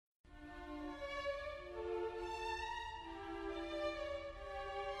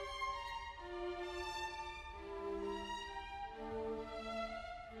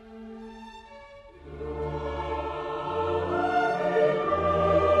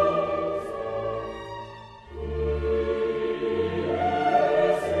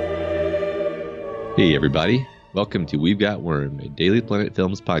Hey everybody, welcome to We've Got Worm, a Daily Planet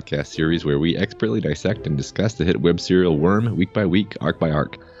Films podcast series where we expertly dissect and discuss the hit web serial Worm week by week, arc by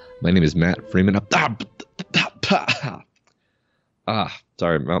arc. My name is Matt Freeman.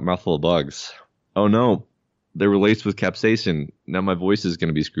 Sorry, mouthful of bugs. Oh no, they were laced with capsaicin. Now my voice is going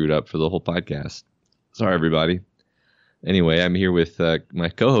to be screwed up for the whole podcast. Sorry everybody. Anyway, I'm here with my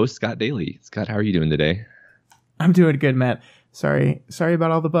co-host, Scott Daly. Scott, how are you doing today? I'm doing good, Matt. Sorry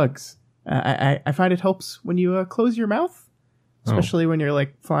about all the bugs. I find it helps when you close your mouth, especially when you're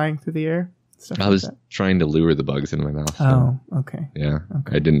like flying through the air. I was trying to lure the bugs into my mouth. So. Oh, okay. Yeah,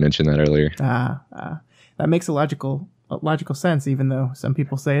 okay. I didn't mention that earlier. That makes a logical sense, even though some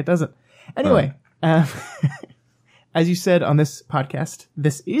people say it doesn't. Anyway, as you said on this podcast,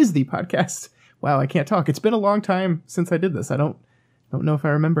 this is the podcast. Wow, I can't talk. It's been a long time since I did this. I don't know if I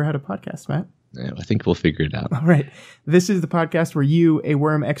remember how to podcast, Matt. Yeah, I think we'll figure it out. All right. This is the podcast where you, a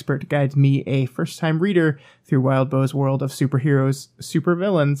worm expert, guides me, a first-time reader, through Wildbow's world of superheroes,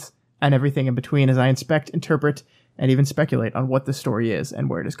 supervillains, and everything in between as I inspect, interpret, and even speculate on what the story is and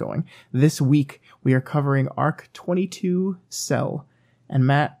where it is going. This week, we are covering Arc 22, Cell. And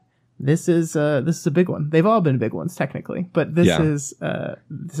Matt, this is a big one. They've all been big ones, technically. But this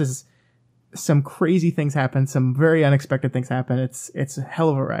is some crazy things happen, some very unexpected things happen. It's a hell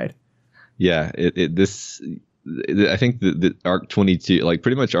of a ride. Yeah, I think the Arc 22, like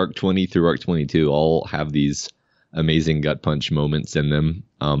pretty much Arc 20 through Arc 22 all have these amazing gut punch moments in them.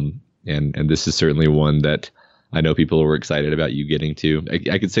 And this is certainly one that I know people were excited about you getting to.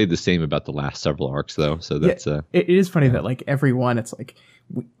 I could say the same about the last several arcs though. So that's it is funny that like every one, it's like,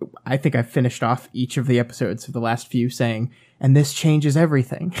 I think I finished off each of the episodes of the last few saying, and this changes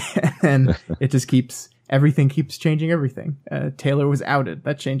everything. And it just everything keeps changing everything. Taylor was outed.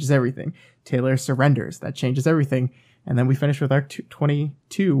 That changes everything. Taylor surrenders. That changes everything. And then we finish with Arc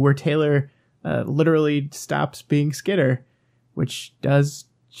 22, where Taylor literally stops being Skitter, which does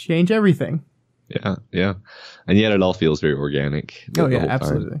change everything. Yeah. And yet it all feels very organic.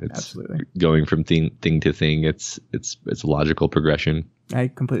 Absolutely. Going from thing to thing. It's a logical progression. I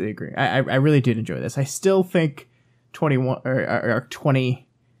completely agree. I really did enjoy this. I still think 21 or Arc 20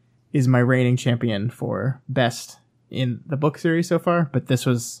 is my reigning champion for best in the book series so far, but this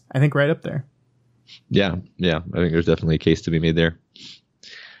was, I think, right up there. Yeah. I think there's definitely a case to be made there.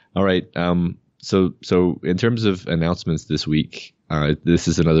 All right. So in terms of announcements this week, this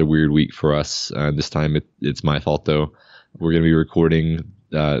is another weird week for us. This time it's my fault though. We're going to be recording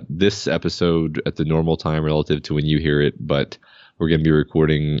this episode at the normal time relative to when you hear it, but we're going to be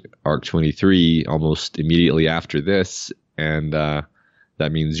recording Arc 23 almost immediately after this, and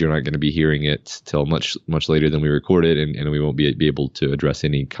that means you're not going to be hearing it till much later than we recorded, and we won't be able to address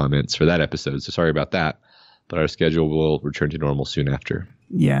any comments for that episode. So sorry about that, but our schedule will return to normal soon after.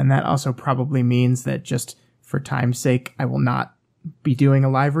 Yeah, and that also probably means that just for time's sake, I will not be doing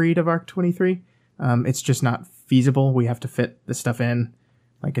a live read of Arc 23. It's just not feasible. We have to fit this stuff in.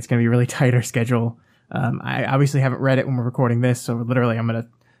 Like, it's going to be a really tighter schedule. I obviously haven't read it when we're recording this, so literally I'm going to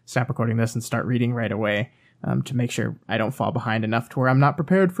stop recording this and start reading right away. To make sure I don't fall behind enough to where I'm not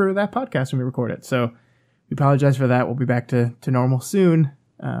prepared for that podcast when we record it. So we apologize for that. We'll be back to normal soon.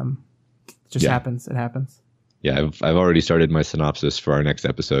 It just happens. It happens. Yeah, I've already started my synopsis for our next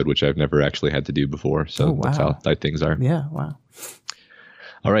episode, which I've never actually had to do before. So That's how tight things are. Yeah, wow.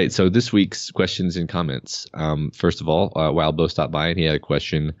 All right, so this week's questions and comments. First of all, Wildbow stopped by and he had a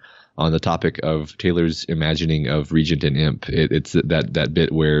question on the topic of Taylor's imagining of Regent and Imp. It's that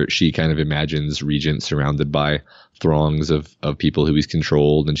bit where she kind of imagines Regent surrounded by throngs of people who he's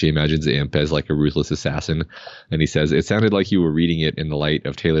controlled, and she imagines Imp as like a ruthless assassin. And he says, it sounded like you were reading it in the light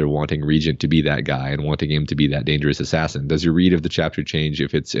of Taylor wanting Regent to be that guy and wanting him to be that dangerous assassin. Does your read of the chapter change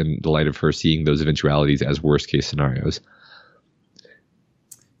if it's in the light of her seeing those eventualities as worst case scenarios?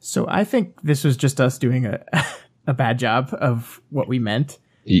 So I think this was just us doing a bad job of what we meant.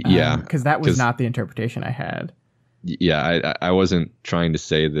 Yeah, because that was not the interpretation I had. Yeah, I wasn't trying to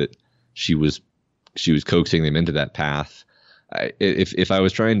say that she was coaxing them into that path. If I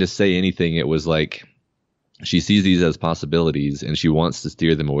was trying to say anything, it was like she sees these as possibilities and she wants to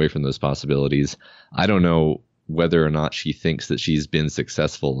steer them away from those possibilities. I don't know whether or not she thinks that she's been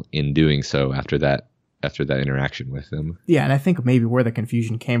successful in doing so after that interaction with them. Yeah, and I think maybe where the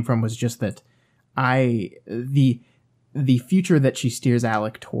confusion came from was just that the future that she steers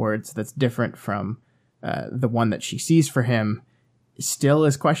Alec towards that's different from the one that she sees for him still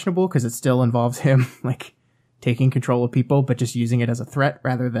is questionable, because it still involves him like taking control of people, but just using it as a threat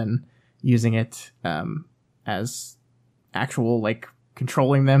rather than using it as actual like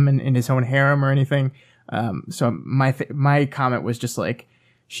controlling them in his own harem or anything. So my comment was just like,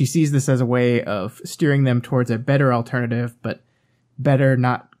 she sees this as a way of steering them towards a better alternative, but better,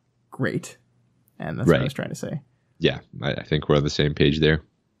 not great. And that's what I was trying to say. Yeah, I think we're on the same page there.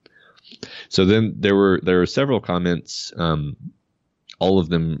 So then there were several comments, all of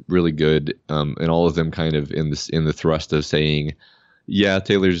them really good, and all of them kind of in the thrust of saying, yeah,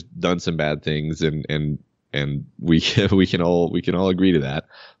 Taylor's done some bad things, and we can all agree to that.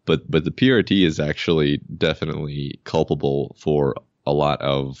 But the PRT is actually definitely culpable for a lot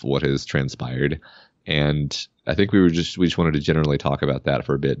of what has transpired, and I think we just wanted to generally talk about that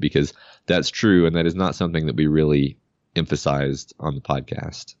for a bit, because that's true, and that is not something that we really emphasized on the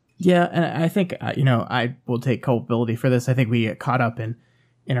podcast. Yeah, and I think I will take culpability for this. I think we get caught up in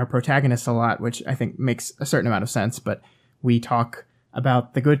our protagonist a lot, which I think makes a certain amount of sense. But we talk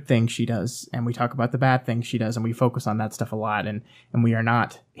about the good things she does, and we talk about the bad things she does, and we focus on that stuff a lot. And we are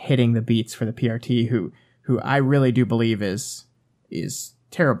not hitting the beats for the PRT, who I really do believe is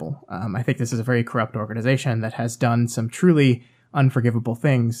terrible. I think this is a very corrupt organization that has done some truly unforgivable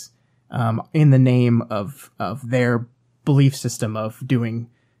things in the name of their belief system of doing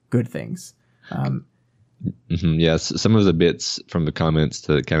good things. Yes, some of the bits from the comments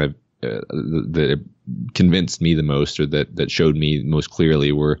to kind of that convinced me the most, or that showed me most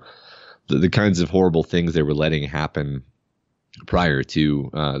clearly, were the kinds of horrible things they were letting happen prior to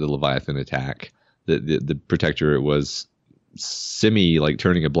the Leviathan attack. The Protectorate was like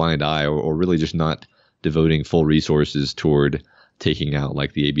turning a blind eye, or really just not devoting full resources toward taking out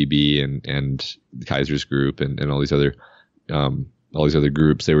like the ABB and Kaiser's group and all these other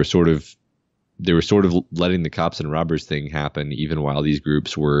groups. They were sort of letting the cops and robbers thing happen, even while these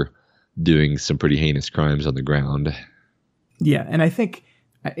groups were doing some pretty heinous crimes on the ground. Yeah, and I think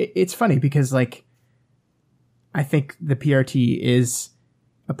it's funny because like I think the PRT is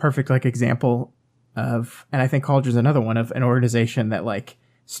a perfect like example of, and I think Cauldron's another one, of an organization that like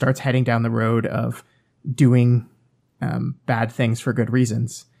starts heading down the road of doing bad things for good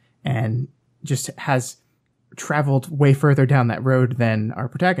reasons, and just has traveled way further down that road than our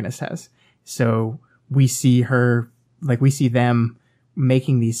protagonist has. So we see them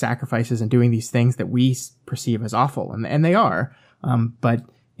making these sacrifices and doing these things that we perceive as awful, and they are. But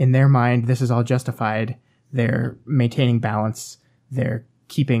in their mind, this is all justified. They're maintaining balance. They're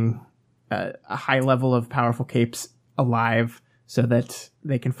keeping a high level of powerful capes alive so that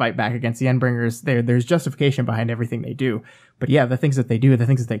they can fight back against the Endbringers. There's justification behind everything they do. But yeah, the things that they do, the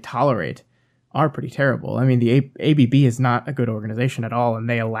things that they tolerate, are pretty terrible. I mean, the ABB is not a good organization at all, and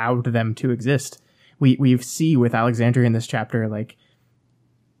they allowed them to exist. We see with Alexandria in this chapter, like,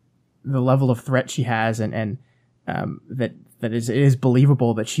 the level of threat she has, and that it is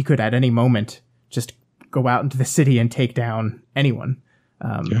believable that she could at any moment just go out into the city and take down anyone.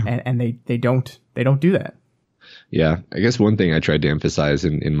 And they don't do that. Yeah, I guess one thing I tried to emphasize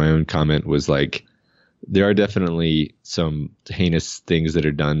in my own comment was like, there are definitely some heinous things that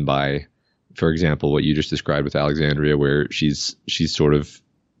are done by, for example, what you just described with Alexandria, where she's sort of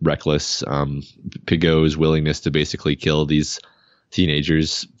reckless. Pigot's willingness to basically kill these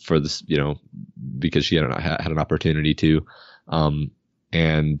teenagers for this, because she had an opportunity to,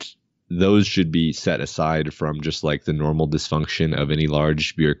 and those should be set aside from just like the normal dysfunction of any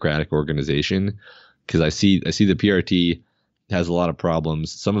large bureaucratic organization. Because I see the PRT has a lot of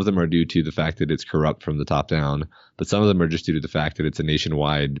problems. Some of them are due to the fact that it's corrupt from the top down, but some of them are just due to the fact that it's a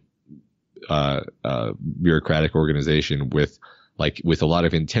nationwide bureaucratic organization with a lot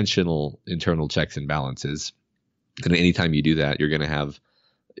of intentional internal checks and balances. And anytime you do that,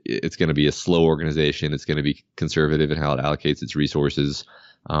 it's going to be a slow organization. It's going to be conservative in how it allocates its resources.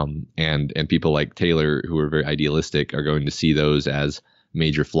 And people like Taylor, who are very idealistic, are going to see those as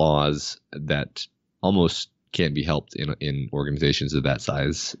major flaws that almost can't be helped in organizations of that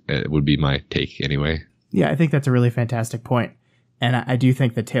size. It would be my take anyway. Yeah, I think that's a really fantastic point. And I do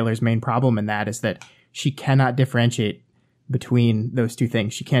think that Taylor's main problem in that is that she cannot differentiate between those two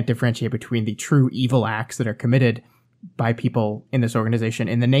things. She can't differentiate between the true evil acts that are committed by people in this organization,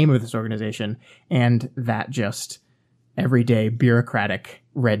 in the name of this organization, and that just everyday bureaucratic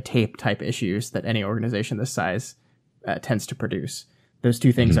red tape type issues that any organization this size tends to produce. Those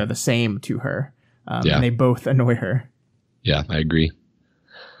two things are the same to her, and they both annoy her. Yeah, I agree.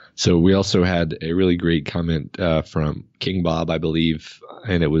 So we also had a really great comment from King Bob, I believe,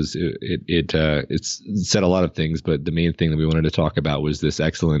 and it said a lot of things, but the main thing that we wanted to talk about was this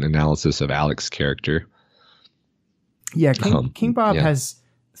excellent analysis of Alex's character. Yeah, King Bob has,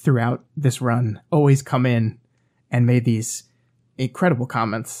 throughout this run, always come in and made these incredible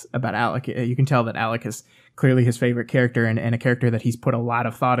comments about Alec. You can tell that Alec is clearly his favorite character, and a character that he's put a lot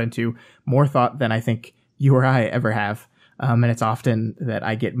of thought into, more thought than I think you or I ever have. And it's often that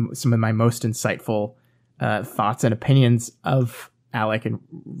I get some of my most insightful thoughts and opinions of Alec and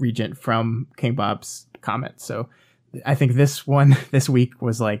Regent from King Bob's comments. So I think this one this week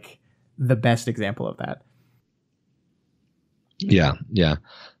was like the best example of that. Yeah.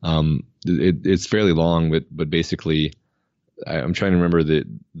 It's fairly long, but basically, I'm trying to remember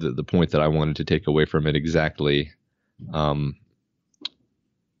the point that I wanted to take away from it exactly.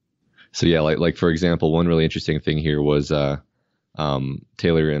 So yeah, like for example, one really interesting thing here was Taylor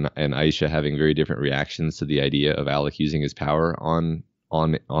and Aisha having very different reactions to the idea of Alec using his power on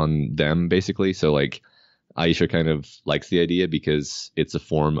them, basically. So like Aisha kind of likes the idea because it's a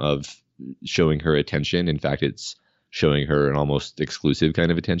form of showing her attention. In fact, it's showing her an almost exclusive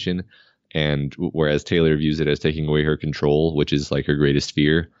kind of attention. And whereas Taylor views it as taking away her control, which is like her greatest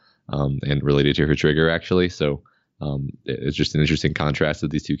fear, and related to her trigger, actually. So it's just an interesting contrast of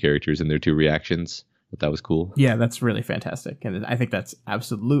these two characters and their two reactions. But that was cool. Yeah, that's really fantastic. And I think that's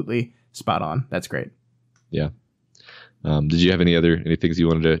absolutely spot on. That's great. Yeah. Did you have any things you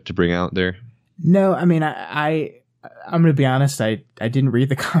wanted to bring out there? No, I mean, I'm going to be honest. I didn't read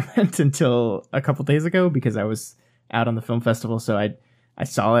the comment until a couple days ago because I was out on the film festival. So I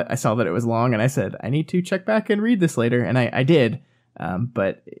saw it. I saw that it was long, and I said, I need to check back and read this later. And I did.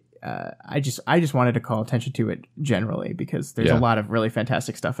 But I just wanted to call attention to it generally because there's a lot of really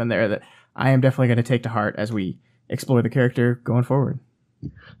fantastic stuff in there that I am definitely going to take to heart as we explore the character going forward.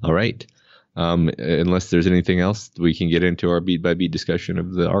 All right. Unless there's anything else, we can get into our beat by beat discussion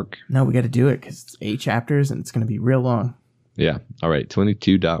of the arc. No, we got to do it because it's 8 chapters and it's going to be real long. Yeah. All right.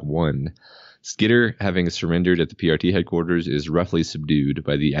 22.1. Skitter, having surrendered at the PRT headquarters, is roughly subdued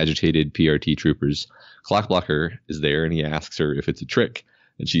by the agitated PRT troopers. Clockblocker is there, and he asks her if it's a trick.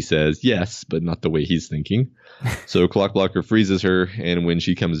 And she says, yes, but not the way he's thinking. So Clockblocker freezes her, and when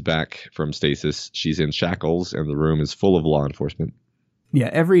she comes back from stasis, she's in shackles, and the room is full of law enforcement.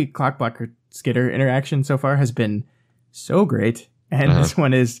 Yeah, every Clockblocker Skitter interaction so far has been so great, and this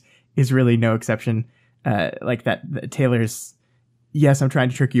one is really no exception. Like that Taylor's, yes, I'm trying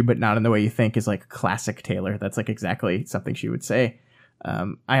to trick you, but not in the way you think, is like classic Taylor. That's like exactly something she would say.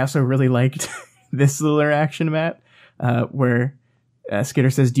 I also really liked this little interaction, Matt, where Skitter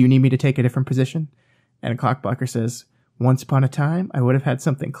says, do you need me to take a different position? And Clockblocker says, once upon a time, I would have had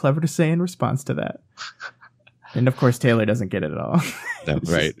something clever to say in response to that. And of course, Taylor doesn't get it at all. No,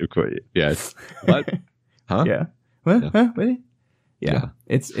 right. Of course. Yes. What? Huh? Yeah. What? Yeah. Huh? What? Yeah.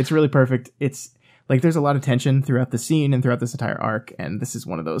 It's really perfect. It's like there's a lot of tension throughout the scene and throughout this entire arc. And this is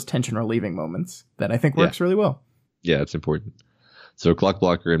one of those tension relieving moments that I think works really well. Yeah, it's important. So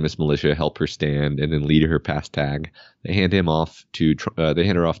Clockblocker and Miss Militia help her stand and then lead her past Tag. They hand her off to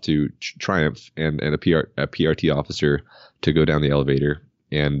Triumph and a PRT officer to go down the elevator.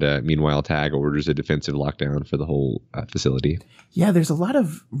 And meanwhile, Tag orders a defensive lockdown for the whole facility. Yeah, there's a lot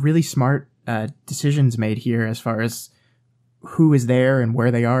of really smart decisions made here as far as who is there and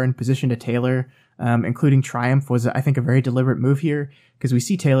where they are in position to Taylor, including Triumph was, I think, a very deliberate move here because we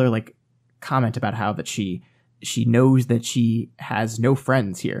see Taylor like comment about how that she knows that she has no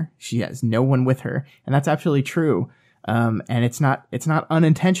friends here. She has no one with her. And that's absolutely true. And it's not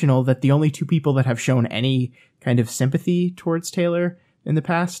unintentional that the only two people that have shown any kind of sympathy towards Taylor in the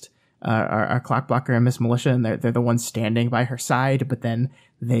past are Clockblocker and Miss Militia, and they're the ones standing by her side, but then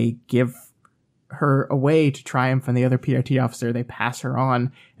they give her away to Triumph and the other PRT officer. They pass her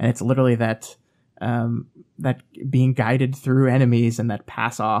on, and it's literally that being guided through enemies and that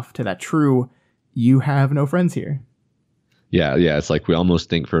pass off to that true, you have no friends here. Yeah. It's like we almost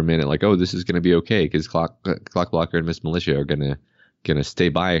think for a minute, like, oh, this is going to be okay because Clockblocker and Miss Militia are gonna stay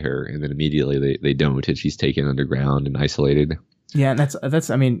by her, and then immediately they don't, and she's taken underground and isolated. Yeah, and that's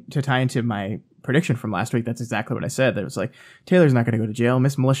I mean, to tie into my prediction from last week, that's exactly what I said. That was like, Taylor's not going to go to jail.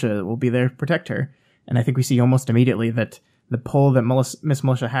 Miss Militia will be there to protect her. And I think we see almost immediately that the pull that Miss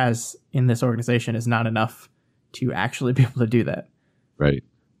Militia has in this organization is not enough to actually be able to do that. Right.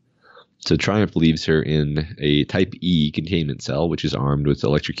 So Triumph leaves her in a Type E containment cell, which is armed with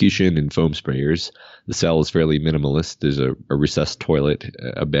electrocution and foam sprayers. The cell is fairly minimalist. There's a recessed toilet,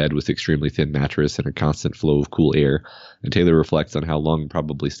 a bed with extremely thin mattress, and a constant flow of cool air. And Taylor reflects on how long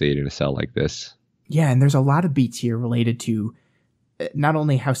probably stayed in a cell like this. Yeah, and there's a lot of beats here related to not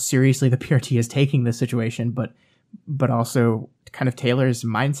only how seriously the PRT is taking this situation, but also kind of Taylor's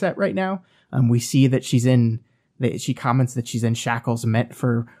mindset right now. We see that she comments that she's in shackles meant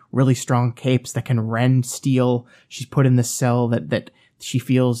for really strong capes that can rend steel. She's put in this cell that she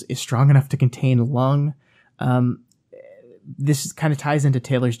feels is strong enough to contain lung. This kind of ties into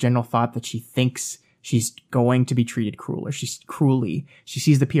Taylor's general thought that she thinks she's going to be treated cruel, or she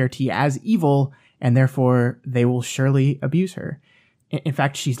sees the PRT as evil, and therefore they will surely abuse her. In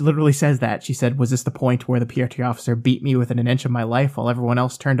fact, she literally says that. She said, was this the point where the PRT officer beat me within an inch of my life while everyone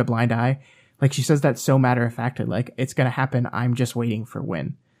else turned a blind eye? Like, she says that so matter-of-factly, like, it's going to happen. I'm just waiting for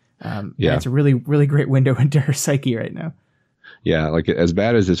when. Yeah. It's a really, really great window into her psyche right now. Yeah, like, as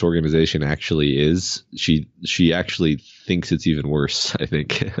bad as this organization actually is, she actually thinks it's even worse, I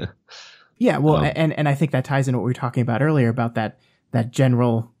think. Yeah, well, and I think that ties into what we were talking about earlier about that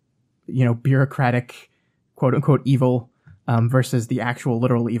general, bureaucratic, quote-unquote, evil versus the actual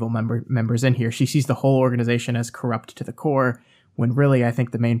literal evil members in here. She sees the whole organization as corrupt to the core, when really I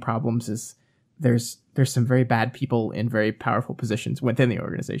think the main problems is there's some very bad people in very powerful positions within the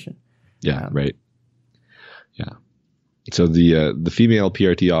organization. Yeah, right. Yeah. So the female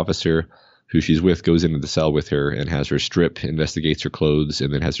PRT officer who she's with goes into the cell with her and has her strip, investigates her clothes,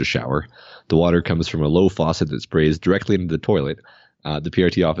 and then has her shower. The water comes from a low faucet that sprays directly into the toilet. The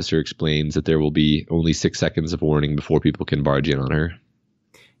PRT officer explains that there will be only 6 seconds of warning before people can barge in on her.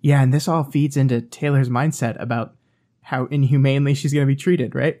 Yeah, and this all feeds into Taylor's mindset about how inhumanely she's going to be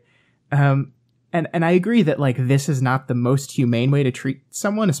treated, right? And I agree that, like, this is not the most humane way to treat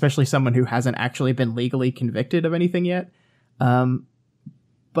someone, especially someone who hasn't actually been legally convicted of anything yet.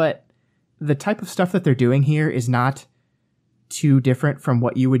 But the type of stuff that they're doing here is not too different from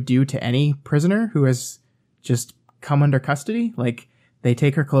what you would do to any prisoner who has just come under custody. Like, they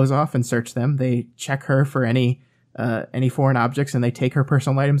take her clothes off and search them. They check her for any foreign objects, and they take her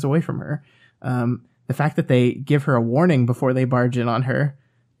personal items away from her. The fact that they give her a warning before they barge in on her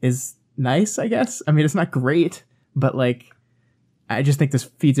is nice, I guess. I mean, it's not great, but, like, I just think this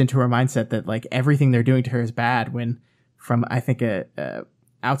feeds into her mindset that, like, everything they're doing to her is bad, when from, I think, a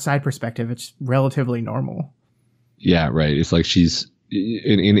outside perspective, it's relatively normal. Yeah, right. It's like she's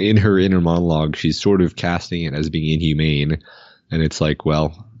in her inner monologue, she's sort of casting it as being inhumane, and it's like,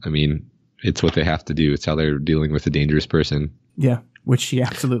 well, I mean, it's what they have to do. It's how they're dealing with a dangerous person. Yeah, which she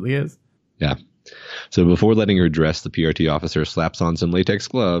absolutely is. Yeah. So before letting her dress, the PRT officer slaps on some latex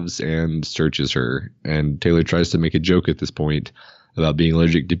gloves and searches her. And Taylor tries to make a joke at this point about being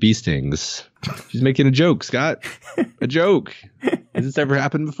allergic to bee stings. She's making a joke, Scott. A joke. Has this ever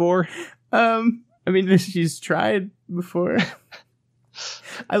happened before? I mean, she's tried before.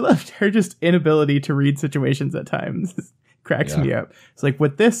 I loved her just inability to read situations at times. It cracks me up. It's like,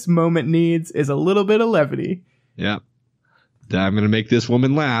 what this moment needs is a little bit of levity. Yeah. I'm going to make this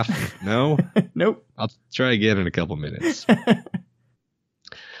woman laugh. No? Nope. I'll try again in a couple minutes.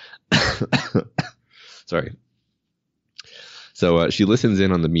 Sorry. So she listens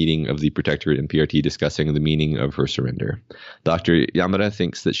in on the meeting of the Protectorate and PRT discussing the meaning of her surrender. Dr. Yamada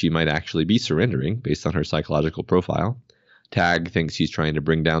thinks that she might actually be surrendering based on her psychological profile. Tag thinks he's trying to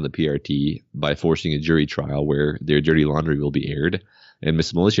bring down the PRT by forcing a jury trial where their dirty laundry will be aired. And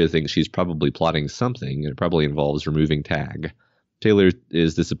Miss Militia thinks she's probably plotting something, and it probably involves removing Tag. Taylor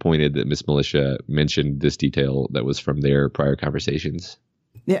is disappointed that Miss Militia mentioned this detail that was from their prior conversations.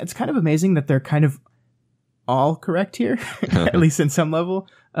 Yeah, it's kind of amazing that they're kind of all correct here, at least in some level.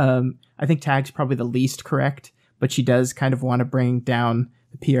 I think Tag's probably the least correct, but she does kind of want to bring down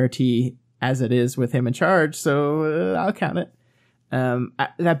the PRT as it is with him in charge, so I'll count it.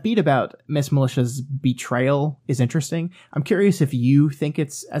 That beat about Miss Militia's betrayal is interesting. I'm curious if you think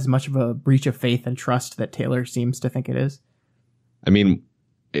it's as much of a breach of faith and trust that Taylor seems to think it is. I mean,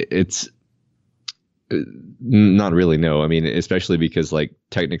 it's not really, no. I mean, especially because, like,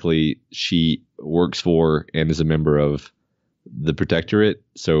 technically she works for and is a member of the Protectorate.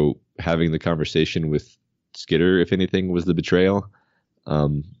 So having the conversation with Skitter, if anything, was the betrayal.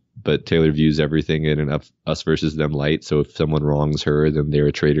 But Taylor views everything in an us versus them light. So if someone wrongs her, then they're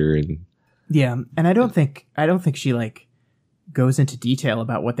a traitor. And yeah, and I don't think she, like, goes into detail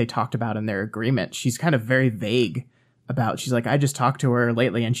about what they talked about in their agreement. She's kind of very vague about. She's like, I just talked to her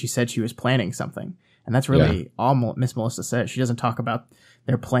lately, and she said she was planning something, and that's really all Miss Melissa says. She doesn't talk about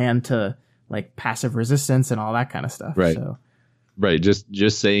their plan to, like, passive resistance and all that kind of stuff. Right. So. Right.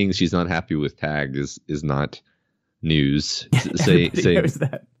 Just saying she's not happy with Tag is not news.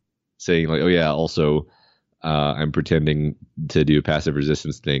 Saying like, oh yeah, also I'm pretending to do a passive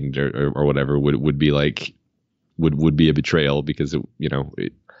resistance thing or whatever would be like would be a betrayal because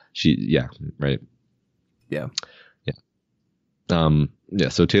right. Yeah.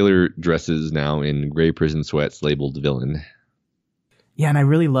 So Taylor dresses now in gray prison sweats labeled villain. Yeah, and I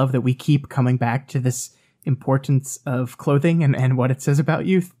really love that we keep coming back to this importance of clothing and what it says about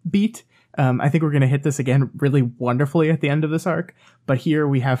you beat. I think we're going to hit this again really wonderfully at the end of this arc. But here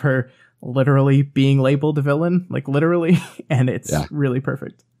we have her literally being labeled a villain, like literally, and it's really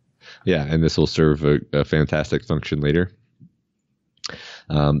perfect. Yeah, and this will serve a fantastic function later.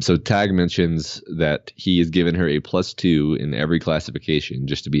 So Tag mentions that he has given her a +2 in every classification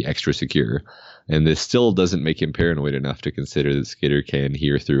just to be extra secure. And this still doesn't make him paranoid enough to consider that Skitter can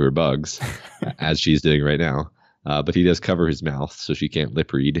hear through her bugs, as she's doing right now. But he does cover his mouth so she can't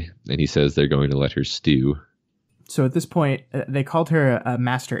lip read. And he says they're going to let her stew. So at this point, they called her a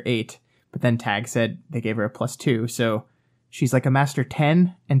Master 8, but then Tag said they gave her a +2. So she's like a Master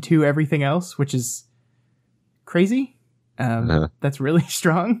 10 and 2 everything else, which is crazy. That's really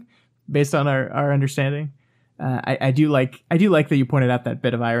strong based on our understanding. I do like that you pointed out that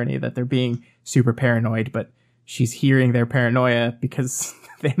bit of irony that they're being super paranoid, but she's hearing their paranoia because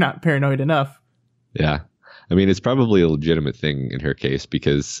they're not paranoid enough. Yeah. I mean, it's probably a legitimate thing in her case,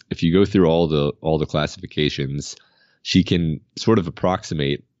 because if you go through all the classifications, she can sort of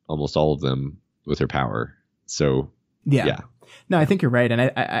approximate almost all of them with her power. So yeah. No, I think you're right. And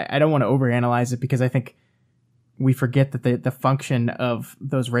I don't want to overanalyze it, because I think we forget that the function of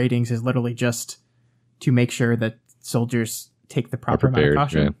those ratings is literally just to make sure that soldiers take the proper amount of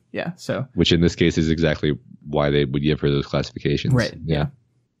caution. Yeah. So, which in this case is exactly why they would give her those classifications. Right. Yeah.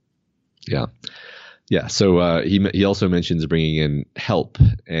 So he also mentions bringing in help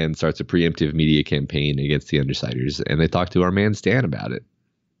and starts a preemptive media campaign against the Undersiders. And they talk to our man Stan about it.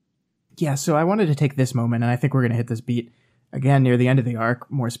 Yeah. So I wanted to take this moment, and I think we're going to hit this beat again near the end of the arc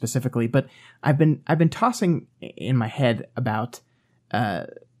more specifically. But I've been tossing in my head about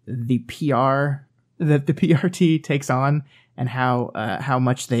the PR that the PRT takes on, and how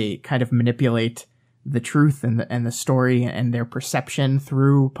much they kind of manipulate the truth and the story and their perception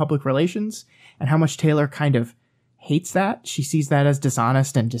through public relations, and how much Taylor kind of hates that. She sees that as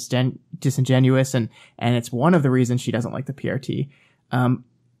dishonest and disingenuous, and it's one of the reasons she doesn't like the PRT.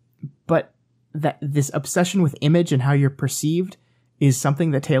 But that this obsession with image and how you're perceived is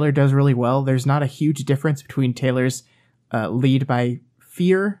something that Taylor does really well. There's not a huge difference between Taylor's lead by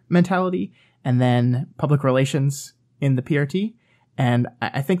fear mentality and then public relations in the PRT. And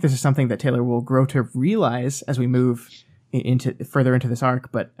I think this is something that Taylor will grow to realize as we move further into this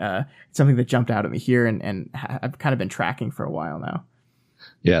arc. But it's something that jumped out at me here, and I've kind of been tracking for a while now.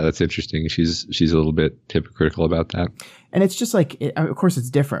 Yeah, that's interesting. She's a little bit hypocritical about that. And it's just like, of course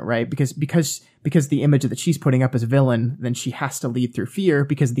it's different, right? Because the image that she's putting up as villain, then she has to lead through fear.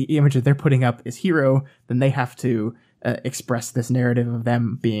 Because the image that they're putting up is hero, then they have to express this narrative of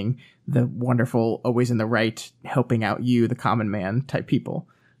them being the wonderful, always in the right, helping out you, the common man type people.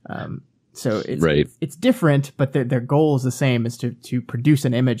 So it's different, but their goal is the same, is to produce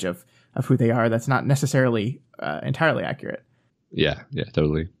an image of who they are that's not necessarily entirely accurate. Yeah,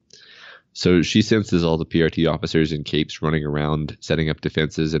 totally. So she senses all the PRT officers in capes running around, setting up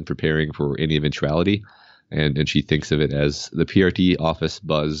defenses and preparing for any eventuality. And she thinks of it as the PRT office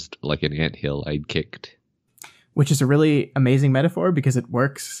buzzed like an anthill I'd kicked. Which is a really amazing metaphor, because it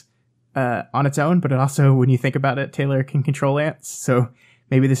works on its own, but it also, when you think about it, Taylor can control ants. So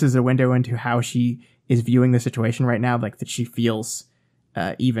maybe this is a window into how she is viewing the situation right now, like that she feels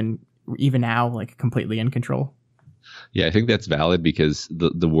even now like completely in control. Yeah, I think that's valid, because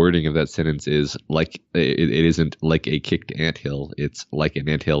the wording of that sentence is like it isn't like a kicked anthill. It's like an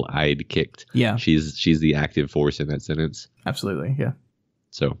anthill I'd kicked. Yeah, she's the active force in that sentence. Absolutely, yeah.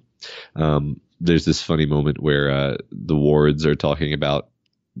 So there's this funny moment where the wards are talking about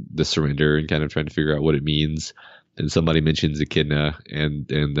the surrender and kind of trying to figure out what it means. And somebody mentions echidna,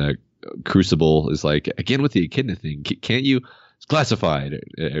 and Crucible is like, again with the echidna thing. Can't you? It's classified.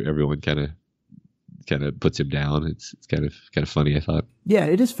 Everyone kind of puts him down. It's kind of funny, I thought. Yeah,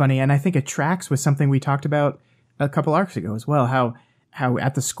 it is funny, and I think it tracks with something we talked about a couple arcs ago as well. How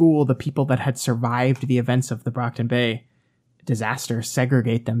at the school, the people that had survived the events of the Brockton Bay disaster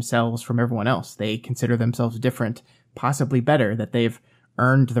segregate themselves from everyone else. They consider themselves different, possibly better, that they've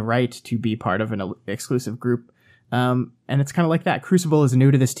earned the right to be part of an exclusive group. And it's kind of like that. Crucible is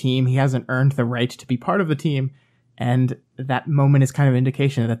new to this team. He hasn't earned the right to be part of the team. And that moment is kind of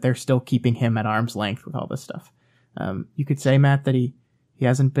indication that they're still keeping him at arm's length with all this stuff. You could say, Matt, that he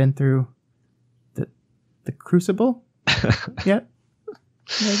hasn't been through the crucible yet.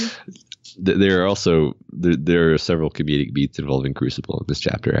 Maybe? There are several comedic beats involving Crucible in this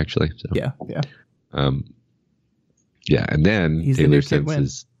chapter, actually. So. Yeah. Yeah, and then he's Taylor the new Kid Win.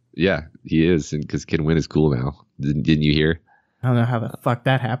 Yeah, he is, and because Kid Win is cool now. Didn't you hear? I don't know how the fuck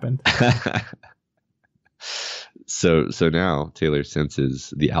that happened. So now Taylor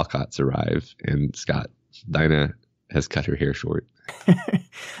senses the Alcotts arrive, and Dinah has cut her hair short.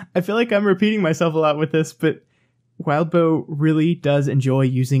 I feel like I'm repeating myself a lot with this, but Wildbow really does enjoy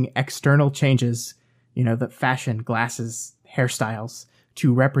using external changes, the fashion, glasses, hairstyles,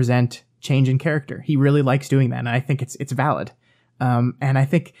 to represent change in character. He really likes doing that, and I think it's valid. And I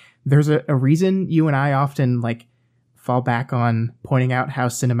think there's a reason you and I often like fall back on pointing out how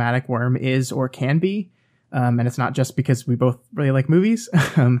cinematic Worm is or can be. And it's not just because we both really like movies.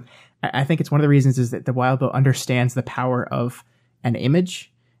 I think it's one of the reasons is that the Wild Boar understands the power of an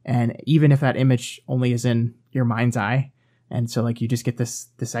image. And even if that image only is in your mind's eye. And so like you just get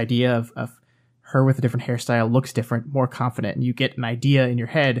this idea of her with a different hairstyle looks different, more confident. And you get an idea in your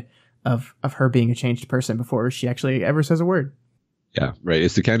head of her being a changed person before she actually ever says a word. Yeah, right.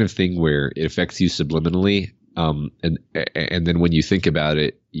 It's the kind of thing where it affects you subliminally. And then when you think about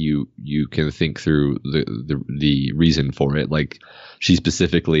it, you can think through the reason for it. Like she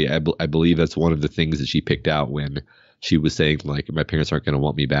specifically, I believe that's one of the things that she picked out when she was saying like, my parents aren't going to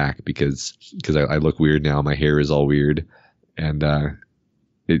want me back because I look weird now. My hair is all weird. And,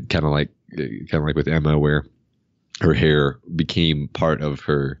 it kind of like with Emma, where her hair became part of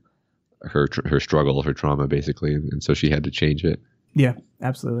her struggle, her trauma, basically. And so she had to change it. Yeah,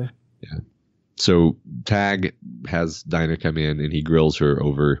 absolutely. Yeah. So Tag has Dinah come in and he grills her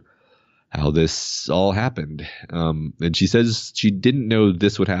over how this all happened. And she says she didn't know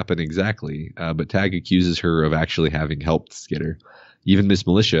this would happen exactly, but Tag accuses her of actually having helped Skitter. Even Miss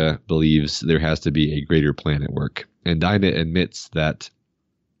Militia believes there has to be a greater plan at work. And Dinah admits that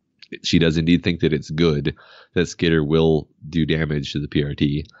she does indeed think that it's good that Skitter will do damage to the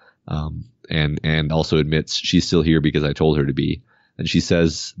PRT. And also admits she's still here because I told her to be. And she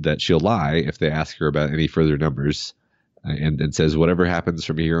says that she'll lie if they ask her about any further numbers, and says whatever happens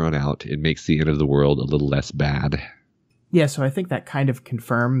from here on out, it makes the end of the world a little less bad. Yeah, so I think that kind of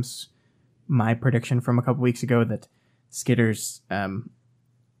confirms my prediction from a couple weeks ago that Skitter's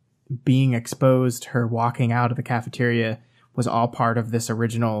being exposed, her walking out of the cafeteria, was all part of this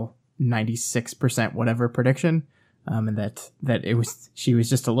original 96% whatever prediction, and that she was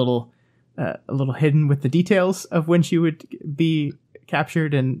just a little hidden with the details of when she would be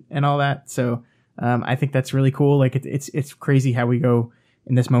captured and all that. So I think that's really cool. Like it's crazy how we go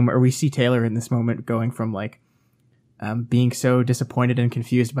in this moment, or we see Taylor in this moment going from like being so disappointed and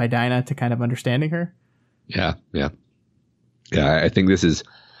confused by Dinah to kind of understanding her. Yeah. I think this is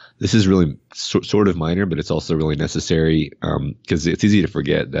really sort of minor, but it's also really necessary, because it's easy to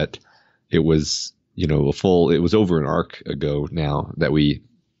forget that it was, it was over an arc ago now that we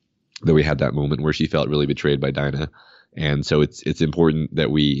had that moment where she felt really betrayed by Dinah. And so it's important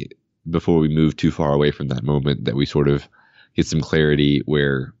that we, before we move too far away from that moment, that we sort of get some clarity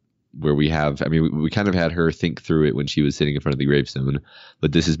where we have, we kind of had her think through it when she was sitting in front of the gravestone,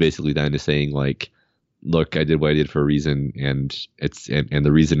 but this is basically Dinah saying like, look, I did what I did for a reason, and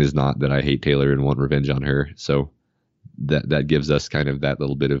the reason is not that I hate Taylor and want revenge on her. So that gives us kind of that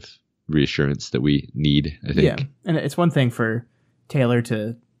little bit of reassurance that we need, I think. Yeah, and it's one thing for Taylor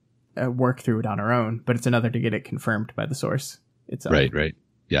to work through it on her own, but it's another to get it confirmed by the source itself. Right.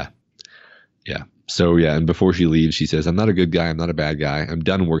 Yeah. So yeah, and before she leaves, she says, I'm not a good guy. I'm not a bad guy. I'm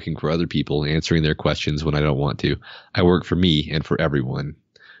done working for other people, answering their questions when I don't want to. I work for me and for everyone.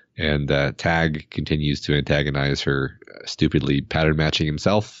 And Tag continues to antagonize her, stupidly pattern matching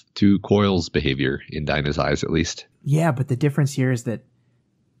himself to Coil's behavior, in Dinah's eyes at least. Yeah, but the difference here is that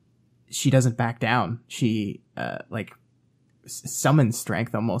she doesn't back down. She summons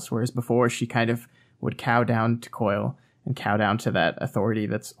strength almost, whereas before she kind of would cow down to Coil and cow down to that authority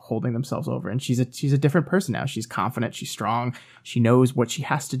that's holding themselves over. And she's a different person now. She's confident, she's strong, she knows what she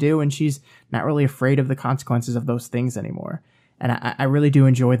has to do, and she's not really afraid of the consequences of those things anymore. And I really do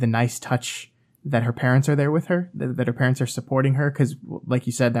enjoy the nice touch that her parents are there with her, that her parents are supporting her, because like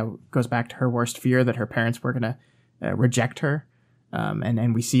you said, that goes back to her worst fear, that her parents were going to reject her.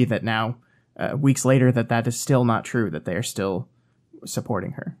 And we see that now, weeks later, that is still not true, that they are still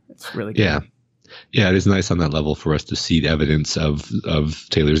supporting her. It's really good. Yeah, it is nice on that level for us to see the evidence of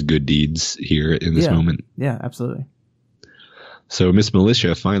Taylor's good deeds here in this moment. Yeah, absolutely. So Miss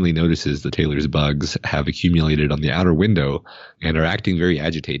Militia finally notices that Taylor's bugs have accumulated on the outer window and are acting very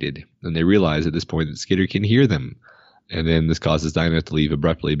agitated. And they realize at this point that Skitter can hear them. And then this causes Dinah to leave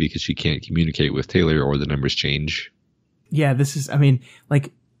abruptly because she can't communicate with Taylor or the numbers change. Yeah, this is,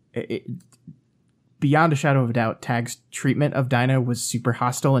 beyond a shadow of a doubt, Tag's treatment of Dinah was super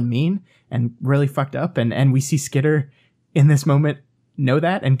hostile and mean and really fucked up. And we see Skitter in this moment know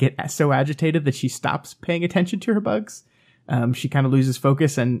that and get so agitated that she stops paying attention to her bugs. She kind of loses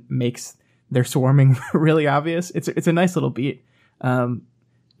focus and makes their swarming really obvious. It's a nice little beat. The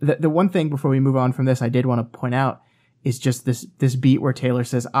one thing before we move on from this, I did want to point out is just this beat where Taylor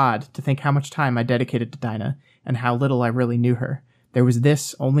says, odd to think how much time I dedicated to Dinah and how little I really knew her. There was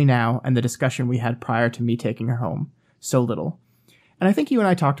this only now and the discussion we had prior to me taking her home. So little. And I think you and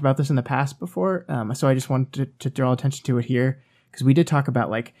I talked about this in the past before. So I just wanted to draw attention to it here, because we did talk about,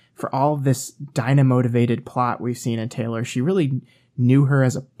 like, for all this Dinah-motivated plot we've seen in Taylor, she really knew her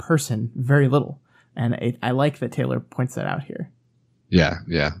as a person very little. And I like that Taylor points that out here. Yeah.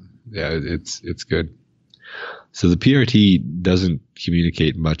 It's good. So the PRT doesn't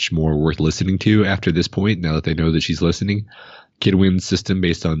communicate much more worth listening to after this point, now that they know that she's listening. Kidwin's system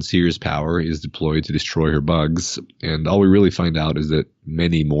based on Seer's power is deployed to destroy her bugs, and all we really find out is that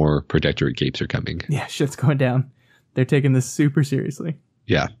many more Protectorate capes are coming. Yeah, shit's going down. They're taking this super seriously.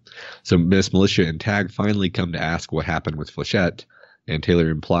 Yeah. So Miss Militia and Tag finally come to ask what happened with Flechette, and Taylor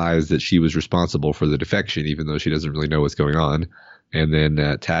implies that she was responsible for the defection, even though she doesn't really know what's going on. And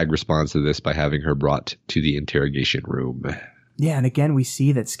then Tag responds to this by having her brought to the interrogation room. Yeah, and again, we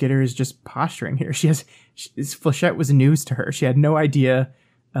see that Skitter is just posturing here. Flechette was news to her. She had no idea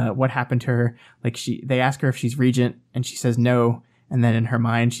what happened to her. Like, they ask her if she's regent, and she says no. And then in her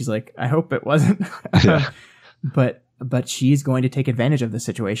mind, she's like, I hope it wasn't. Yeah. But she's going to take advantage of the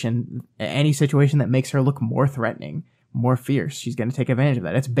situation. Any situation that makes her look more threatening, more fierce, she's going to take advantage of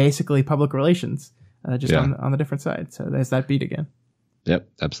that. It's basically public relations, just on the different side. So there's that beat again. Yep,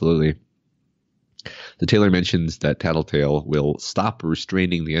 absolutely. The Taylor mentions that Tattletale will stop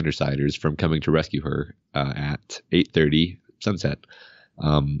restraining the Undersiders from coming to rescue her at 8:30 sunset.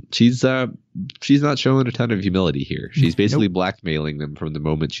 She's not showing a ton of humility here. She's basically blackmailing them from the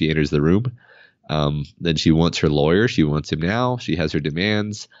moment she enters the room. Then she wants her lawyer. She wants him now. She has her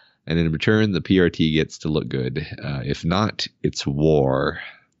demands. And in return, the PRT gets to look good. If not, it's war.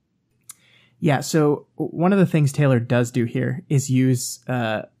 Yeah, so one of the things Taylor does do here is use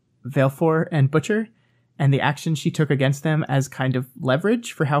Valefor and Butcher and the action she took against them as kind of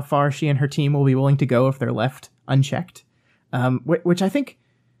leverage for how far she and her team will be willing to go if they're left unchecked. Which I think,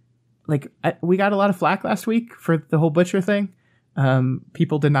 like, we got a lot of flack last week for the whole Butcher thing.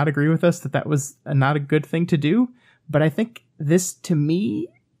 People did not agree with us that was not a good thing to do. But I think this, to me,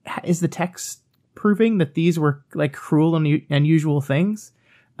 is the text proving that these were, like, cruel and unusual things.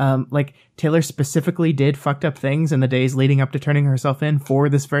 Like, Taylor specifically did fucked up things in the days leading up to turning herself in for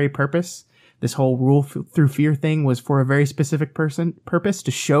this very purpose. This whole rule through fear thing was for a very specific purpose, to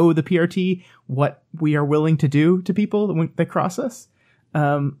show the PRT what we are willing to do to people that cross us.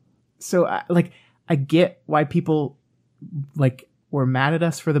 So I get why people, like, were mad at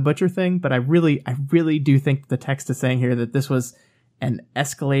us for the Butcher thing, but I really do think the text is saying here that this was an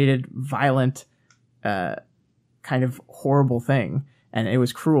escalated, violent, kind of horrible thing. And it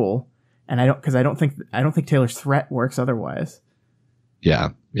was cruel, and I don't think Taylor's threat works otherwise.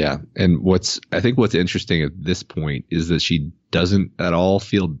 Yeah. And what's interesting at this point is that she doesn't at all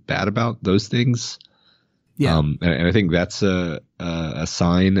feel bad about those things. Yeah. And I think that's a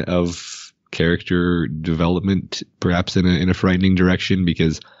sign of character development, perhaps in a frightening direction,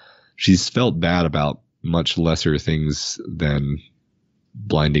 because she's felt bad about much lesser things than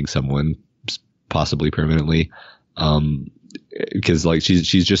blinding someone, possibly permanently. Because, like,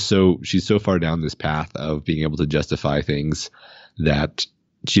 she's so far down this path of being able to justify things that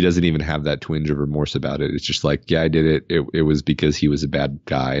she doesn't even have that twinge of remorse about it. It's just like, yeah, I did it. It was because he was a bad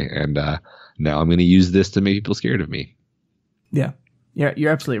guy, and now I'm going to use this to make people scared of me. Yeah,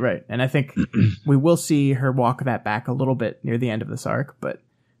 you're absolutely right, and I think we will see her walk that back a little bit near the end of this arc. But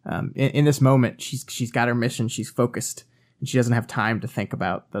in this moment, she's got her mission. She's focused, and she doesn't have time to think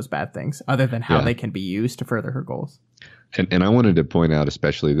about those bad things, other than how they can be used to further her goals. And I wanted to point out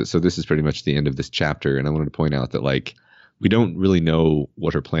especially that, so this is pretty much the end of this chapter, and I wanted to point out that, like, we don't really know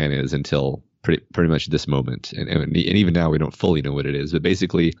what her plan is until pretty much this moment. And even now we don't fully know what it is. But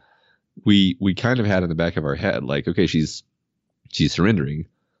basically, we kind of had in the back of our head, like, okay, she's surrendering.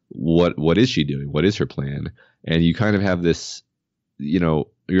 What is she doing? What is her plan? And you kind of have this, you're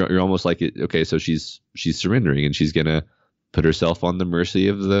almost like, okay, so she's surrendering, and she's going to put herself on the mercy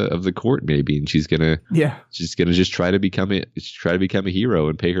of the court, maybe, and she's gonna just try to become a hero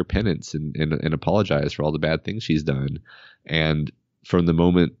and pay her penance and apologize for all the bad things she's done. And from the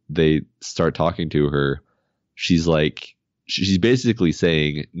moment they start talking to her, she's basically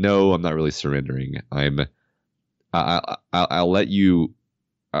saying, no, I'm not really surrendering. I'll let you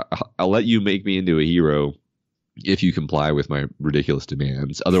make me into a hero if you comply with my ridiculous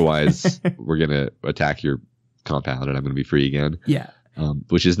demands. Otherwise, we're gonna attack your compound and I'm going to be free again. Yeah.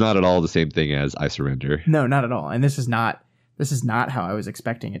 Which is not at all the same thing as I surrender. No, not at all. And this is not how I was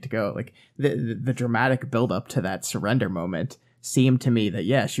expecting it to go. Like, the dramatic build up to that surrender moment seemed to me that,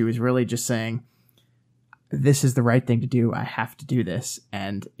 yeah, she was really just saying, this is the right thing to do. I have to do this.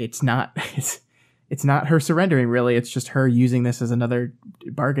 And it's not her surrendering, really. It's just her using this as another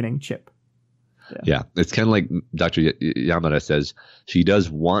bargaining chip. Yeah. It's kind of like Dr. Yamada says, she does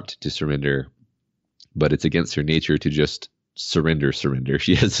want to surrender, but it's against her nature to just surrender.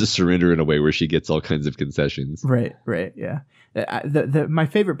 She has to surrender in a way where she gets all kinds of concessions. Right, yeah. My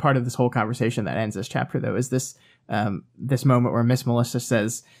favorite part of this whole conversation that ends this chapter, though, is this moment where Miss Melissa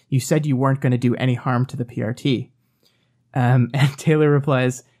says, "You said you weren't going to do any harm to the PRT." And Taylor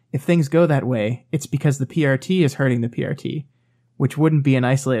replies, "If things go that way, it's because the PRT is hurting the PRT, which wouldn't be an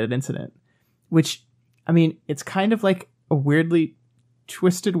isolated incident." Which, I mean, it's kind of like a weirdly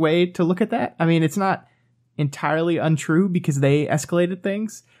twisted way to look at that. I mean, it's not entirely untrue because they escalated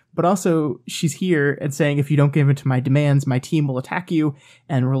things, but also she's here and saying, if you don't give in to my demands, my team will attack you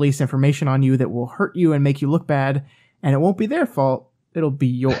and release information on you that will hurt you and make you look bad. And it won't be their fault. It'll be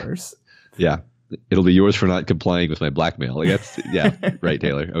yours. Yeah. It'll be yours for not complying with my blackmail. Like that's, yeah, right,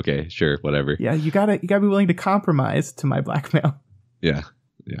 Taylor. Okay, sure, whatever. Yeah, you gotta be willing to compromise to my blackmail. Yeah.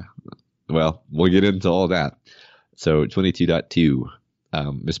 Well, we'll get into all that. So 22.2,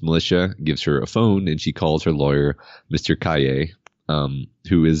 Miss Militia gives her a phone and she calls her lawyer, Mr. Kaye,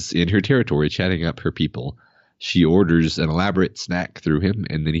 who is in her territory chatting up her people. She orders an elaborate snack through him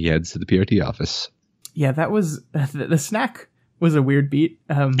and then he heads to the PRT office. Yeah, that was the snack was a weird beat,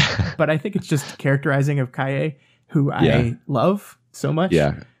 but I think it's just characterizing of Kaye, who I love so much.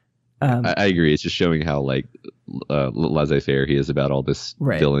 Yeah, I agree. It's just showing how like laissez-faire he is about all this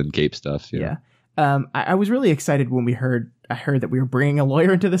villain cape stuff. Yeah. I was really excited when I heard that we were bringing a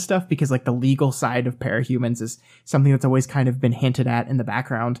lawyer into this stuff because like the legal side of Parahumans is something that's always kind of been hinted at in the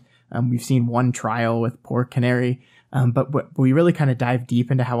background. We've seen one trial with poor Canary, but we really kind of dive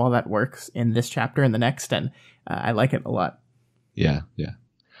deep into how all that works in this chapter and the next, and I like it a lot. Yeah.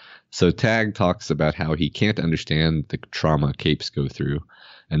 So Tag talks about how he can't understand the trauma capes go through.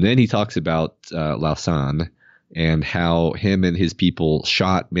 And then he talks about Lausanne and how him and his people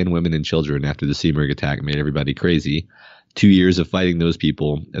shot men, women, and children after the Seamerg attack made everybody crazy. 2 years of fighting those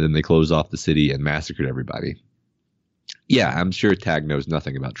people, and then they closed off the city and massacred everybody. Yeah, I'm sure Tag knows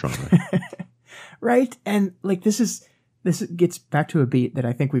nothing about trauma. Right? And like this gets back to a beat that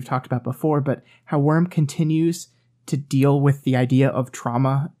I think we've talked about before, but how Worm continues to deal with the idea of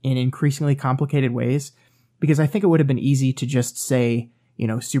trauma in increasingly complicated ways, because I think it would have been easy to just say, you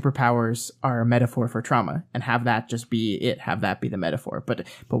know, superpowers are a metaphor for trauma and have that just be it, have that be the metaphor. But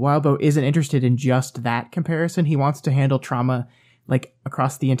Wildbow isn't interested in just that comparison. He wants to handle trauma like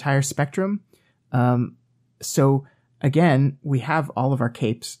across the entire spectrum. So again, we have all of our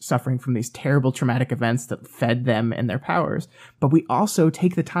capes suffering from these terrible traumatic events that fed them and their powers, but we also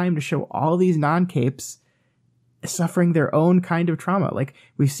take the time to show all these non-capes suffering their own kind of trauma. Like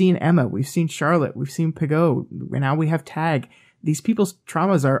we've seen Emma, we've seen Charlotte, we've seen Pigot, and now we have Tag. These people's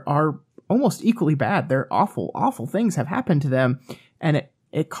traumas are almost equally bad. They're awful things have happened to them, and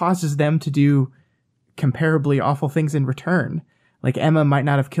it causes them to do comparably awful things in return. Like Emma might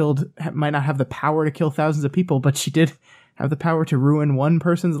not have the power to kill thousands of people, but she did have the power to ruin one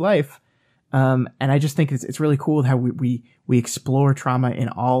person's life. And I just think it's really cool how we explore trauma in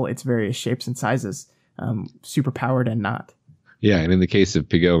all its various shapes and sizes. Super powered and not. Yeah, and in the case of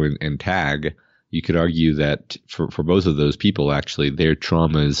Pigot and Tag, you could argue that for both of those people, actually, their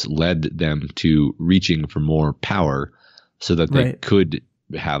traumas led them to reaching for more power so that they could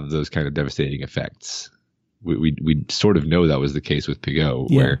have those kind of devastating effects. We sort of know that was the case with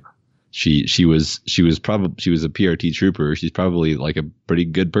Pigot, where she was a PRT trooper. She's probably like a pretty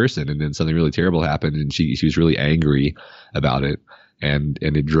good person, and then something really terrible happened, and she was really angry about it, and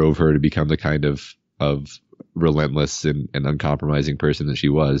it drove her to become the kind of relentless and uncompromising person that she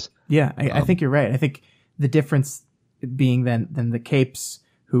was. Yeah, I think you're right. I think the difference being then the capes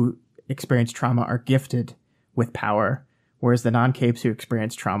who experience trauma are gifted with power, whereas the non-capes who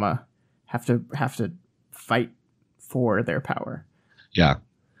experience trauma have to fight for their power. Yeah.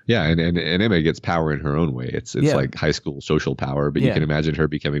 And Emma gets power in her own way. It's like high school social power, but you can imagine her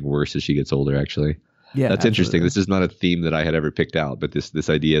becoming worse as she gets older, actually. Yeah, that's interesting. This is not a theme that I had ever picked out, but this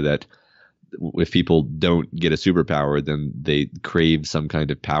idea that if people don't get a superpower, then they crave some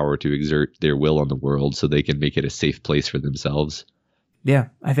kind of power to exert their will on the world so they can make it a safe place for themselves. Yeah,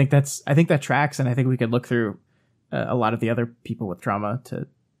 I think that tracks, and I think we could look through a lot of the other people with trauma to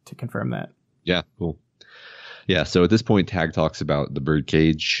confirm that. Yeah, cool. Yeah, so at this point, Tag talks about the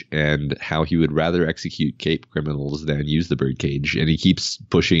birdcage and how he would rather execute cape criminals than use the birdcage, and he keeps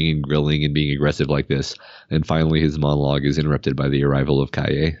pushing and grilling and being aggressive like this, and finally his monologue is interrupted by the arrival of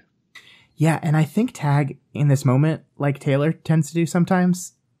Kaye. Yeah, and I think Tag, in this moment, like Taylor tends to do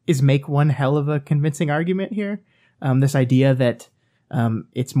sometimes, is make one hell of a convincing argument here. This idea that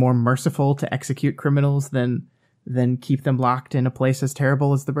it's more merciful to execute criminals than keep them locked in a place as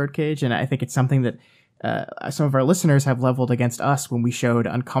terrible as the birdcage. And I think it's something that some of our listeners have leveled against us when we showed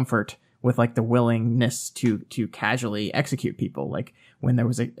uncomfort with like the willingness to casually execute people. Like when there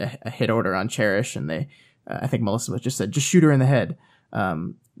was a hit order on Cherish, and they, I think Melissa just said, just shoot her in the head.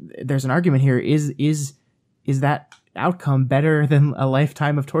 There's an argument here. Is that outcome better than a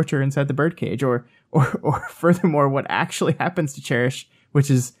lifetime of torture inside the birdcage, or furthermore, what actually happens to Cherish,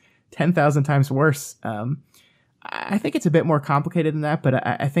 which is 10,000 times worse? I think it's a bit more complicated than that, but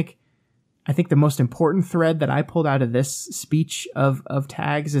I think the most important thread that I pulled out of this speech of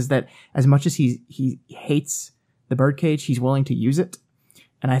Tag's is that as much as he hates the birdcage, he's willing to use it.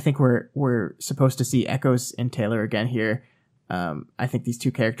 And I think we're supposed to see echoes in Taylor again here. I think these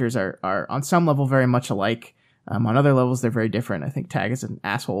two characters are on some level very much alike. On other levels, they're very different. I think Tag is an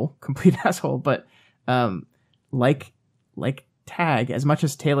asshole, complete asshole. But like Tag, as much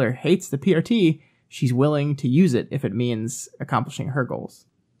as Taylor hates the PRT, she's willing to use it if it means accomplishing her goals.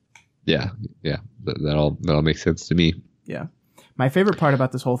 Yeah. That all makes sense to me. Yeah. My favorite part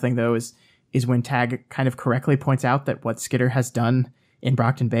about this whole thing, though, is when Tag kind of correctly points out that what Skitter has done in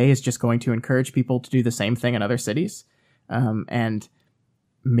Brockton Bay is just going to encourage people to do the same thing in other cities. And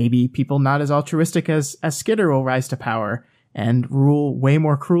maybe people not as altruistic as Skitter will rise to power and rule way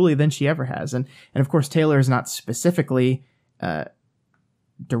more cruelly than she ever has. And of course, Taylor is not specifically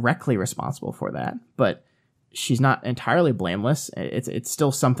directly responsible for that, but she's not entirely blameless. It's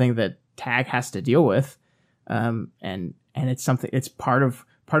still something that Tag has to deal with. And it's part of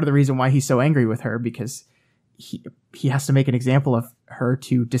the reason why he's so angry with her, because he has to make an example of her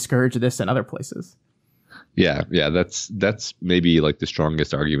to discourage this in other places. Yeah. That's maybe like the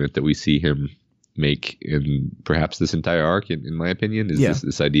strongest argument that we see him make in perhaps this entire arc, in my opinion, is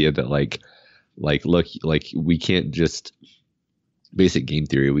this idea that like, look, like we can't just, basic game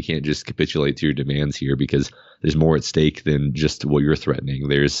theory, we can't just capitulate to your demands here because there's more at stake than just what you're threatening.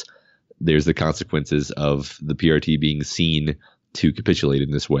 There's the consequences of the PRT being seen to capitulate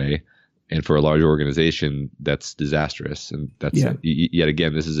in this way. And for a large organization, that's disastrous. And that's yet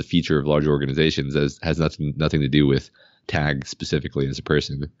again, this is a feature of large organizations that has nothing to do with Tag specifically as a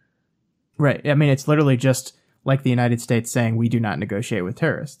person. Right. I mean, it's literally just like the United States saying we do not negotiate with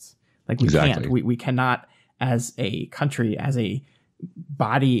terrorists. Like we can't. We cannot, as a country, as a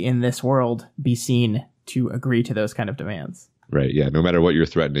body in this world, be seen to agree to those kind of demands. Right. Yeah. No matter what you're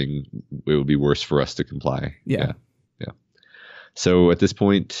threatening, it would be worse for us to comply. Yeah. So at this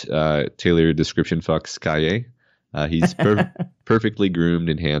point, Taylor description fucks Kaye. He's perfectly groomed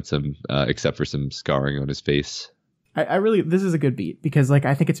and handsome, except for some scarring on his face. I really, this is a good beat because like,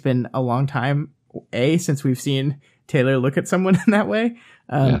 I think it's been a long time, since we've seen Taylor look at someone in that way.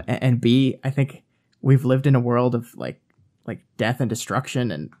 And B, I think we've lived in a world of like death and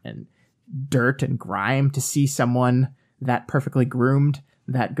destruction and dirt and grime. To see someone that perfectly groomed,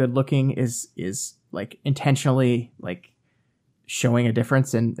 that good looking is like intentionally like showing a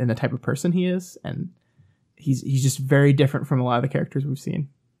difference in the type of person he is. And he's just very different from a lot of the characters we've seen.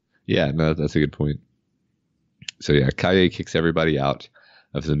 Yeah, no, that's a good point. So yeah, Kaye kicks everybody out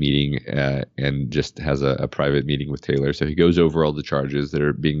of the meeting and just has a private meeting with Taylor. So he goes over all the charges that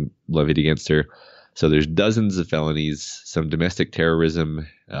are being levied against her. So there's dozens of felonies, some domestic terrorism.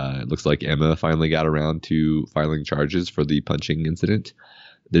 It looks like Emma finally got around to filing charges for the punching incident.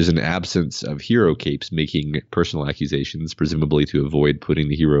 There's an absence of hero capes making personal accusations, presumably to avoid putting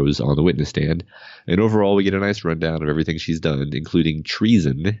the heroes on the witness stand. And overall, we get a nice rundown of everything she's done, including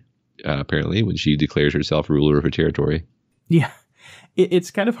treason, apparently, when she declares herself ruler of her territory. Yeah.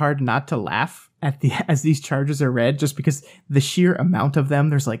 It's kind of hard not to laugh as these charges are read, just because the sheer amount of them,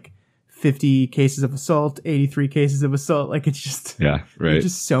 there's like 50 cases of assault, 83 cases of assault. Like it's just, there's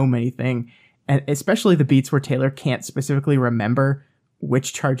just so many things. And especially the beats where Taylor can't specifically remember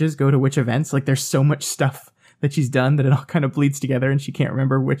which charges go to which events. Like there's so much stuff that she's done that it all kind of bleeds together and she can't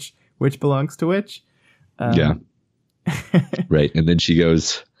remember which belongs to which. Right. And then she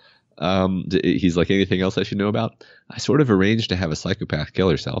goes, he's like, anything else I should know about? I sort of arranged to have a psychopath kill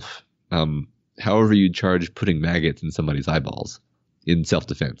herself. However you'd charge putting maggots in somebody's eyeballs in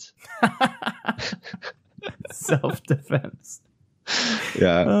self-defense. Self-defense.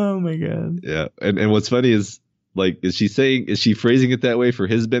 Yeah. Oh my God. Yeah. And what's funny is, like, is she phrasing it that way for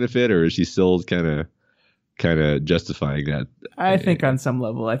his benefit, or is she still kind of justifying that? I think on some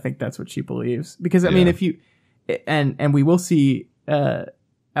level, I think that's what she believes. Because I mean, if you, and we will see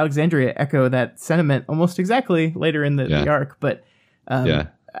Alexandria echo that sentiment almost exactly later in the arc, but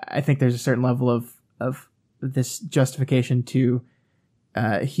I think there's a certain level of this justification to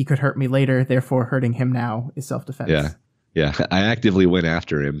he could hurt me later, therefore hurting him now is self-defense. Yeah, I actively went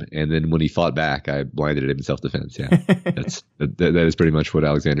after him, and then when he fought back, I blinded him in self-defense. Yeah, that is pretty much what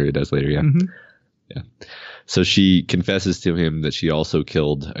Alexandria does later. Yeah, yeah. So she confesses to him that she also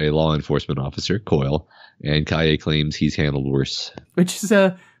killed a law enforcement officer, Coyle, and Kaye claims he's handled worse. Which is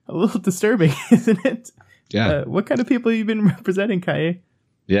a little disturbing, isn't it? Yeah. What kind of people have you been representing, Kaye?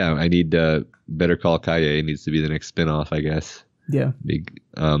 Yeah, I need Better Call Kaye. It needs to be the next spinoff, I guess. Yeah.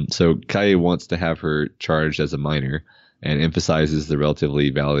 So Kaye wants to have her charged as a minor and emphasizes the relatively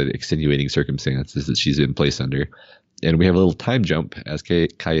valid extenuating circumstances that she's been placed under. And we have a little time jump as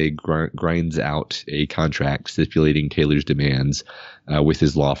Kaye grinds out a contract stipulating Taylor's demands with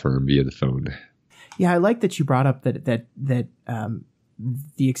his law firm via the phone. Yeah, I like that you brought up that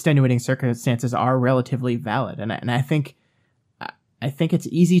the extenuating circumstances are relatively valid, and I think it's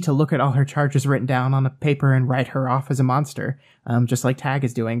easy to look at all her charges written down on a paper and write her off as a monster, just like Tag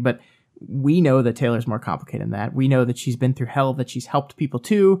is doing. But we know that Taylor's more complicated than that. We know that she's been through hell, that she's helped people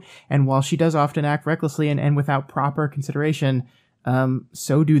too, and while she does often act recklessly and without proper consideration,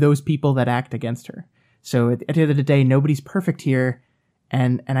 so do those people that act against her. So at the end of the day, nobody's perfect here.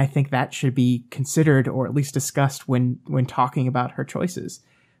 And I think that should be considered or at least discussed when talking about her choices.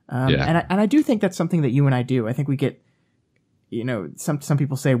 And I do think that's something that you and I do. I think we get, some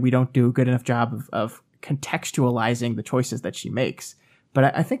people say we don't do a good enough job of contextualizing the choices that she makes.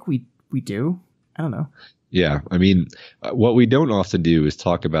 But I think we do. I don't know. Yeah. I mean, what we don't often do is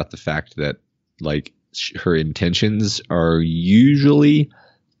talk about the fact that her intentions are usually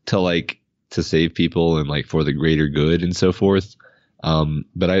to save people and for the greater good and so forth.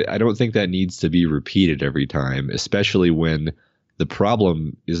 But I don't think that needs to be repeated every time, especially when the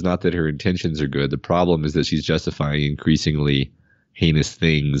problem is not that her intentions are good. The problem is that she's justifying increasingly heinous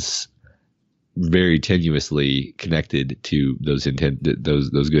things very tenuously connected to those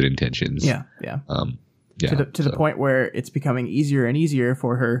good intentions. Yeah. To the point where it's becoming easier and easier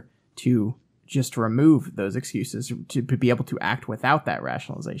for her to just remove those excuses, to be able to act without that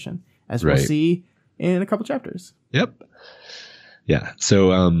rationalization, as we'll see in a couple chapters. Yep. Yeah.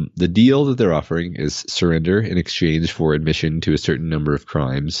 So the deal that they're offering is surrender in exchange for admission to a certain number of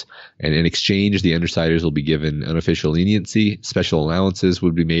crimes. And in exchange, the Undersiders will be given unofficial leniency. Special allowances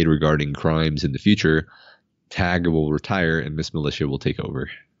would be made regarding crimes in the future. Tag will retire and Miss Militia will take over.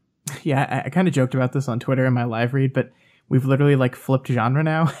 Yeah, I kind of joked about this on Twitter in my live read, but we've literally flipped genre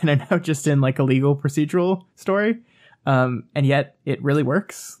now and are now just in a legal procedural story. And yet it really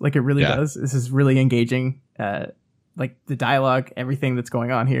works. It really does. This is really engaging. The dialogue, everything that's going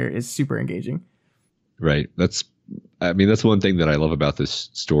on here is super engaging. Right. That's one thing that I love about this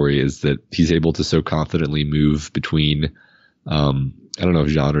story is that he's able to so confidently move between, I don't know if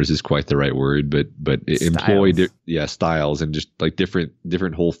genres is quite the right word, but employ styles and just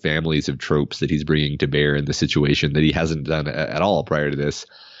different whole families of tropes that he's bringing to bear in the situation that he hasn't done at all prior to this.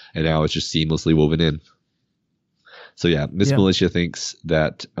 And now it's just seamlessly woven in. So Miss Militia thinks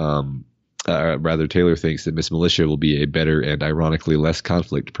that, Taylor thinks that Miss Militia will be a better and ironically less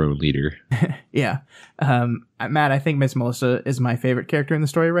conflict-prone leader. Yeah. Matt, I think Miss Militia is my favorite character in the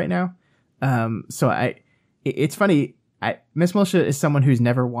story right now. It's funny. Miss Militia is someone who's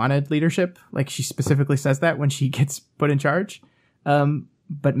never wanted leadership. She specifically says that when she gets put in charge.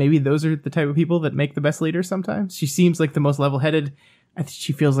 But maybe those are the type of people that make the best leaders sometimes. She seems like the most level-headed. I think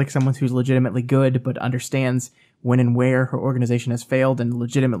she feels like someone who's legitimately good, but understands when and where her organization has failed and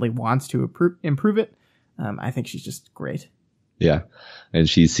legitimately wants to improve it. I think she's just great. Yeah. And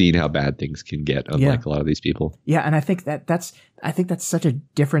she's seen how bad things can get, unlike a lot of these people. Yeah. And I think that's such a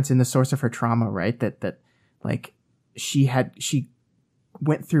difference in the source of her trauma, right? That she had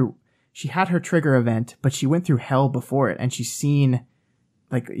her trigger event, but she went through hell before it. And she's seen,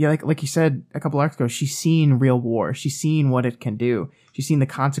 like you said a couple arcs ago, she's seen real war. She's seen what it can do. She's seen the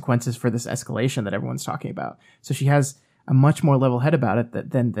consequences for this escalation that everyone's talking about. So she has a much more level head about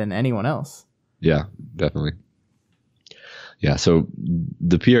it than anyone else. Yeah, definitely. Yeah, so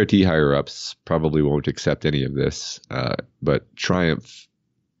the PRT higher-ups probably won't accept any of this, but Triumph,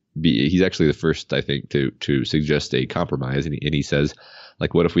 he's actually the first, I think, to suggest a compromise, and he says,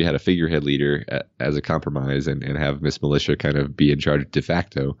 what if we had a figurehead leader as a compromise and have Miss Militia kind of be in charge de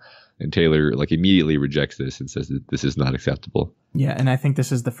facto? And Taylor immediately rejects this and says that this is not acceptable. Yeah, and I think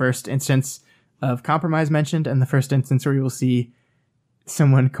this is the first instance of compromise mentioned and the first instance where you will see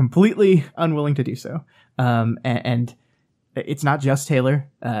someone completely unwilling to do so. And it's not just Taylor.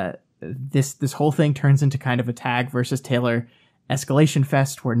 This whole thing turns into kind of a Tag versus Taylor escalation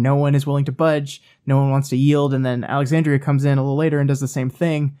fest where no one is willing to budge, no one wants to yield, and then Alexandria comes in a little later and does the same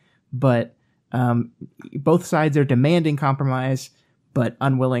thing. But both sides are demanding compromise, but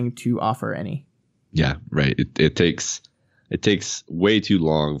unwilling to offer any. Yeah, right. It takes way too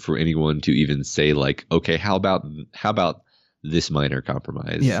long for anyone to even say okay, how about this minor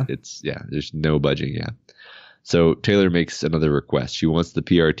compromise. Yeah. There's no budging. Yeah. So Taylor makes another request. She wants the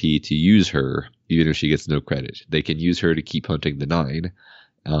PRT to use her, even if she gets no credit. They can use her to keep hunting the 9.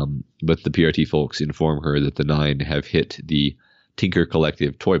 But the PRT folks inform her that the 9 have hit the Tinker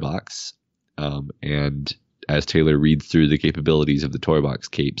Collective toy box. And as Taylor reads through the capabilities of the toy box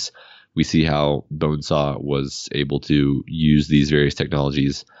capes, we see how Bonesaw was able to use these various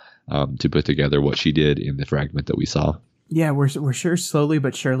technologies to put together what she did in the fragment that we saw. Yeah, we're sure slowly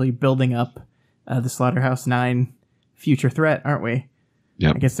but surely building up the Slaughterhouse 9 future threat, aren't we?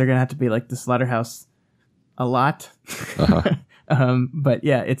 Yeah. I guess they're going to have to be like the Slaughterhouse a lot. Uh-huh. But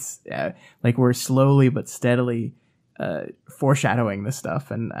yeah, it's like we're slowly but steadily foreshadowing this stuff,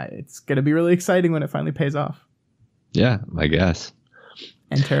 and it's going to be really exciting when it finally pays off. Yeah, I guess.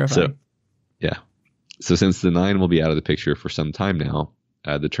 And terrifying. So since the 9 will be out of the picture for some time now,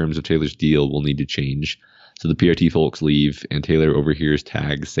 the terms of Taylor's deal will need to change. So the PRT folks leave, and Taylor overhears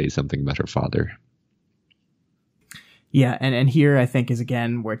Tag say something about her father. Yeah, and here I think is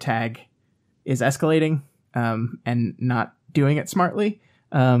again where Tag is escalating and not doing it smartly.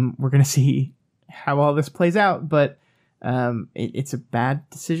 We're going to see how all this plays out, but it's a bad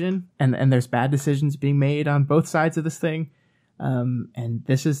decision, and there's bad decisions being made on both sides of this thing. And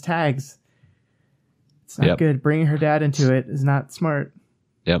this is Tag's. It's not good. Bringing her dad into it is not smart.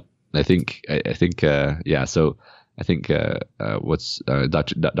 Yep. I think, So I think what's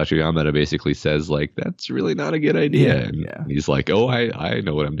Dr. Yamada basically says, like, that's really not a good idea. And he's like, oh, I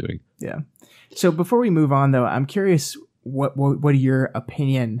know what I'm doing. Yeah. So before we move on, though, I'm curious what your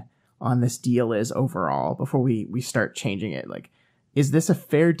opinion on this deal is overall before we start changing it. Like, is this a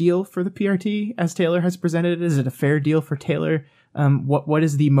fair deal for the PRT as Taylor has presented it? Is it a fair deal for Taylor? What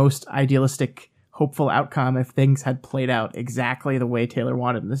is the most idealistic, hopeful outcome if things had played out exactly the way Taylor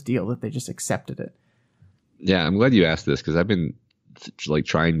wanted in this deal, that they just accepted it? Yeah, I'm glad you asked this, because I've been like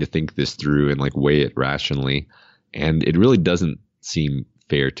trying to think this through and like weigh it rationally, and it really doesn't seem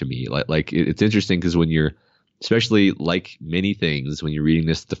fair to me. Like it's interesting because when you're, especially like many things, when you're reading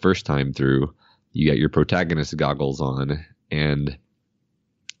this the first time through, you got your protagonist goggles on, and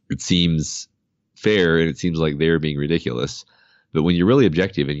it seems fair and it seems like they're being ridiculous. But when you're really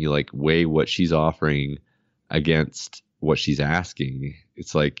objective and you like weigh what she's offering against what she's asking,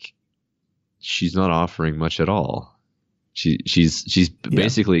 it's like she's not offering much at all. She's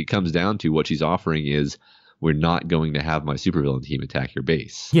basically, it comes down to what she's offering is, we're not going to have my supervillain team attack your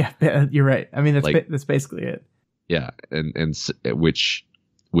base. Yeah, you're right. I mean, that's basically it. Yeah, and which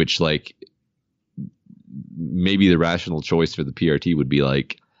like maybe the rational choice for the PRT would be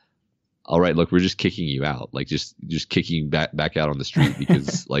like, all right, look, we're just kicking you out, like just kicking back out on the street,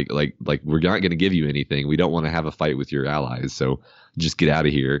 because like we're not going to give you anything. We don't want to have a fight with your allies, so just get out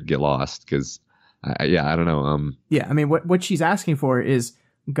of here, get lost. Because I don't know. Yeah, I mean, what she's asking for is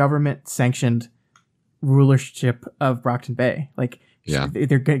government sanctioned rulership of Brockton Bay. Like, yeah,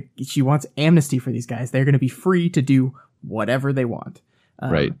 she wants amnesty for these guys. They're going to be free to do whatever they want.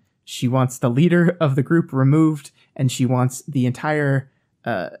 Right. She wants the leader of the group removed, and she wants the entire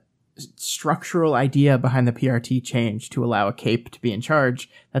structural idea behind the PRT change to allow a cape to be in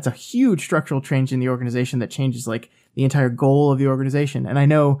charge. That's a huge structural change in the organization that changes like the entire goal of the organization. And I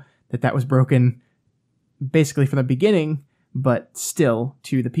know that was broken basically from the beginning, but still,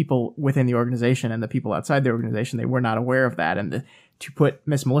 to the people within the organization and the people outside the organization, they were not aware of that. And to put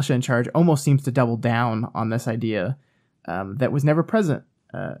Miss Militia in charge almost seems to double down on this idea that was never present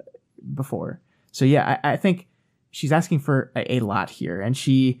before. So yeah, I think she's asking for a lot here, and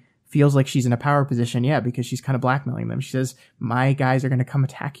she feels like she's in a power position, because she's kind of blackmailing them. She says, my guys are going to come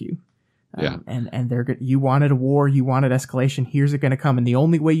attack you. And you wanted a war, you wanted escalation, here's it going to come. And the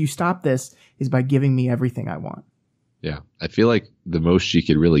only way you stop this is by giving me everything I want. Yeah, I feel like the most she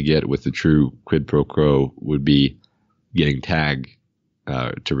could really get with the true quid pro quo would be getting Tag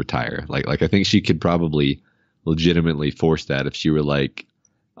to retire. Like I think she could probably legitimately force that if she were like,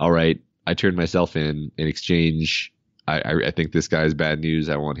 all right, I turned myself in exchange. I think this guy's bad news.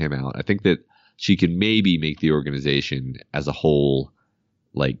 I want him out. I think that she can maybe make the organization as a whole,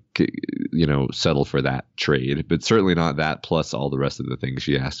 like, settle for that trade, but certainly not that plus all the rest of the things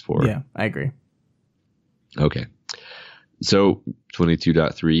she asked for. Yeah, I agree. Okay. So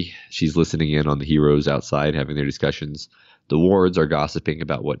 22.3, she's listening in on the heroes outside having their discussions. The wards are gossiping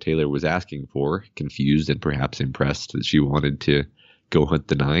about what Taylor was asking for, confused and perhaps impressed that she wanted to go hunt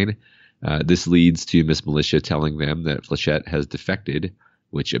the 9. This leads to Miss Militia telling them that Flechette has defected,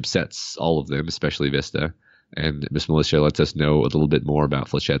 which upsets all of them, especially Vista. And Miss Militia lets us know a little bit more about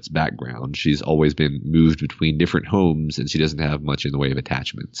Flechette's background. She's always been moved between different homes, and she doesn't have much in the way of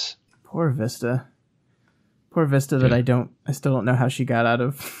attachments. Poor Vista. Poor Vista that I still don't know how she got out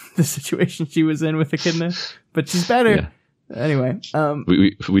of the situation she was in with Echidna, but she's better. Yeah. Anyway,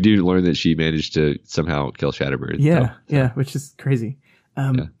 we do learn that she managed to somehow kill Shatterbird. Yeah, which is crazy.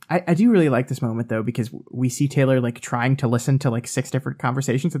 I do really like this moment though, because we see Taylor like trying to listen to like 6 different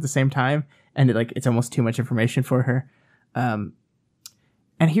conversations at the same time, and it's almost too much information for her. And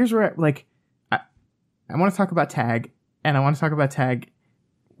here's where I want to talk about Tag, and I want to talk about Tag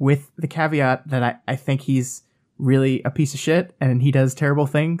with the caveat that I think he's really a piece of shit and he does terrible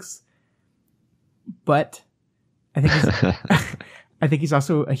things, but I think he's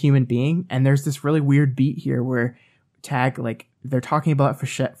also a human being. And there's this really weird beat here where Tag, like, they're talking about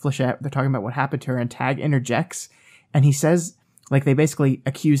Flechette, they're talking about what happened to her, and Tag interjects, and he says, like, they basically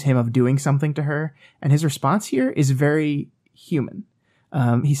accuse him of doing something to her, and his response here is very human.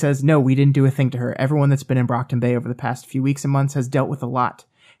 He says, "No, we didn't do a thing to her. Everyone that's been in Brockton Bay over the past few weeks and months has dealt with a lot,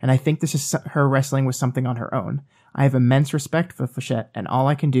 and I think this is her wrestling with something on her own. I have immense respect for Flechette, and all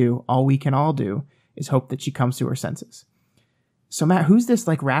we can all do, is hope that she comes to her senses." So Matt, who's this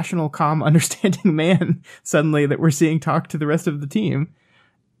like rational, calm, understanding man suddenly that we're seeing talk to the rest of the team?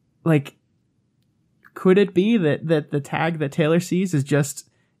 Like, could it be that the Tag that Taylor sees is just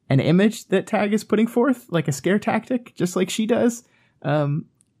an image that Tag is putting forth, like a scare tactic, just like she does?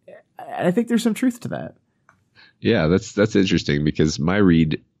 I think there's some truth to that. Yeah, that's interesting, because my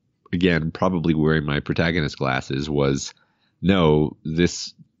read, again, probably wearing my protagonist glasses, was no,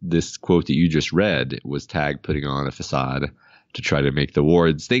 this quote that you just read was Tag putting on a facade to try to make the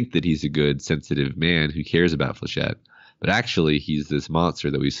wards think that he's a good, sensitive man who cares about Flechette. But actually, he's this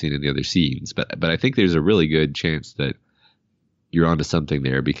monster that we've seen in the other scenes. But I think there's a really good chance that you're onto something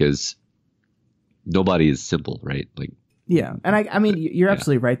there, because nobody is simple, right? Like, yeah, and I mean, you're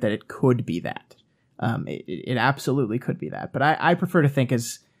absolutely right that it could be that. It absolutely could be that. But I prefer to think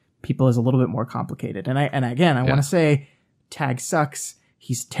as people as a little bit more complicated. And I want to say Tag sucks.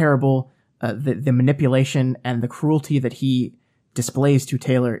 He's terrible. The manipulation and the cruelty that he displays to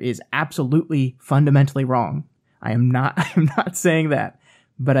Taylor is absolutely fundamentally wrong. I'm not saying that,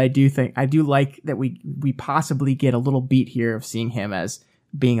 but I do like that we possibly get a little beat here of seeing him as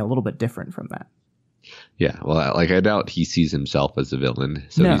being a little bit different from that. Yeah, well, like, I doubt he sees himself as a villain,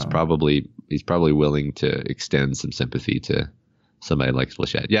 so No. he's probably willing to extend some sympathy to somebody like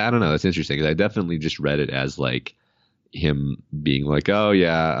Flechette. Yeah, I don't know. It's interesting, 'cause I definitely just read it as like him being like, "Oh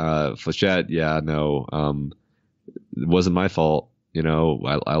yeah, Flechette, yeah, no, it wasn't my fault. You know,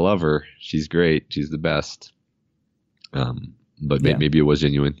 I love her. She's great. She's the best." But maybe it was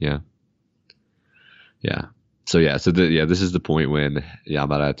genuine. Yeah. So this is the point when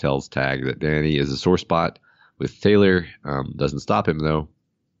Yamada tells Tag that Danny is a sore spot with Taylor. Doesn't stop him though.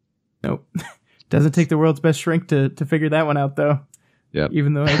 Nope. Doesn't take the world's best shrink to figure that one out though. Yeah.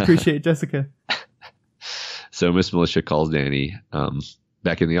 Even though I appreciate Jessica. So Miss Militia calls Danny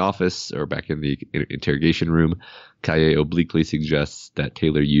back in the office, or back in the interrogation room. Kaye obliquely suggests that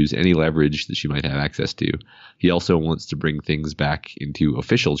Taylor use any leverage that she might have access to. He also wants to bring things back into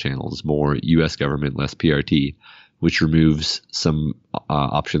official channels, more U.S. government, less PRT, which removes some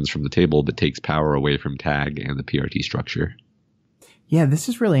options from the table but takes power away from Tag and the PRT structure. Yeah, this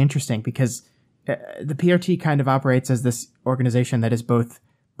is really interesting, because the PRT kind of operates as this organization that is both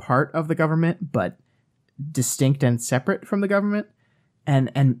part of the government but distinct and separate from the government.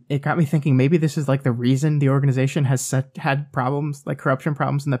 And it got me thinking, maybe this is like the reason the organization has had problems, like corruption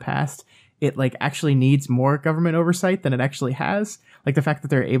problems in the past. It like actually needs more government oversight than it actually has. Like the fact that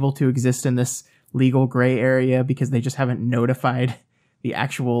they're able to exist in this legal gray area because they just haven't notified the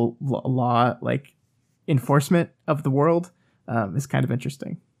actual law, like enforcement of the world, is kind of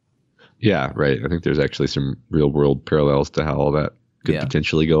interesting. Yeah, right. I think there's actually some real world parallels to how all that could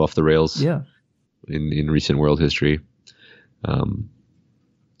potentially go off the rails. Yeah. In recent world history.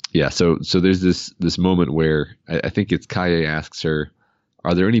 So there's this moment where I think it's Kaye asks her,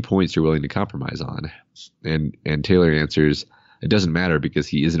 "Are there any points you're willing to compromise on?" And Taylor answers, "It doesn't matter, because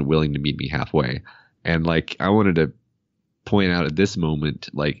he isn't willing to meet me halfway." And like, I wanted to point out at this moment,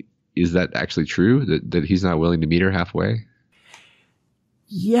 like, is that actually true, that he's not willing to meet her halfway?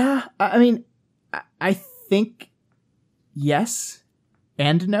 Yeah, I mean, I think yes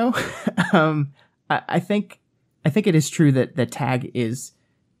and no. I think it is true that Tag is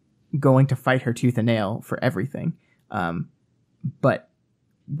going to fight her tooth and nail for everything. But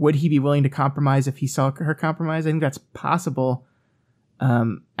would he be willing to compromise if he saw her compromise? I think that's possible.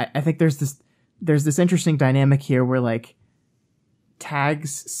 I think there's this interesting dynamic here where like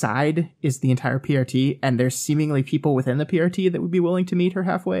Tag's side is the entire PRT, and there's seemingly people within the PRT that would be willing to meet her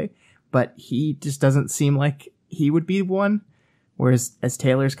halfway, but he just doesn't seem like he would be one. whereas as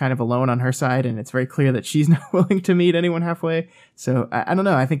Taylor's kind of alone on her side, and it's very clear that she's not willing to meet anyone halfway. So I don't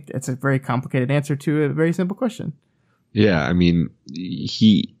know. I think it's a very complicated answer to a very simple question. Yeah, I mean,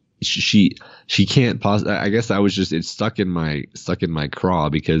 she can't possibly. I guess it's stuck in my craw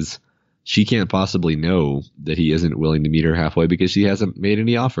because she can't possibly know that he isn't willing to meet her halfway because she hasn't made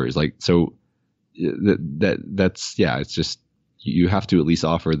any offers. Like, so that's it's just, you have to at least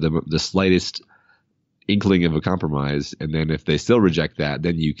offer them the slightest inkling of a compromise, and then if they still reject that,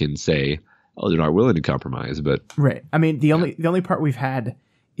 then you can say, oh, they're not willing to compromise. But right. I mean, the only part we've had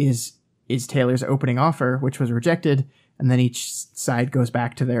is Taylor's opening offer, which was rejected, and then each side goes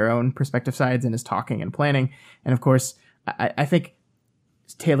back to their own prospective sides and is talking and planning. And of course, I think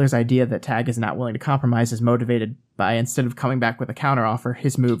Taylor's idea that Tag is not willing to compromise is motivated by, instead of coming back with a counteroffer,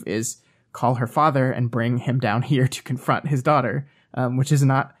 his move is call her father and bring him down here to confront his daughter, which is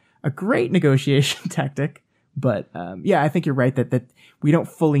not a great negotiation tactic. But I think you're right that we don't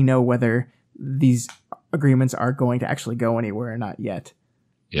fully know whether these agreements are going to actually go anywhere or not yet.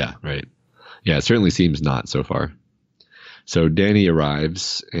 Yeah, right. Yeah, it certainly seems not so far. So Danny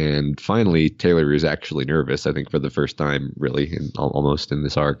arrives, and finally Taylor is actually nervous, I think for the first time, really, almost in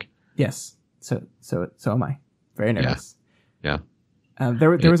this arc. Yes. So am I. Very nervous. Yeah.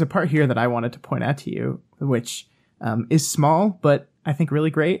 There was a part here that I wanted to point out to you, which is small, but I think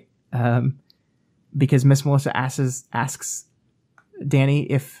really great, because Miss Melissa asks Danny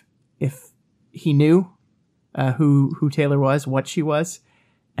if he knew who Taylor was, what she was,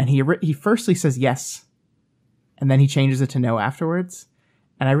 and he firstly says yes, and then he changes it to no afterwards.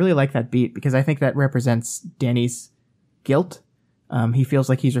 And I really like that beat because I think that represents Danny's guilt. He feels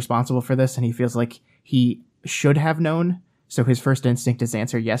like he's responsible for this, and he feels like he should have known. So his first instinct is to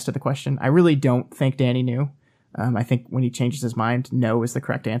answer yes to the question. I really don't think Danny knew. I think when he changes his mind, no is the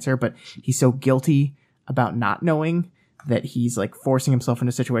correct answer, but he's so guilty about not knowing that he's like forcing himself into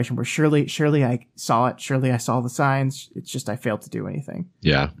a situation where surely I saw it. Surely I saw the signs. It's just I failed to do anything.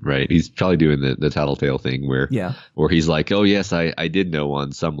 Yeah, right. He's probably doing the tattletale thing where he's like, oh yes, I did know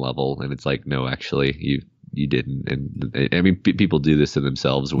on some level, and it's like, no, actually you didn't. And I mean, people do this to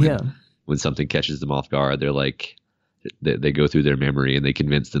themselves when something catches them off guard. They're like, they go through their memory and they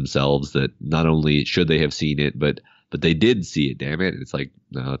convince themselves that not only should they have seen it, but they did see it. Damn it! It's like,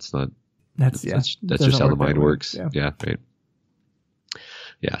 no, it's not. That's just how the mind works. Yeah, right.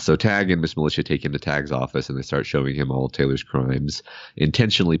 Yeah, so Tag and Miss Militia take him to Tag's office and they start showing him all of Taylor's crimes,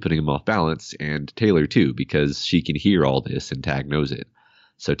 intentionally putting him off balance, and Taylor too, because she can hear all this and Tag knows it.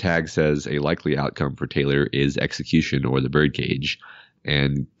 So Tag says a likely outcome for Taylor is execution or the birdcage,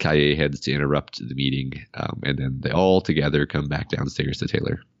 and Kaye heads to interrupt the meeting, and then they all together come back downstairs to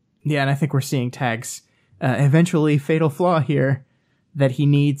Taylor. Yeah, and I think we're seeing Tag's eventually fatal flaw here, that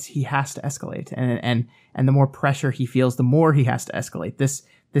he has to escalate, and the more pressure he feels, the more he has to escalate.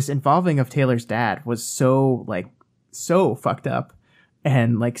 This involving of Taylor's dad was so fucked up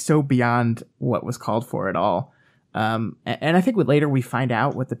and like so beyond what was called for at all. And I think later we find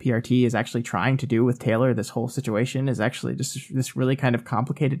out what the PRT is actually trying to do with Taylor. This whole situation is actually just this really kind of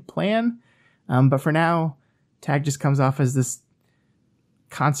complicated plan. But for now, Tag just comes off as this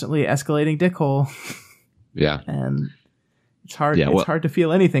constantly escalating dickhole. Yeah. And it's hard. It's hard to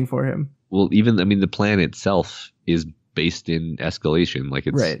feel anything for him. Well, the plan itself is based in escalation. Like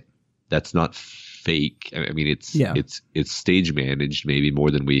that's not fake. I mean, it's stage managed maybe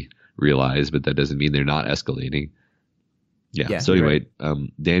more than we realize, but that doesn't mean they're not escalating. Yeah. So anyway,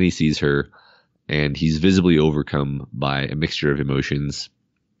 Danny sees her and he's visibly overcome by a mixture of emotions,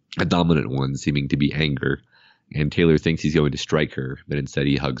 a dominant one seeming to be anger. And Taylor thinks he's going to strike her, but instead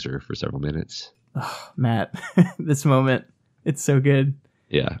he hugs her for several minutes. Oh, Matt, this moment, it's so good.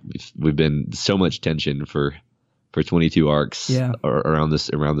 Yeah, we've been so much tension for 22 arcs around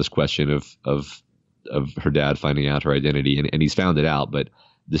this question of her dad finding out her identity, and he's found it out, but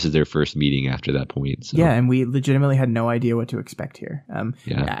this is their first meeting after that point. So. Yeah, and we legitimately had no idea what to expect here.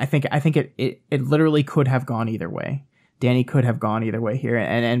 I think it literally could have gone either way. Danny could have gone either way here,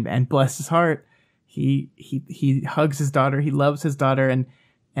 and bless his heart, he hugs his daughter, he loves his daughter,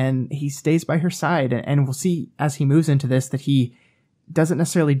 and he stays by her side, and we'll see as he moves into this that he doesn't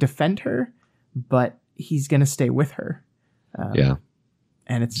necessarily defend her, but he's going to stay with her.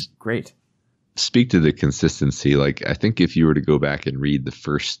 And it's great. Speak to the consistency. Like, I think if you were to go back and read the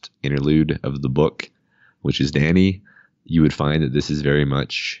first interlude of the book, which is Danny, you would find that this is very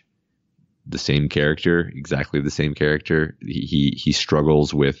much the same character, exactly the same character. He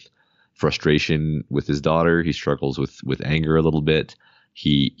struggles with frustration with his daughter. He struggles with anger a little bit.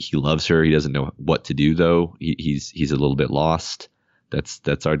 He loves her. He doesn't know what to do though. He's a little bit lost.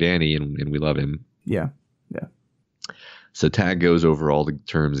 That's our Danny, and we love him. Yeah. So Tag goes over all the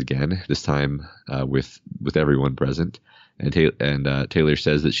terms again, this time with everyone present. And Taylor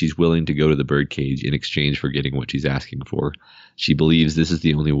says that she's willing to go to the birdcage in exchange for getting what she's asking for. She believes this is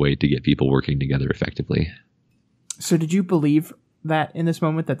the only way to get people working together effectively. So did you believe that in this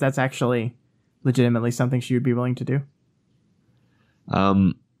moment, that that's actually legitimately something she would be willing to do?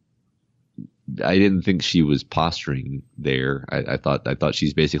 I didn't think she was posturing there. I thought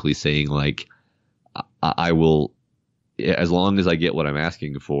she's basically saying, like, I will, as long as I get what I'm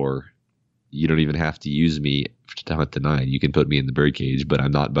asking for, you don't even have to use me to hunt tonight. You can put me in the birdcage, but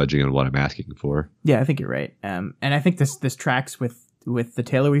I'm not budging on what I'm asking for. Yeah, I think you're right. And I think this tracks with the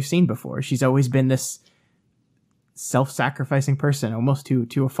Taylor we've seen before. She's always been this self-sacrificing person, almost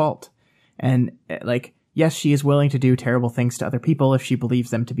to a fault. And like, yes, she is willing to do terrible things to other people if she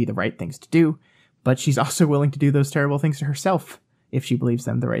believes them to be the right things to do, but she's also willing to do those terrible things to herself if she believes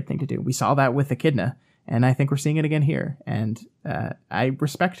them the right thing to do. We saw that with Echidna. And I think we're seeing it again here. And I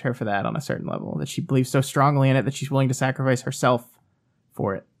respect her for that on a certain level, that she believes so strongly in it that she's willing to sacrifice herself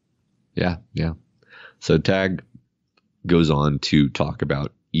for it. Yeah. So Tag goes on to talk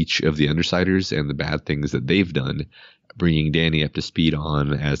about each of the Undersiders and the bad things that they've done, bringing Danny up to speed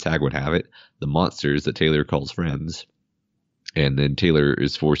on, as Tag would have it, the monsters that Taylor calls friends. And then Taylor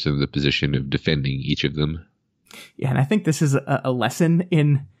is forced into the position of defending each of them. Yeah, and I think this is a lesson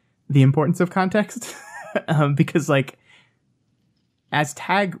in the importance of context. Because, like, as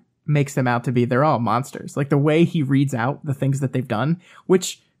Tag makes them out to be, they're all monsters. Like, the way he reads out the things that they've done,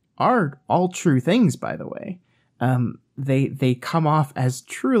 which are all true things, by the way, they come off as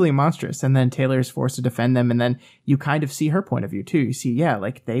truly monstrous. And then Taylor is forced to defend them. And then you kind of see her point of view, too. You see, yeah,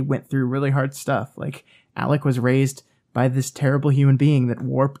 like, they went through really hard stuff. Like, Alec was raised by this terrible human being that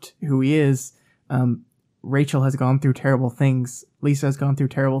warped who he is. Rachel has gone through terrible things. Lisa has gone through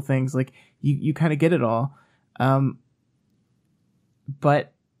terrible things. Like, you kind of get it all.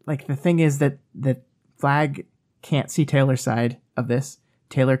 But like, the thing is that Flag can't see Taylor's side of this.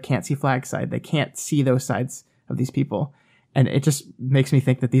 Taylor can't see Flag's side. They can't see those sides of these people. And it just makes me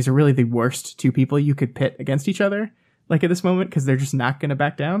think that these are really the worst two people you could pit against each other, like, at this moment, because they're just not going to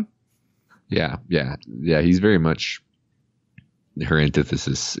back down. Yeah. He's very much her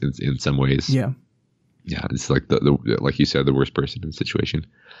antithesis in some ways. Yeah, it's like the like you said, the worst person in the situation.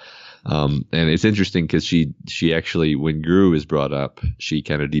 And it's interesting because she actually, when Gru is brought up, she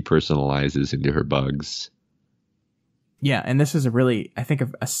kind of depersonalizes into her bugs. Yeah, and this is a really, I think,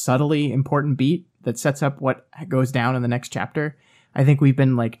 a subtly important beat that sets up what goes down in the next chapter. I think we've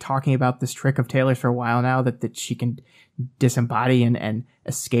been, like, talking about this trick of Taylor's for a while now, that she can disembody and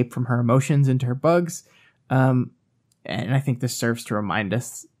escape from her emotions into her bugs. And I think this serves to remind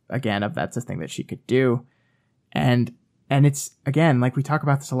us again of that's a thing that she could do. And it's, again, like, we talk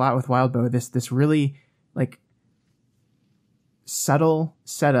about this a lot with Wildbow, this really, like, subtle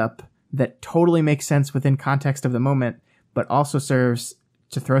setup that totally makes sense within context of the moment, but also serves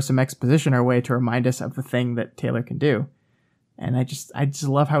to throw some exposition our way to remind us of the thing that Taylor can do. And I just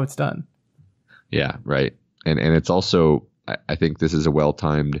love how it's done. Yeah, right. And it's also, I think this is a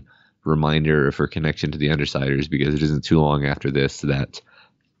well-timed reminder of her connection to the Undersiders, because it isn't too long after this that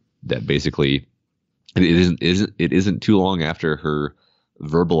basically it isn't too long after her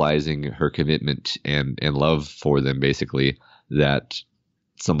verbalizing her commitment and love for them, basically, that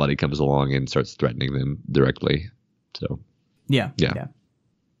somebody comes along and starts threatening them directly. So yeah.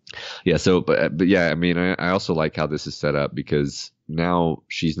 So, but yeah, I mean, I also like how this is set up, because now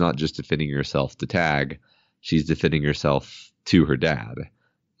she's not just defending herself to Tag, she's defending herself to her dad,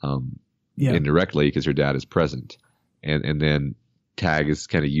 indirectly, because her dad is present, and then Tag is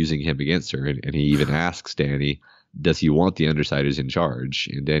kind of using him against her, and he even asks Danny, does he want the Undersiders in charge?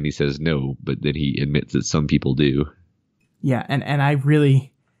 And Danny says no, but then he admits that some people do. Yeah, and I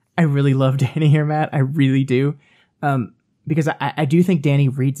really love Danny here, Matt. I really do. Because I do think Danny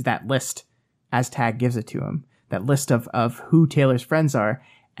reads that list as Tag gives it to him, that list of who Taylor's friends are,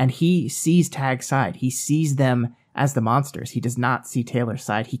 and he sees Tag's side. He sees them as the monsters. He does not see Taylor's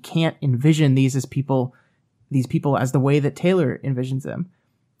side. He can't envision these people as the way that Taylor envisions them.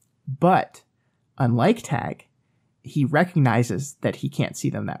 But unlike Tag, he recognizes that he can't see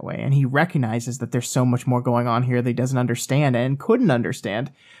them that way, and he recognizes that there's so much more going on here that he doesn't understand and couldn't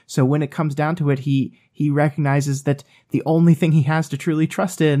understand. So when it comes down to it, he recognizes that the only thing he has to truly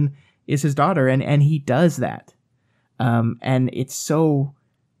trust in is his daughter, and he does that. And it's so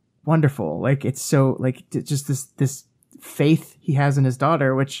wonderful. Like, it's so, like, just this faith he has in his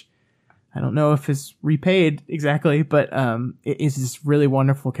daughter, which I don't know if is repaid exactly, but it is this really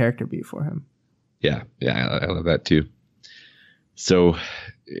wonderful character beat for him. Yeah, I love that too. So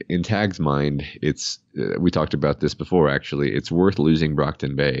in Tag's mind, we talked about this before, actually. It's worth losing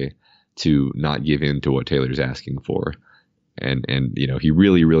Brockton Bay to not give in to what Taylor's asking for. And he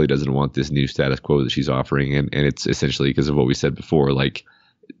really, really doesn't want this new status quo that she's offering. And it's essentially because of what we said before, like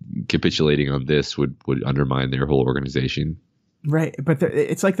capitulating on this would undermine their whole organization. Right. But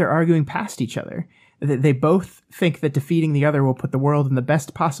it's like they're arguing past each other. They both think that defeating the other will put the world in the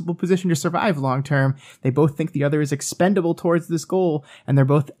best possible position to survive long term. They both think the other is expendable towards this goal, and they're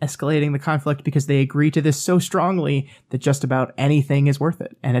both escalating the conflict because they agree to this so strongly that just about anything is worth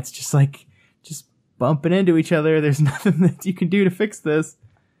it. And it's just like, just bumping into each other. There's nothing that you can do to fix this.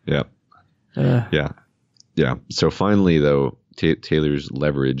 Yeah. Yeah. So finally, though, Taylor's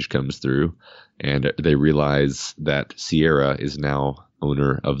leverage comes through, and they realize that Sierra is now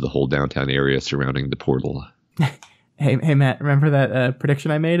owner of the whole downtown area surrounding the portal. Hey, Matt, remember that prediction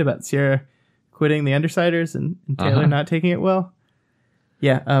I made about Sierra quitting the Undersiders and Taylor not taking it well?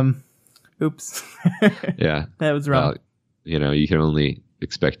 Yeah. Oops. Yeah. That was wrong. You can only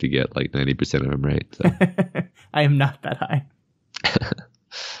expect to get like 90% of them right. So. I am not that high.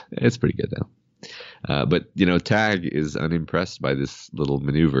 It's pretty good, though. But Tag is unimpressed by this little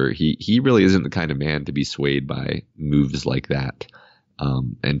maneuver. He really isn't the kind of man to be swayed by moves like that.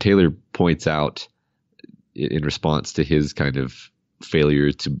 And Taylor points out in response to his kind of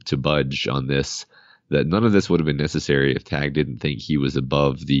failure to budge on this, that none of this would have been necessary if Tag didn't think he was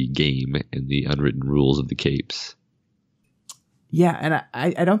above the game and the unwritten rules of the Capes. Yeah, and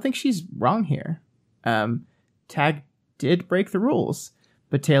I don't think she's wrong here. Tag did break the rules,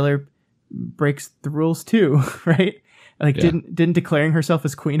 but Taylor breaks the rules too, right? Like, yeah. Didn't declaring herself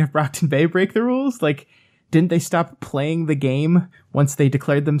as Queen of Brockton Bay break the rules? Like, didn't they stop playing the game once they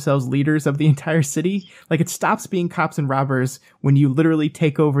declared themselves leaders of the entire city? Like, it stops being cops and robbers when you literally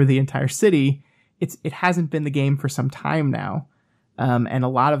take over the entire city. It hasn't been the game for some time now. And a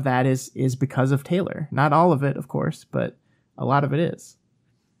lot of that is because of Taylor. Not all of it, of course, but a lot of it is.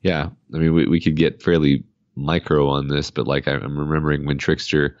 Yeah. I mean, we could get fairly micro on this, but like I'm remembering when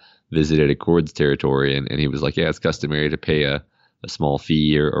Trickster visited Accord's territory and he was like, yeah, it's customary to pay a small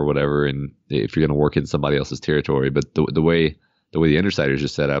fee or whatever, and if you're going to work in somebody else's territory. But the way the Undersiders are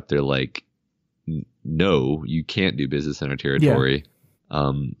set up, they're like, no, you can't do business in our territory.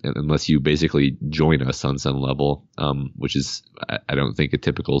 Yeah. Unless you basically join us on some level, which is, I don't think, a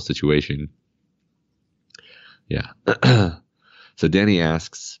typical situation. Yeah. So Danny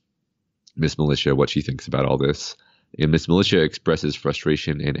asks Miss Militia what she thinks about all this. And Miss Militia expresses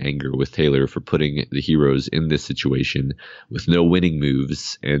frustration and anger with Taylor for putting the heroes in this situation with no winning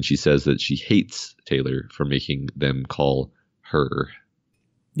moves, and she says that she hates Taylor for making them call her.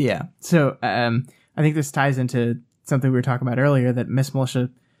 Yeah. So I think this ties into something we were talking about earlier, that Miss Militia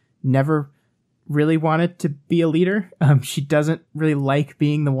never really wanted to be a leader. She doesn't really like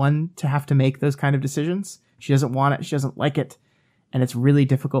being the one to have to make those kind of decisions. She doesn't want it. She doesn't like it. And it's really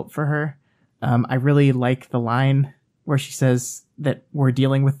difficult for her. I really like the line where she says that we're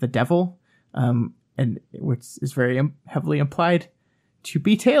dealing with the devil, and which is very heavily implied to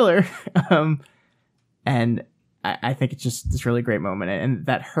be Taylor. And I think it's just this really great moment, and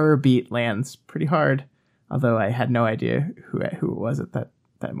that her beat lands pretty hard, although I had no idea who it was at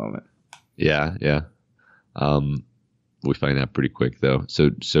that moment. Yeah. We find out pretty quick, though. So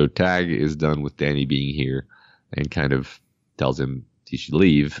Tag is done with Danny being here and kind of tells him he should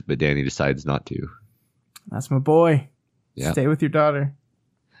leave, but Danny decides not to. That's my boy. Yeah. Stay with your daughter.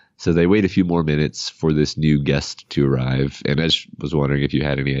 So they wait a few more minutes for this new guest to arrive. And I just was wondering if you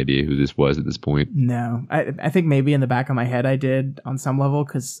had any idea who this was at this point. No. I think maybe in the back of my head I did on some level,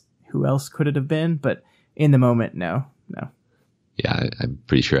 because who else could it have been? But in the moment, no. Yeah, I'm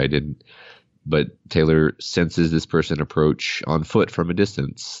pretty sure I didn't. But Taylor senses this person approach on foot from a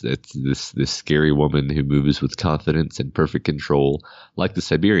distance. It's this scary woman who moves with confidence and perfect control, like the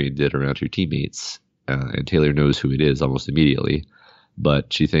Siberian did around her teammates. And Taylor knows who it is almost immediately.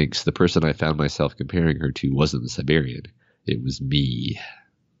 But she thinks the person I found myself comparing her to wasn't the Siberian. It was me.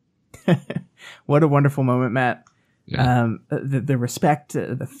 What a wonderful moment, Matt. Yeah. The respect,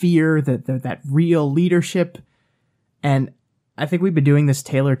 the fear, that real leadership. And I think we've been doing this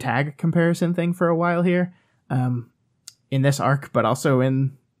Taylor Tag comparison thing for a while here, in this arc, but also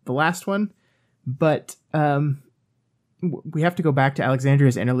in the last one. But we have to go back to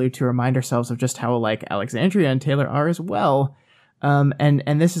Alexandria's interlude to remind ourselves of just how alike Alexandria and Taylor are as well.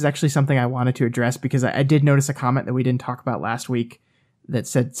 And this is actually something I wanted to address, because I did notice a comment that we didn't talk about last week that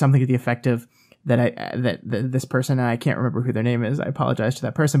said something to the effect of that this person, and I can't remember who their name is, I apologize to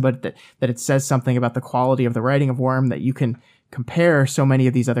that person, but that it says something about the quality of the writing of Worm, that you can compare so many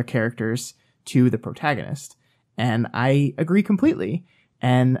of these other characters to the protagonist. And I agree completely.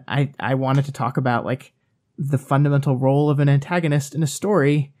 And I wanted to talk about like the fundamental role of an antagonist in a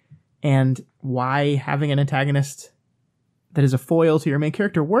story and why having an antagonist that is a foil to your main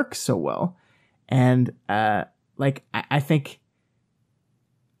character works so well. And I think,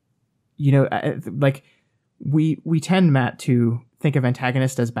 like we tend, Matt, to think of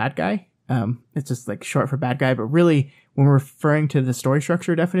antagonist as bad guy. It's just like short for bad guy, but really when we're referring to the story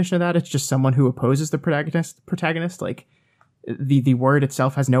structure definition of that, it's just someone who opposes the protagonist. Like the word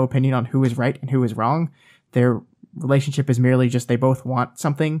itself has no opinion on who is right and who is wrong. Their relationship is merely just they both want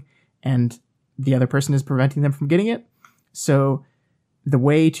something and the other person is preventing them from getting it. So the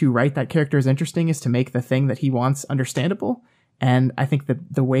way to write that character is interesting is to make the thing that he wants understandable. And I think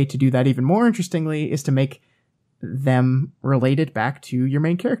that the way to do that even more interestingly is to make them related back to your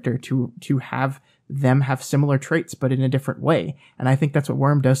main character, to have them have similar traits, but in a different way. And I think that's what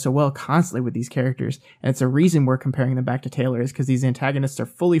Worm does so well constantly with these characters. And it's a reason we're comparing them back to Taylor, is because these antagonists are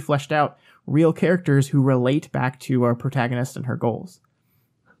fully fleshed out, real characters who relate back to our protagonist and her goals.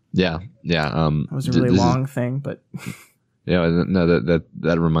 Yeah. That was a really long thing, but yeah, no,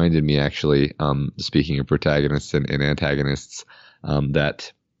 that reminded me actually, speaking of protagonists and antagonists,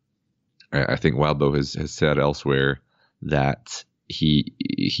 that I think Wildbow has said elsewhere that he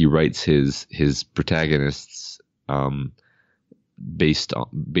writes his protagonists based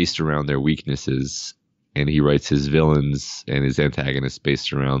around their weaknesses, and he writes his villains and his antagonists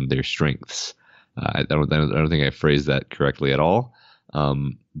based around their strengths. I don't think I phrased that correctly at all,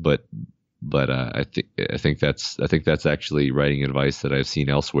 but I think that's actually writing advice that I've seen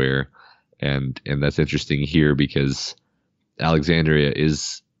elsewhere, and that's interesting here because Alexandria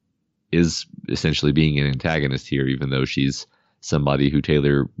is essentially being an antagonist here, even though she's somebody who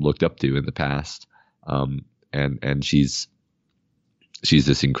Taylor looked up to in the past, and she's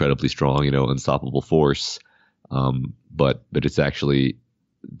this incredibly strong, unstoppable force, but it's actually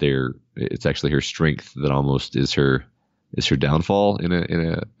her strength that almost is her downfall in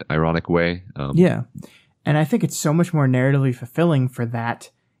a ironic way. Yeah. And I think it's so much more narratively fulfilling for that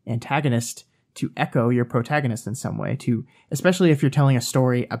antagonist to echo your protagonist in some way, especially if you're telling a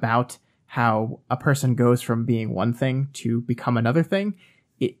story about how a person goes from being one thing to become another thing.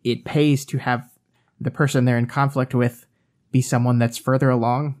 It pays to have the person they're in conflict with be someone that's further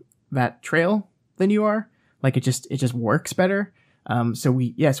along that trail than you are. Like it just works better. So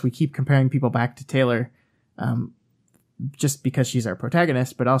we keep comparing people back to Taylor, just because she's our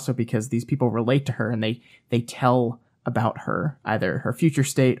protagonist, but also because these people relate to her and they tell about her, either her future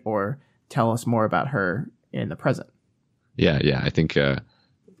state or tell us more about her in the present. Yeah. I think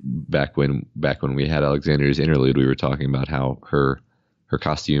back when we had Alexandria's interlude, we were talking about how her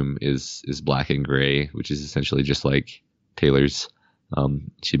costume is black and gray, which is essentially just like Taylor's.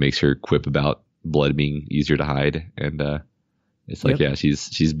 She makes her quip about blood being easier to hide, and it's like, yeah,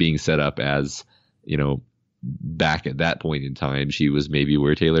 she's being set up as, back at that point in time, she was maybe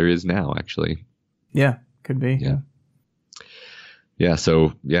where Taylor is now, actually. Yeah, could be. Yeah.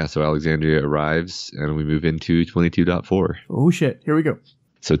 So Alexandria arrives, and we move into 22.4. Oh shit! Here we go.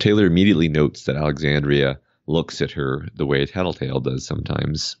 So Taylor immediately notes that Alexandria looks at her the way Tattletale does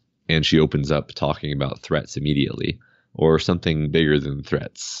sometimes, and she opens up talking about threats immediately, or something bigger than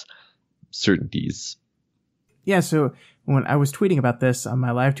threats, certainties. Yeah. So when I was tweeting about this on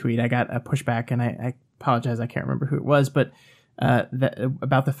my live tweet, I got a pushback, and I apologize, I can't remember who it was, but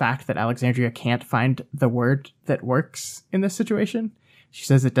about the fact that Alexandria can't find the word that works in this situation. She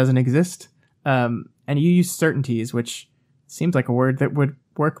says it doesn't exist. And you use certainties, which seems like a word that would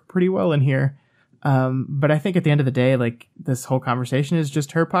work pretty well in here. But I think at the end of the day, like, this whole conversation is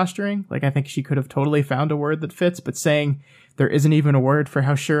just her posturing. Like, I think she could have totally found a word that fits, but saying there isn't even a word for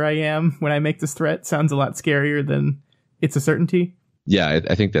how sure I am when I make this threat sounds a lot scarier than it's a certainty. Yeah,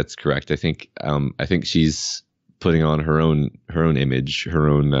 I think that's correct. I think she's putting on her own image, her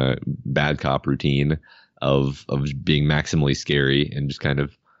own bad cop routine of being maximally scary, and just kind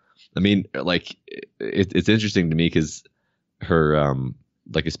of, I mean, like, it's interesting to me because her,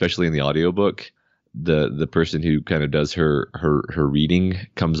 like, especially in the audiobook, the person who kind of does her reading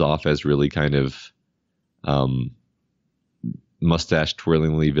comes off as really kind of mustache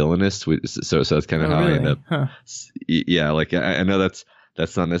twirlingly villainous. So that's kind of how really? I end up. Huh. Yeah, like, I know that's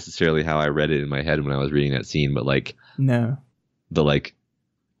not necessarily how I read it in my head when I was reading that scene, but like, No.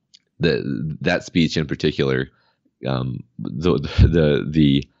 That speech in particular, the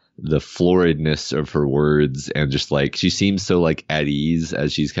floridness of her words, and just like, she seems so like at ease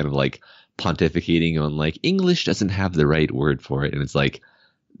as she's kind of like pontificating on like English doesn't have the right word for it, and it's like,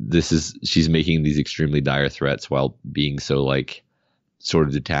 she's making these extremely dire threats while being so like sort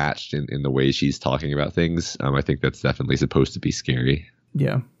of detached in the way she's talking about things. I think that's definitely supposed to be scary.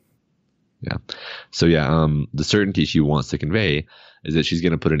 Yeah. Yeah. So yeah, the certainty she wants to convey is that she's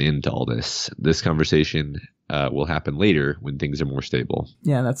going to put an end to all this. This conversation will happen later when things are more stable.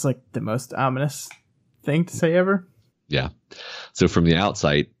 Yeah, that's like the most ominous thing to say ever. Yeah. So from the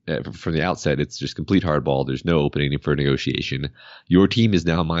outset, it's just complete hardball. There's no opening for negotiation. Your team is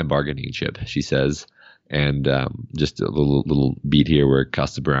now my bargaining chip, she says. And just a little beat here where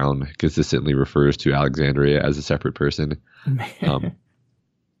Costa Brown consistently refers to Alexandria as a separate person.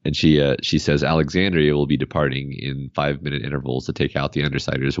 And she says Alexandria will be departing in 5-minute intervals to take out the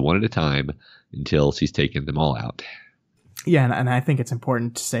Undersiders one at a time until she's taken them all out. Yeah, and I think it's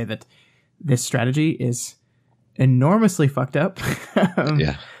important to say that this strategy is enormously fucked up.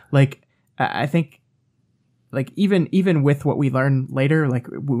 Yeah. Like, I think, like, even with what we learn later, like,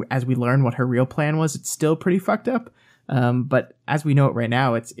 as we learn what her real plan was, it's still pretty fucked up. But as we know it right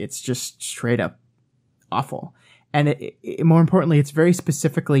now, it's just straight up awful. And more importantly, it's very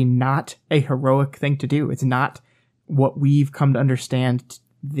specifically not a heroic thing to do. It's not what we've come to understand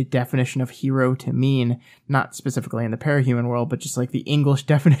the definition of hero to mean, not specifically in the parahuman world, but just like the English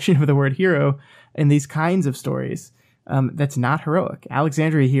definition of the word hero in these kinds of stories. That's not heroic.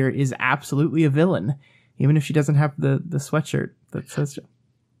 Alexandria here is absolutely a villain, even if she doesn't have the sweatshirt that says so.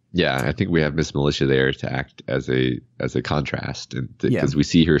 Yeah, I think we have Miss Militia there to act as a contrast, and because we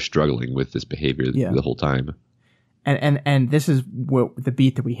see her struggling with this behavior the whole time. And this is what the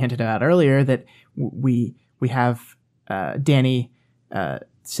beat that we hinted at earlier, that we have Danny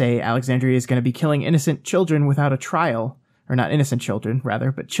say Alexandria is going to be killing innocent children without a trial, or not innocent children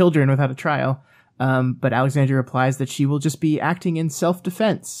rather, but children without a trial. But Alexandria replies that she will just be acting in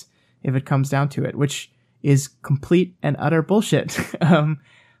self-defense if it comes down to it, which is complete and utter bullshit.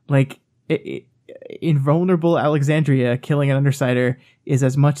 Invulnerable Alexandria killing an Undersider is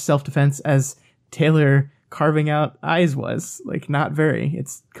as much self-defense as Taylor carving out eyes was. Like, not very.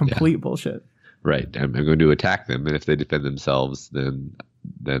 It's complete bullshit. Right. I'm going to attack them, and if they defend themselves, then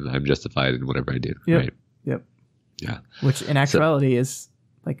I'm justified in whatever I do. Yep. Right. Yep. Yeah. Which in actuality is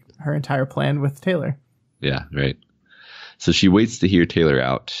like her entire plan with Taylor. Yeah. Right. So she waits to hear Taylor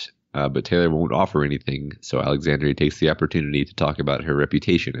out, but Taylor won't offer anything. So Alexandria takes the opportunity to talk about her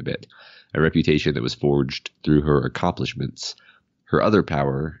reputation a bit, a reputation that was forged through her accomplishments. Her other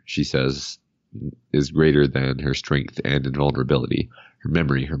power, she says, is greater than her strength and invulnerability, her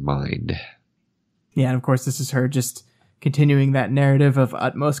memory, her mind. Yeah, and of course this is her just continuing that narrative of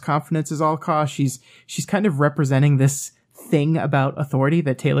utmost confidence at all costs. She's kind of representing this thing about authority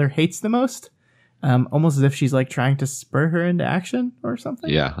that Taylor hates the most, almost as if she's like trying to spur her into action or something.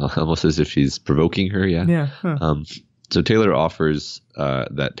 Yeah, almost as if she's provoking her. Yeah. Yeah. Huh. So Taylor offers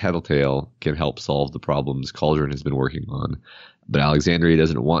that Tattletale can help solve the problems Cauldron has been working on, but Alexandria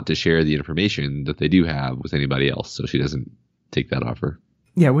doesn't want to share the information that they do have with anybody else, so she doesn't take that offer.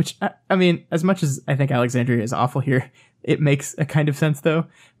 Yeah, which, I mean, as much as I think Alexandria is awful here, it makes a kind of sense, though.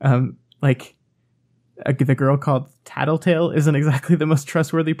 The girl called Tattletale isn't exactly the most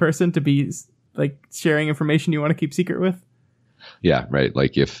trustworthy person to be, like, sharing information you want to keep secret with. Yeah, right.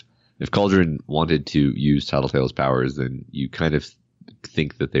 Like, if Cauldron wanted to use Tattletale's powers, then you kind of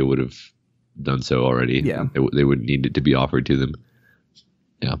think that they would have done so already. Yeah. They would need it to be offered to them.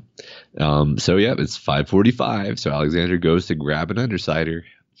 Yeah. So it's 5:45. So Alexandria goes to grab an Undersider.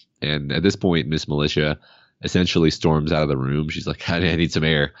 And at this point, Miss Militia essentially storms out of the room. She's like, I need some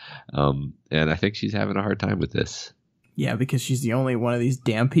air. And I think she's having a hard time with this. Yeah, because she's the only one of these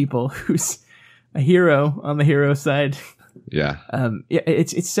damn people who's a hero on the hero side. Yeah.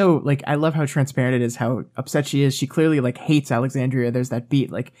 It's so, like, I love how transparent it is, how upset she is. She clearly, like, hates Alexandria. There's that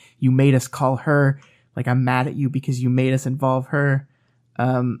beat, like, you made us call her. Like, I'm mad at you because you made us involve her.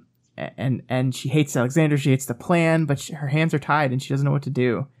 And she hates Alexandria. She hates the plan, but her hands are tied and she doesn't know what to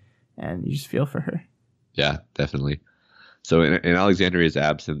do. And you just feel for her. Yeah, definitely. So in Alexandria's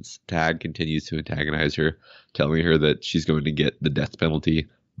absence, Tag continues to antagonize her, telling her that she's going to get the death penalty.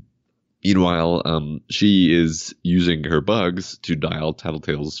 Meanwhile, she is using her bugs to dial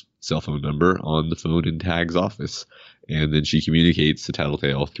Tattletale's cell phone number on the phone in Tag's office. And then she communicates to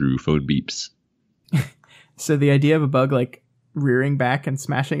Tattletale through phone beeps. So the idea of a bug, like, rearing back and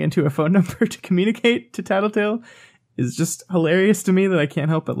smashing into a phone number to communicate to Tattletale is just hilarious to me that I can't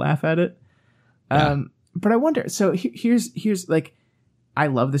help but laugh at it. Yeah. But I wonder, so here's like, I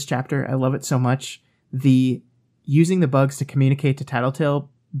love this chapter. I love it so much. The using the bugs to communicate to Tattletale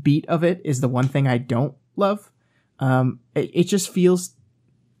beat of it is the one thing I don't love. It just feels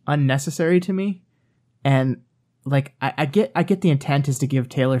unnecessary to me. And like, I get the intent is to give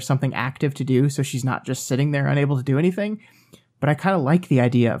Taylor something active to do, so she's not just sitting there unable to do anything. but I kind of like the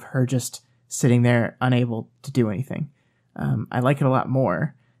idea of her just sitting there unable to do anything. I like it a lot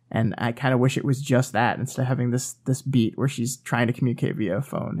more, and I kind of wish it was just that instead of having this beat where she's trying to communicate via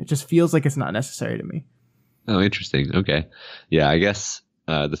phone. It just feels like it's not necessary to me. Oh, interesting. Okay. Yeah, I guess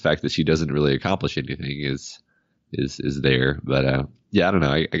the fact that she doesn't really accomplish anything is there, but yeah, I don't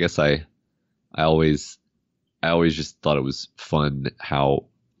know. I guess I always just thought it was fun how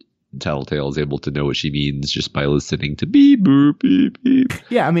Tattletale is able to know what she means just by listening to beep boop beep beep.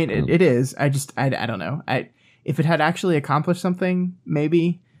 Yeah, I mean it is. I don't know. If it had actually accomplished something,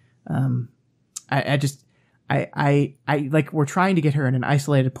 maybe. I like, we're trying to get her in an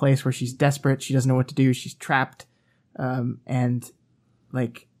isolated place where she's desperate. She doesn't know what to do. She's trapped. And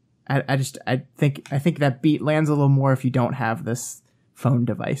like, I think that beat lands a little more if you don't have this phone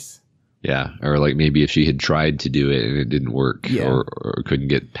device. Yeah. Or like maybe if she had tried to do it and it didn't work, yeah. or couldn't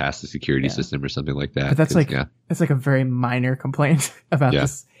get past the security system or something like that. But that's like a very minor complaint about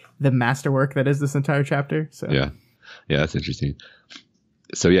the masterwork that is this entire chapter. So yeah, that's interesting.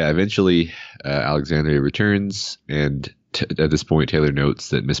 So yeah, eventually Alexandria returns, and at this point Taylor notes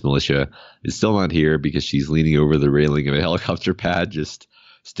that Miss Militia is still not here because she's leaning over the railing of a helicopter pad, just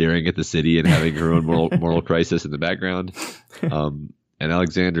staring at the city and having her own moral crisis in the background. And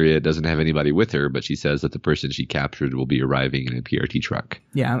Alexandria doesn't have anybody with her, but she says that the person she captured will be arriving in a PRT truck.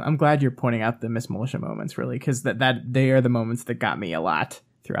 Yeah, I'm glad you're pointing out the Miss Militia moments, really, because that they are the moments that got me a lot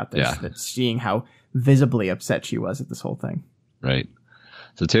throughout this. Yeah. That seeing how visibly upset she was at this whole thing. Right.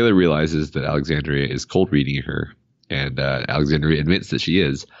 So Taylor realizes that Alexandria is cold reading her, and Alexandria admits that she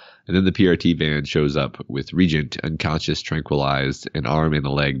is. And then the PRT van shows up with Regent unconscious, tranquilized, an arm and a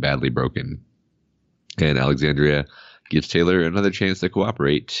leg badly broken. And Alexandria gives Taylor another chance to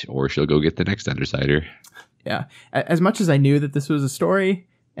cooperate, or she'll go get the next Undersider. Yeah. As much as I knew that this was a story,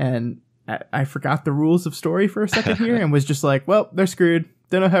 and I forgot the rules of story for a second here, and was just like, well, they're screwed.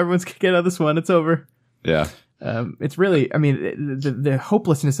 Don't know how everyone's going to get out of this one. It's over. Yeah. It's really, I mean, the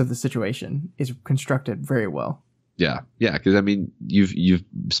hopelessness of the situation is constructed very well. Yeah. Yeah. Because, I mean, you've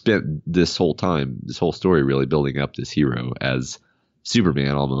spent this whole story really building up this hero as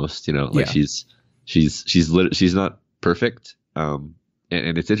Superman almost, you know, like she's not perfect. And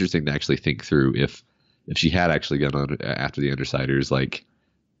it's interesting to actually think through if she had actually gone on after the Undersiders, like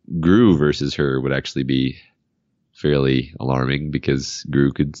Gru versus her would actually be fairly alarming because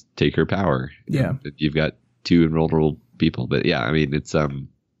Gru could take her power. Yeah. You've got two invulnerable people, but yeah, I mean, it's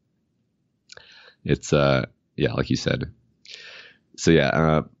yeah, like you said. So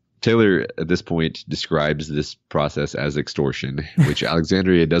yeah, Taylor at this point describes this process as extortion, which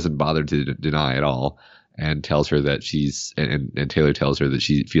Alexandria doesn't bother to deny at all, and tells her that and Taylor tells her that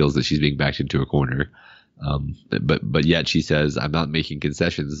she feels that she's being backed into a corner. But yet she says, I'm not making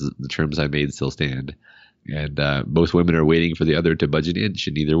concessions. The terms I made still stand. And both women are waiting for the other to budge an inch,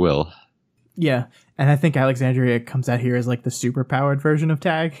 and neither will. Yeah. And I think Alexandria comes out here as like the super powered version of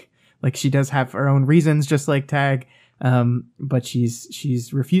Tag. Like, she does have her own reasons, just like Tag. But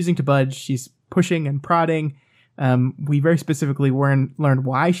she's refusing to budge. She's pushing and prodding. We very specifically learned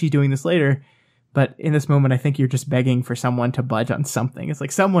why she's doing this later. But in this moment, I think you're just begging for someone to budge on something. It's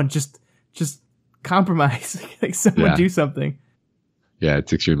like, someone just compromise. Like, someone do something. Yeah,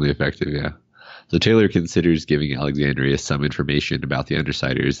 it's extremely effective. Yeah. So Taylor considers giving Alexandria some information about the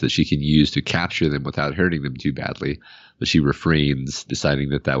Undersiders that she can use to capture them without hurting them too badly, but she refrains, deciding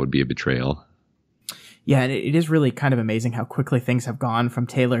that would be a betrayal. Yeah, and it is really kind of amazing how quickly things have gone from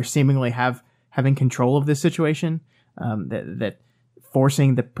Taylor seemingly having control of this situation, that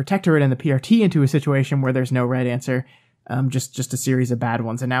forcing the Protectorate and the PRT into a situation where there's no right answer, just a series of bad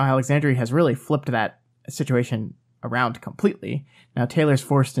ones. And now Alexandria has really flipped that situation around completely. Now Taylor's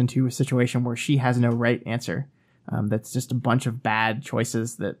forced into a situation where she has no right answer. That's just a bunch of bad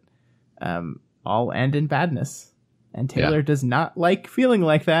choices that all end in badness. And Taylor does not like feeling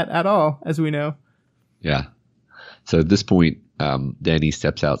like that at all, as we know. Yeah. So at this point, Danny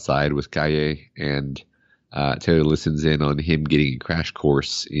steps outside with Kaye, and Taylor listens in on him getting a crash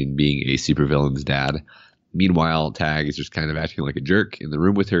course in being a supervillain's dad. Meanwhile, Tag is just kind of acting like a jerk in the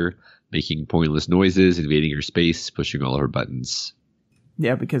room with her, making pointless noises, invading her space, pushing all of her buttons.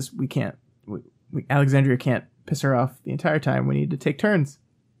 Yeah, because Alexandria can't piss her off the entire time. We need to take turns.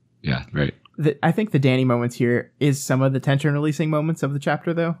 Yeah, right. I think the Danny moments here is some of the tension releasing moments of the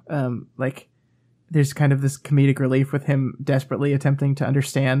chapter, though. Like, there's kind of this comedic relief with him desperately attempting to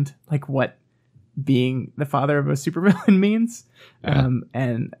understand like what being the father of a supervillain means. Yeah.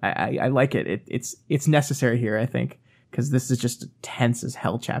 And I like it. It's necessary here, I think, because this is just a tense as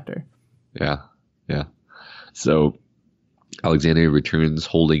hell chapter. Yeah. Yeah. So Alexandria returns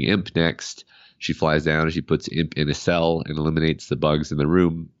holding Imp next. She flies down and she puts Imp in a cell and eliminates the bugs in the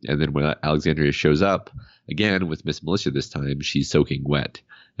room. And then when Alexandria shows up, again with Miss Militia this time, she's soaking wet.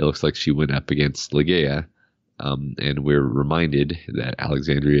 It looks like she went up against Ligeia. And we're reminded that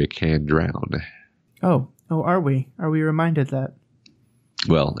Alexandria can drown. Oh, are we? Are we reminded that?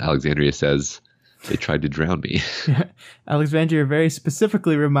 Well, Alexandria says, they tried to drown me. Yeah. Alexandria very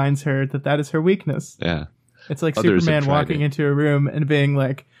specifically reminds her that is her weakness. Yeah. It's like Superman walking into a room and being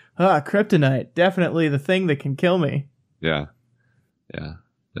like, kryptonite, definitely the thing that can kill me. Yeah. Yeah.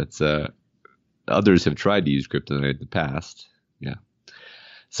 That's, others have tried to use kryptonite in the past. Yeah.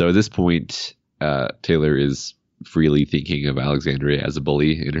 So at this point, Taylor is freely thinking of Alexandria as a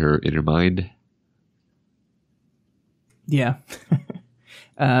bully in her mind. Yeah.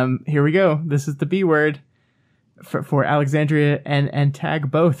 Here we go. This is the B word for Alexandria and Tag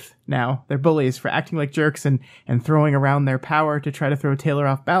both now. They're bullies for acting like jerks and throwing around their power to try to throw Taylor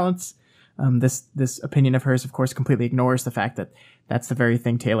off balance. This opinion of hers, of course, completely ignores the fact that that's the very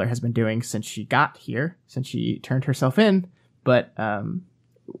thing Taylor has been doing since she got here, since she turned herself in. But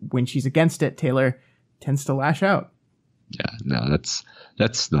when she's against it, Taylor tends to lash out. Yeah, no,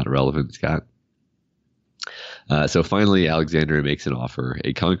 that's not relevant, Scott. So finally, Alexandria makes an offer,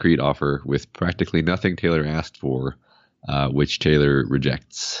 a concrete offer with practically nothing Taylor asked for, which Taylor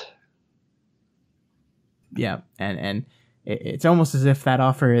rejects. Yeah, and it's almost as if that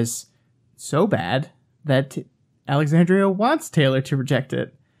offer is so bad that Alexandria wants Taylor to reject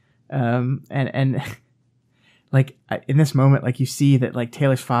it. And like in this moment, like you see that like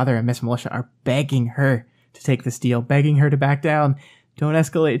Taylor's father and Miss Militia are begging her to take this deal, begging her to back down. Don't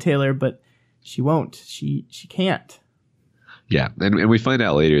escalate, Taylor, but she won't. She can't. Yeah, and we find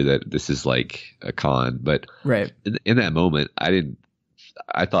out later that this is like a con, but right in that moment,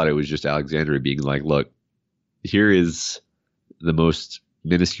 I thought it was just Alexandria being like, look, here is the most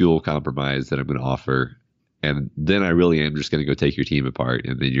minuscule compromise that I'm going to offer, and then I really am just going to go take your team apart,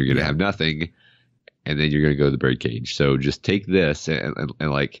 and then you're going to have nothing, and then you're going to go to the birdcage. So just take this and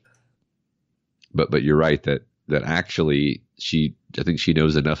like, but you're right that actually I think she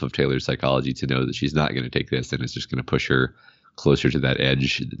knows enough of Taylor's psychology to know that she's not going to take this, and it's just going to push her closer to that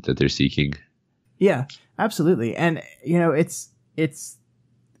edge that they're seeking. Yeah, absolutely. And it's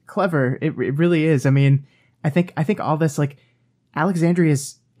clever. It really is. I mean, I think all this, like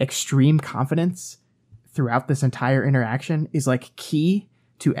Alexandria's extreme confidence throughout this entire interaction is like key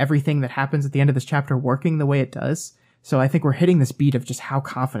to everything that happens at the end of this chapter working the way it does. So I think we're hitting this beat of just how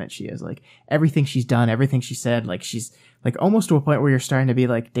confident she is. Like everything she's done, everything she said, like she's like almost to a point where you're starting to be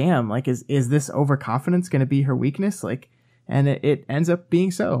like, damn, like is this overconfidence going to be her weakness? Like, and it ends up being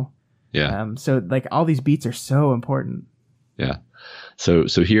so. Yeah. So like all these beats are so important. Yeah. So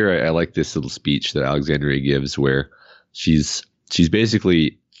here I like this little speech that Alexandria gives where she's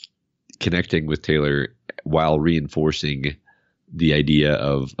basically connecting with Taylor while reinforcing the idea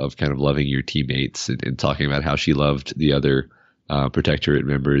of kind of loving your teammates and talking about how she loved the other Protectorate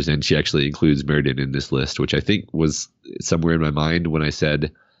members. And she actually includes Meriden in this list, which I think was somewhere in my mind when I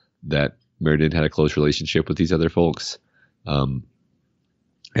said that Meriden had a close relationship with these other folks. And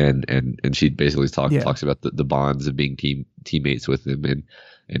she basically talks about the bonds of being teammates with them.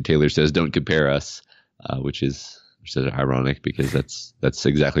 And Taylor says, don't compare us, which is ironic because that's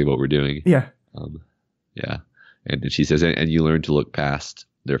exactly what we're doing. Yeah. Yeah. And she says, and you learn to look past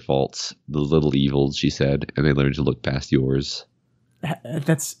their faults, the little evils, she said, and they learn to look past yours.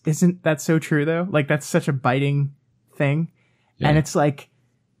 Isn't that so true though? Like that's such a biting thing. Yeah. And it's like,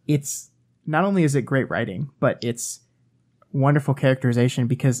 it's not only is it great writing, but it's wonderful characterization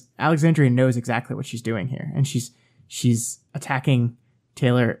because Alexandria knows exactly what she's doing here. And she's attacking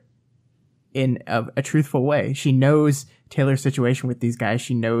Taylor in a truthful way. She knows Taylor's situation with these guys.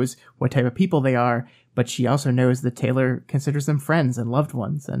 She knows what type of people they are, but she also knows that Taylor considers them friends and loved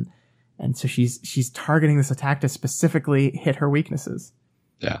ones. And so she's targeting this attack to specifically hit her weaknesses.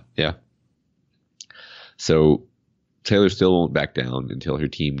 Yeah. Yeah. So Taylor still won't back down until her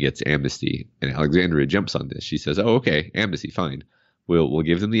team gets amnesty, and Alexandria jumps on this. She says, "Oh, okay, amnesty, fine. We'll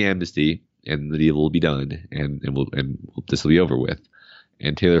give them the amnesty, and the deal will be done, and this will be over with."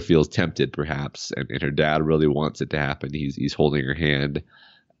 And Taylor feels tempted, perhaps, and her dad really wants it to happen. He's holding her hand,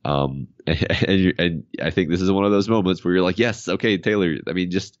 and I think this is one of those moments where you're like, "Yes, okay, Taylor. I mean,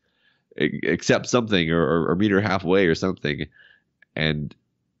 just accept something, or meet her halfway, or something." And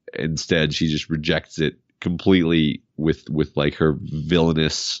instead, she just rejects it completely with like her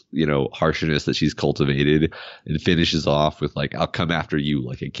villainous, harshness that she's cultivated, and finishes off with like, "I'll come after you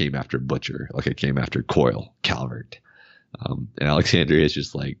like I came after Butcher, like I came after Coyle, Calvert." And Alexandria is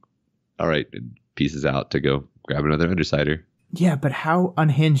just like, all right, and pieces out to go grab another Undersider. Yeah, but how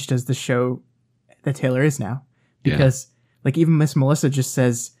unhinged does the show that Taylor is now. Because like even Miss Melissa just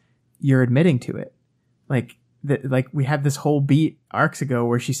says, you're admitting to it. Like we had this whole beat arcs ago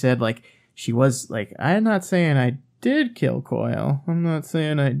where she said like, she was like, I'm not saying I did kill Coyle. I'm not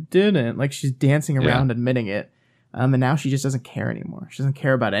saying I didn't. Like she's dancing around admitting it. And now she just doesn't care anymore. She doesn't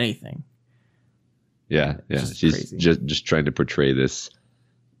care about anything. Yeah. She's just trying to portray this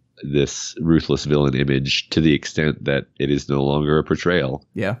ruthless villain image to the extent that it is no longer a portrayal.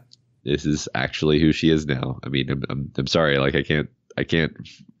 Yeah. This is actually who she is now. I mean, I'm sorry. Like I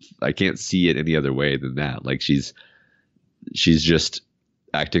can't see it any other way than that. Like she's just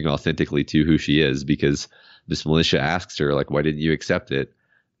acting authentically to who she is, because Miss Militia asks her like, why didn't you accept it?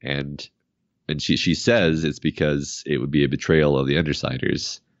 And she says it's because it would be a betrayal of the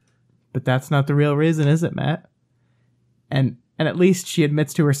Undersiders. But that's not the real reason, is it, Matt? And at least she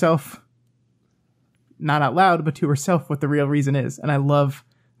admits to herself, not out loud, but to herself, what the real reason is. And I love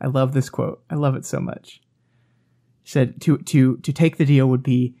this quote. I love it so much. She said to take the deal would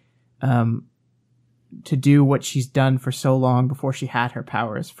be to do what she's done for so long before she had her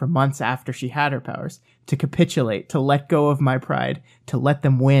powers, for months after she had her powers, to capitulate, to let go of my pride, to let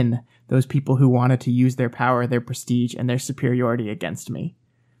them win, those people who wanted to use their power, their prestige, and their superiority against me.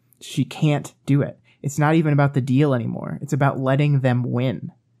 She can't do it. It's not even about the deal anymore. It's about letting them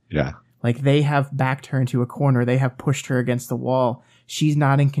win. Yeah. Like they have backed her into a corner. They have pushed her against the wall. She's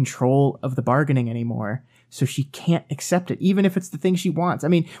not in control of the bargaining anymore. So she can't accept it, even if it's the thing she wants. I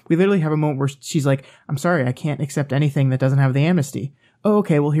mean, we literally have a moment where she's like, I'm sorry, I can't accept anything that doesn't have the amnesty. Oh,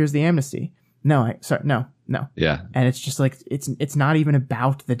 okay, well, here's the amnesty. No. Yeah. And it's just like, it's not even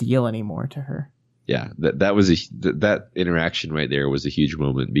about the deal anymore to her. Yeah. That interaction right there was a huge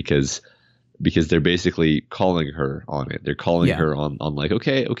moment because they're basically calling her on it. They're calling her on like,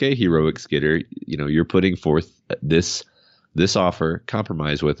 okay, heroic Skitter, you're putting forth this offer,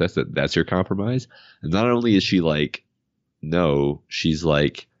 compromise with us. That's your compromise. And not only is she like, no, she's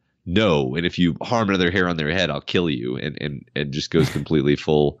like, no. And if you harm another hair on their head, I'll kill you. And just goes completely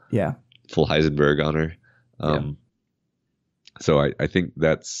full Heisenberg on her. So I think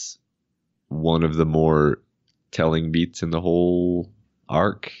that's one of the more telling beats in the whole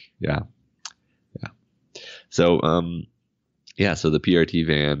arc. Yeah. So, so the PRT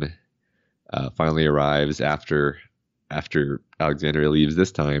van finally arrives after Alexandria leaves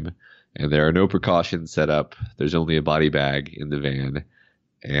this time, and there are no precautions set up. There's only a body bag in the van,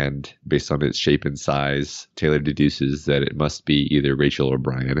 and based on its shape and size, Taylor deduces that it must be either Rachel or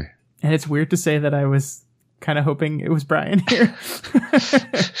Brian. And it's weird to say that I was kind of hoping it was Brian here.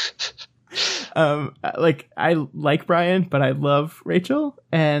 I like Brian, but I love Rachel,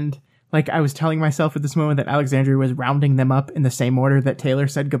 and like I was telling myself at this moment that Alexandria was rounding them up in the same order that Taylor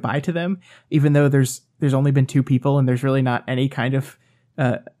said goodbye to them, even though there's only been two people and there's really not any kind of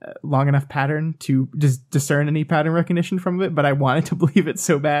long enough pattern to discern any pattern recognition from it. But I wanted to believe it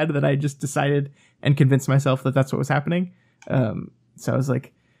so bad that I just decided and convinced myself that that's what was happening. So I was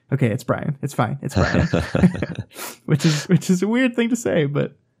like, okay, it's Brian. It's fine. It's Brian. which is a weird thing to say,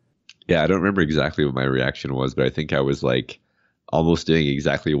 but yeah, I don't remember exactly what my reaction was, but I think I was like almost doing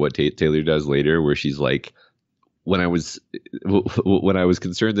exactly what Taylor does later, where she's like, when I was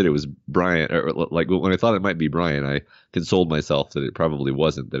concerned that it was Brian, or like when I thought it might be Brian, I consoled myself that it probably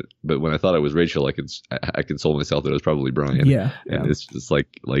wasn't. But when I thought it was Rachel, I consoled myself that it was probably Brian. Yeah. And it's just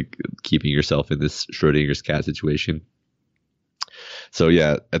like keeping yourself in this Schrodinger's cat situation. So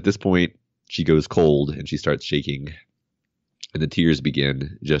yeah, at this point, she goes cold and she starts shaking, and the tears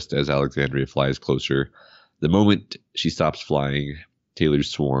begin just as Alexandria flies closer. The moment she stops flying, Taylor's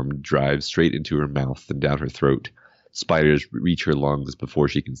swarm drives straight into her mouth and down her throat. Spiders reach her lungs before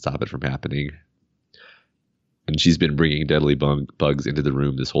she can stop it from happening. And she's been bringing deadly bugs into the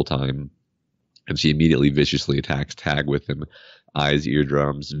room this whole time. And she immediately viciously attacks Tag with them. Eyes,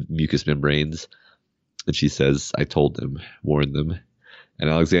 eardrums, mucous membranes. And she says, I told them, warned them. And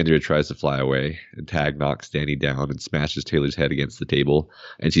Alexandria tries to fly away, and Tag knocks Danny down and smashes Taylor's head against the table,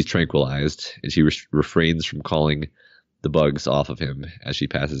 and she's tranquilized, and she refrains from calling the bugs off of him as she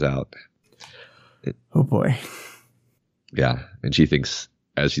passes out. Oh boy. Yeah, and she thinks,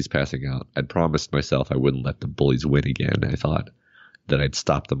 as she's passing out, I'd promised myself I wouldn't let the bullies win again. I thought that I'd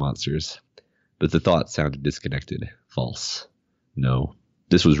stop the monsters. But the thought sounded disconnected, false. No,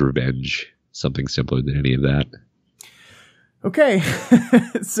 this was revenge, something simpler than any of that. Okay,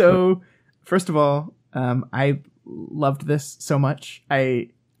 so first of all, I loved this so much. I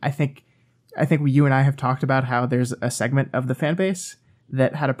think you and I have talked about how there's a segment of the fan base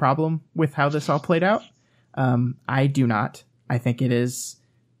that had a problem with how this all played out. I do not. I think it is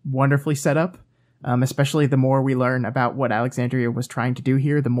wonderfully set up. Especially the more we learn about what Alexandria was trying to do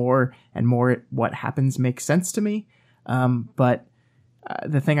here, the more and more what happens makes sense to me. But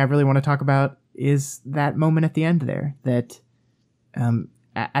the thing I really want to talk about is that moment at the end there, that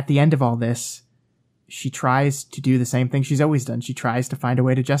at the end of all this, she tries to do the same thing she's always done. She tries to find a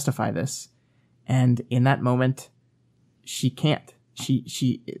way to justify this. And in that moment, she can't.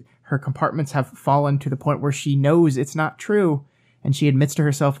 Her compartments have fallen to the point where she knows it's not true. And she admits to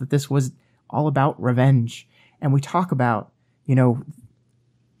herself that this was all about revenge. And we talk about,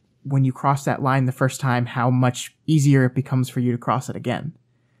 when you cross that line the first time, how much easier it becomes for you to cross it again.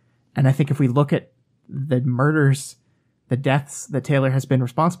 And I think if we look at the murders, the deaths that Taylor has been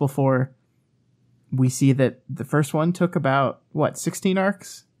responsible for, we see that the first one took about, 16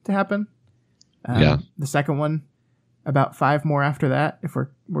 arcs to happen? Yeah. The second one, about 5 more after that, if we're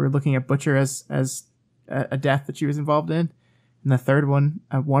looking at Butcher as a death that she was involved in. And the third one,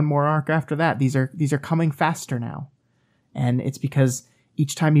 1 more arc after that. These are coming faster now. And it's because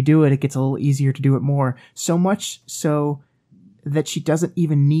each time you do it, it gets a little easier to do it more. So much so that she doesn't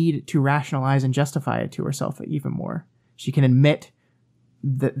even need to rationalize and justify it to herself even more. She can admit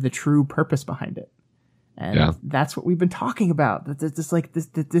the true purpose behind it. And that's what we've been talking about.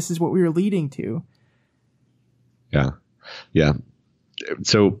 This is what we were leading to. Yeah. Yeah.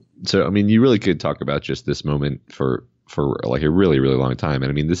 So, I mean, you really could talk about just this moment for like a really, really long time. And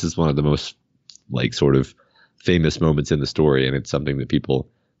I mean, this is one of the most like sort of famous moments in the story. And it's something that people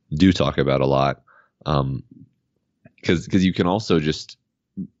do talk about a lot. Cause you can also just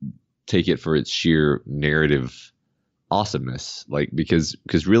take it for its sheer narrative awesomeness. Like, because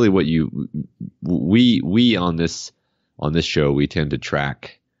really what we on this show, we tend to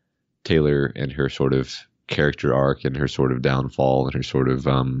track Taylor and her sort of character arc and her sort of downfall and her sort of,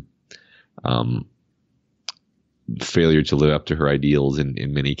 failure to live up to her ideals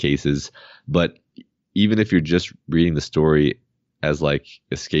in many cases. But even if you're just reading the story as like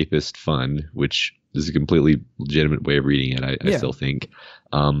escapist fun, which is a completely legitimate way of reading it, I still think,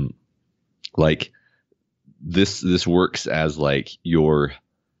 like this works as like your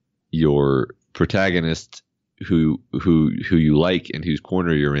protagonist who you like and whose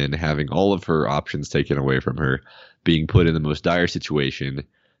corner you're in, having all of her options taken away from her, being put in the most dire situation,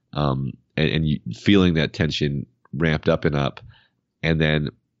 and you feeling that tension ramped up and up, and then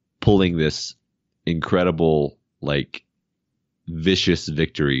pulling this incredible, like, vicious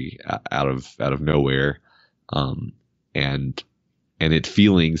victory out of nowhere, and it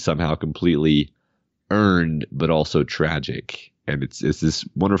feeling somehow completely earned but also tragic. And it's this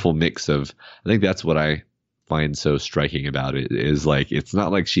wonderful mix of, I think that's what I find so striking about it, is like, it's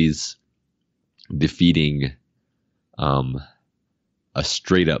not like she's defeating a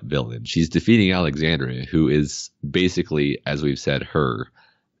straight up villain. She's defeating Alexandria, who is basically, as we've said, her,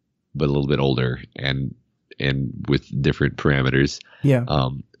 but a little bit older and with different parameters. Yeah.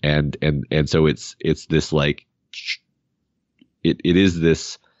 And so it's this like, it is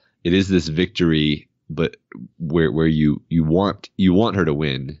this victory, but where you want her to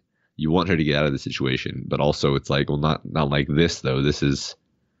win, you want her to get out of the situation, but also it's like, well, not like this though. This is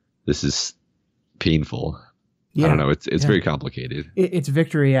painful. Yeah. I don't know. It's very complicated. It's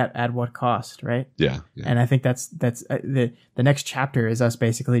victory at what cost, right? Yeah. And I think that's the next chapter is us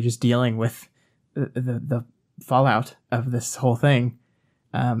basically just dealing with the fallout of this whole thing,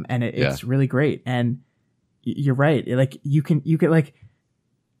 and it's really great. And you're right. Like you can like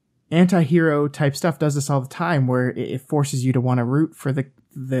anti-hero type stuff does this all the time, where it forces you to want to root for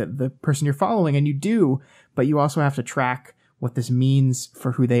the person you're following, and you do, but you also have to track what this means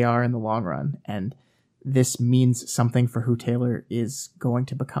for who they are in the long run. And this means something for who Taylor is going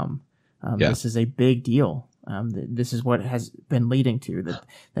to become. This is a big deal. This is what has been leading to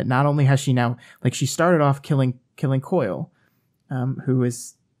that not only has she now, like, she started off killing Coyle, who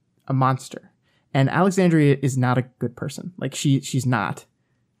is a monster, and Alexandria is not a good person. Like she's not,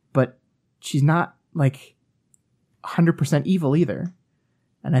 but she's not like 100% evil either.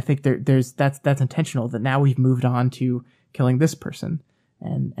 And I think that's intentional, that now we've moved on to killing this person,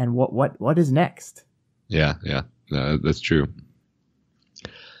 and what is next? Yeah. No, that's true.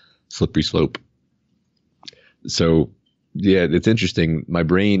 Slippery slope. So, yeah, it's interesting. My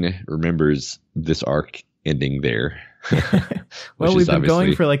brain remembers this arc ending there. Well, we've been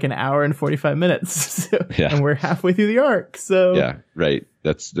going for like an hour and 45 minutes, and we're halfway through the arc. So yeah, right.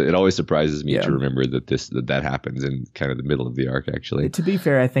 It always surprises me to remember that happens in kind of the middle of the arc. Actually, to be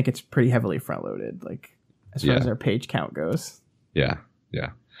fair, I think it's pretty heavily front loaded, like as far as our page count goes. Yeah.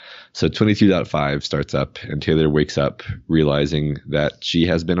 So 22.5 starts up, and Taylor wakes up realizing that she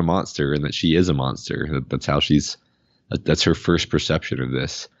has been a monster and that she is a monster. That's how that's her first perception of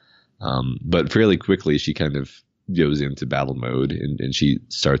this. But fairly quickly, she kind of goes into battle mode and she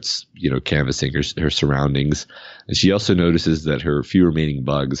starts, canvassing her surroundings. And she also notices that her few remaining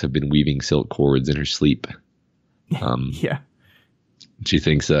bugs have been weaving silk cords in her sleep. Yeah. She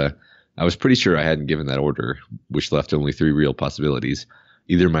thinks, I was pretty sure I hadn't given that order, which left only 3 real possibilities.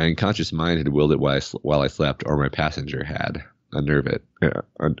 Either my unconscious mind had willed it while I slept, or my passenger had.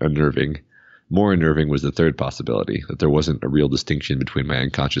 Unnerving. More unnerving was the third possibility, that there wasn't a real distinction between my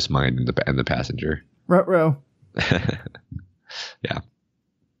unconscious mind and the passenger. Ruh-roh. Yeah.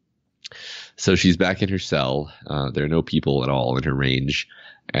 So she's back in her cell. There are no people at all in her range,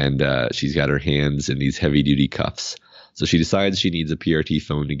 and she's got her hands in these heavy-duty cuffs. So she decides she needs a PRT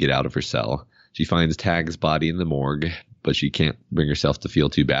phone to get out of her cell. She finds Tag's body in the morgue, but she can't bring herself to feel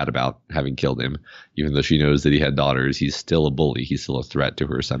too bad about having killed him. Even though she knows that he had daughters, he's still a bully. He's still a threat to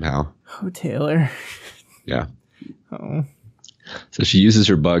her somehow. Oh, Taylor. Yeah. Oh. So she uses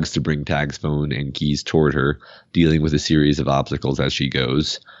her bugs to bring Tag's phone and keys toward her, dealing with a series of obstacles as she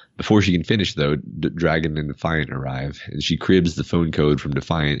goes. Before she can finish, though, Dragon and Defiant arrive, and she cribs the phone code from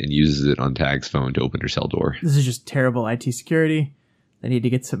Defiant and uses it on Tag's phone to open her cell door. This is just terrible IT security. They need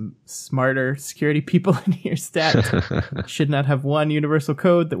to get some smarter security people in here stat. Should not have one universal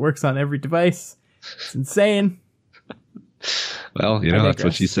code that works on every device. It's insane. Well, that's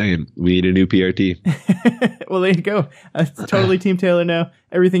what she's saying. We need a new PRT. Well, there you go. It's totally Team Taylor now.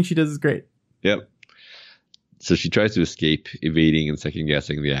 Everything she does is great. Yep. So she tries to escape, evading and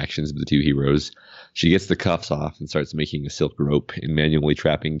second-guessing the actions of the two heroes. She gets the cuffs off and starts making a silk rope and manually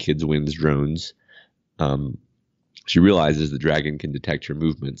trapping Kids Wind's drones. She realizes the Dragon can detect her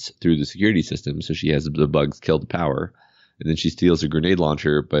movements through the security system, so she has the bugs kill the power. And then she steals a grenade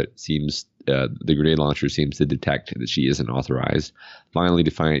launcher, but the grenade launcher seems to detect that she isn't authorized. Finally,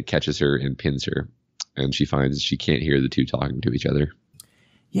 Defiant catches her and pins her, and she finds she can't hear the two talking to each other.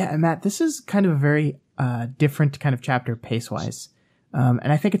 Yeah, and Matt, this is kind of a very different kind of chapter pace-wise.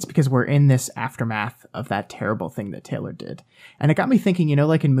 And I think it's because we're in this aftermath of that terrible thing that Taylor did. And it got me thinking,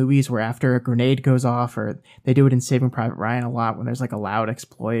 like in movies where after a grenade goes off, or they do it in Saving Private Ryan a lot when there's like a loud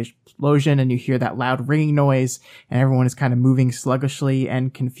explosion and you hear that loud ringing noise and everyone is kind of moving sluggishly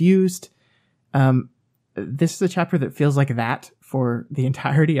and confused. This is a chapter that feels like that for the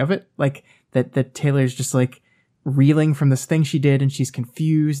entirety of it. Like that Taylor's just like reeling from this thing she did and she's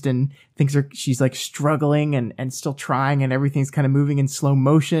confused and she's like struggling and still trying and everything's kind of moving in slow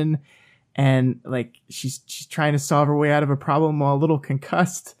motion and like she's trying to solve her way out of a problem while a little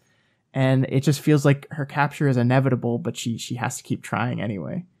concussed, and it just feels like her capture is inevitable, but she has to keep trying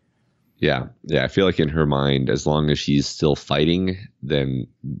anyway. Yeah, I feel like in her mind, as long as she's still fighting, then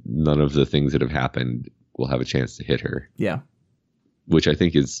none of the things that have happened will have a chance to hit her. Yeah. Which I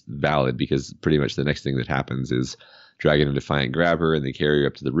think is valid, because pretty much the next thing that happens is Dragon and Defiant grab her and they carry her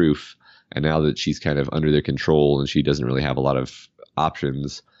up to the roof. And now that she's kind of under their control and she doesn't really have a lot of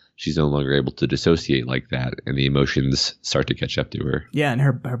options, she's no longer able to dissociate like that. And the emotions start to catch up to her. Yeah, and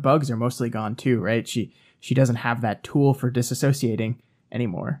her bugs are mostly gone too, right? She doesn't have that tool for disassociating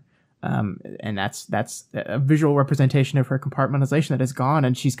anymore. And that's a visual representation of her compartmentalization that is gone,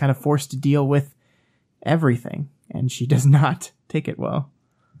 and she's kind of forced to deal with everything, and she does not take it well.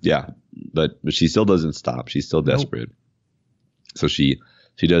 Yeah, but she still doesn't stop. She's still desperate. Nope. So she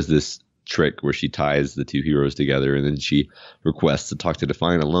does this trick where she ties the two heroes together, and then she requests to talk to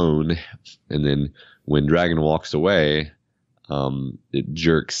Defiant alone. And then when Dragon walks away, it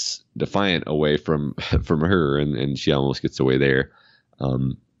jerks Defiant away from her, and she almost gets away there.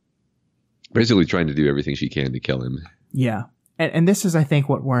 Basically trying to do everything she can to kill him. Yeah, and this is, I think,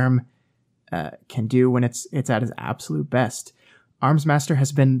 what Worm can do when it's at his absolute best. Armsmaster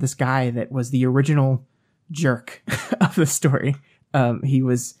has been this guy that was the original jerk of the story. He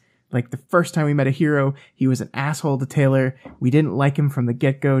was like, the first time we met a hero, he was an asshole to Taylor. We didn't like him from the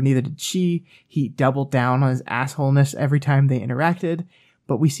get-go, neither did she. He doubled down on his assholeness every time they interacted.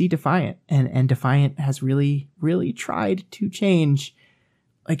 But we see Defiant, and Defiant has really, really tried to change.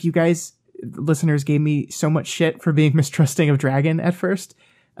 Like, you guys, listeners, gave me so much shit for being mistrusting of Dragon at first.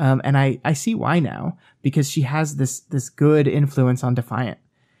 And I see why now, because she has this good influence on Defiant.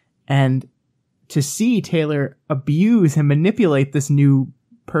 And to see Taylor abuse and manipulate this new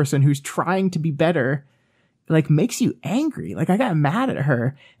person who's trying to be better, like, makes you angry. Like, I got mad at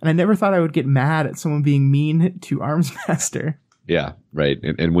her, and I never thought I would get mad at someone being mean to Armsmaster. Yeah, right.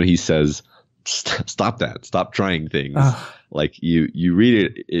 And when he says, stop that, stop trying things, like you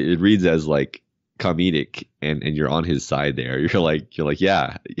read it reads as like comedic, and you're on his side there. You're like,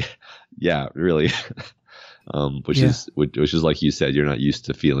 yeah, really. Which is like you said, you're not used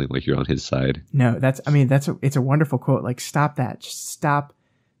to feeling like you're on his side. No, it's a wonderful quote. Like, stop that. Just stop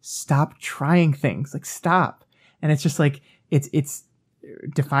stop trying things. Like, stop. And it's just like, it's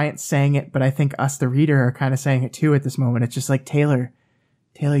Defiant saying it, but I think us, the reader, are kind of saying it too at this moment. It's just like, Taylor,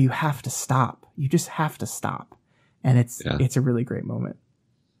 you have to stop. You just have to stop. And it's a really great moment.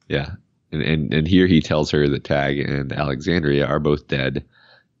 Yeah. And here he tells her that Tag and Alexandria are both dead,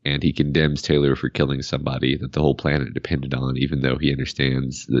 and he condemns Taylor for killing somebody that the whole planet depended on, even though he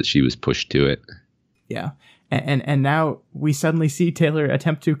understands that she was pushed to it. Yeah. And now we suddenly see Taylor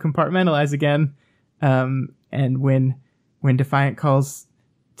attempt to compartmentalize again. And when Defiant calls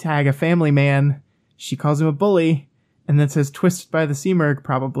Tag a family man, she calls him a bully, and then says twisted by the Seamerg,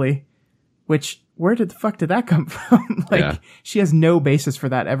 probably, which, where the fuck did that come from? She has no basis for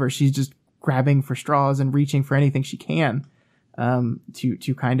that ever. She's just grabbing for straws and reaching for anything she can,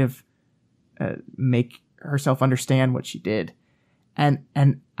 to kind of, make herself understand what she did. And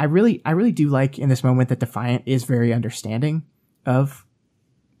I really do like in this moment that Defiant is very understanding of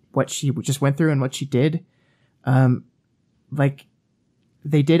what she just went through and what she did. They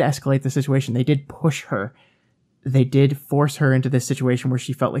did escalate the situation. They did push her. They did force her into this situation where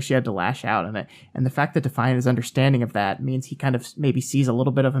she felt like she had to lash out on it. And the fact that Defiant is understanding of that means he kind of maybe sees a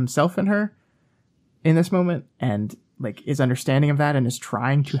little bit of himself in her in this moment, and like is understanding of that and is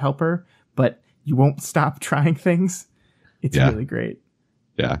trying to help her, but you won't stop trying things. It's really great.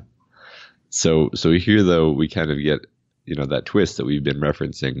 Yeah. So here, though, we kind of get, that twist that we've been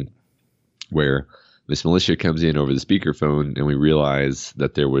referencing, where Miss Militia comes in over the speakerphone, and we realize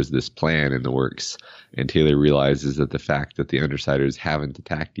that there was this plan in the works. And Taylor realizes that the fact that the Undersiders haven't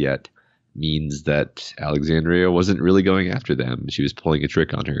attacked yet means that Alexandria wasn't really going after them. She was pulling a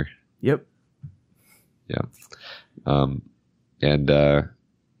trick on her. Yep. Yeah. And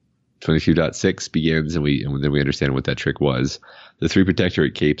 22.6 begins, and then we understand what that trick was. The three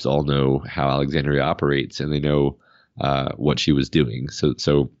Protectorate capes all know how Alexandria operates, and they know what she was doing.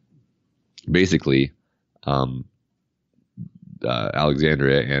 So basically,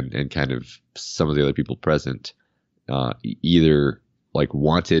 Alexandria and kind of some of the other people present either like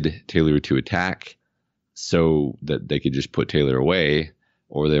wanted Taylor to attack so that they could just put Taylor away,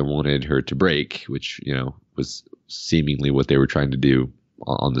 or they wanted her to break, which was seemingly what they were trying to do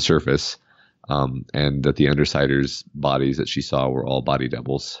on the surface, and that the Undersiders' bodies that she saw were all body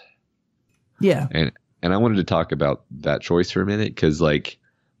doubles. Yeah. And I wanted to talk about that choice for a minute, because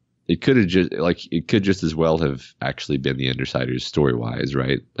it could just as well have actually been the Undersiders story-wise,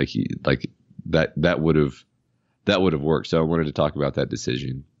 right? That would have worked. So I wanted to talk about that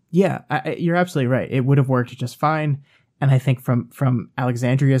decision. Yeah, you're absolutely right. It would have worked just fine. And I think from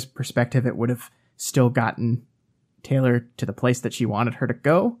Alexandria's perspective, it would have still gotten Taylor to the place that she wanted her to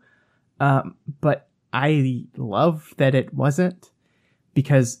go. But I love that it wasn't,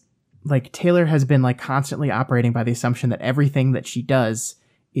 because Taylor has been constantly operating by the assumption that everything that she does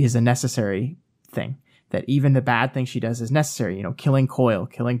is a necessary thing, that even the bad thing she does is necessary. Killing Coil,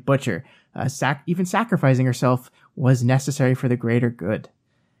 killing Butcher, even sacrificing herself was necessary for the greater good.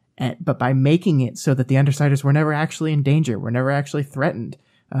 But by making it so that the Undersiders were never actually in danger, were never actually threatened,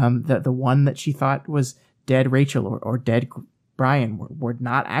 the one that she thought was dead Rachel or dead Brian were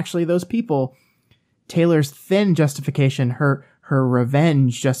not actually those people. Taylor's thin justification, her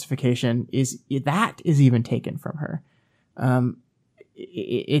revenge justification, is even taken from her.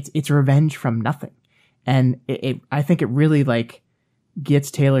 It's revenge from nothing. And I think it really gets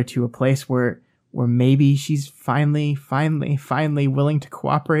Taylor to a place where maybe she's finally willing to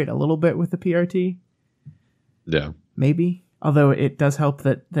cooperate a little bit with the PRT. Yeah. Maybe. Although it does help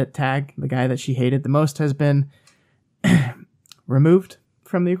that Tag, the guy that she hated the most, has been removed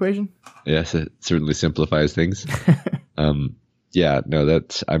from the equation. Yes, it certainly simplifies things. Yeah, no,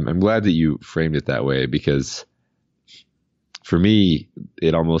 I'm glad that you framed it that way, because for me,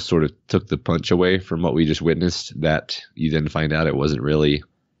 it almost sort of took the punch away from what we just witnessed, that you then find out it wasn't really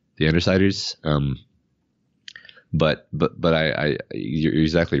the Undersiders. But you're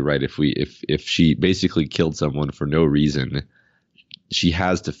exactly right. If she basically killed someone for no reason, she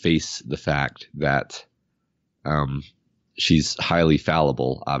has to face the fact that she's highly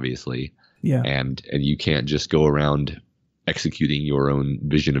fallible, obviously. Yeah. And you can't just go around executing your own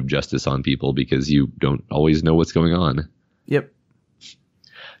vision of justice on people, because you don't always know what's going on. Yep.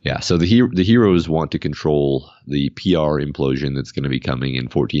 Yeah, so the heroes want to control the PR implosion that's going to be coming in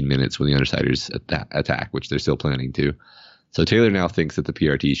 14 minutes when the Undersiders attack, which they're still planning to. So Taylor now thinks that the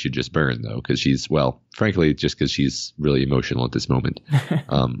PRT should just burn, though, because frankly, just because she's really emotional at this moment.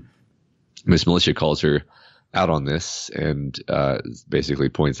 Miss Militia calls her out on this and basically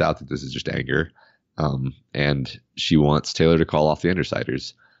points out that this is just anger. And she wants Taylor to call off the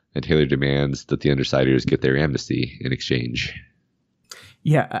Undersiders. And Taylor demands that the Undersiders get their amnesty in exchange.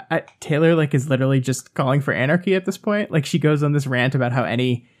 Yeah, Taylor like is literally just calling for anarchy at this point. Like she goes on this rant about how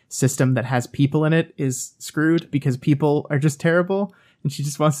any system that has people in it is screwed because people are just terrible, and she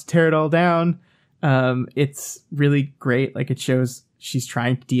just wants to tear it all down. It's really great. Like it shows she's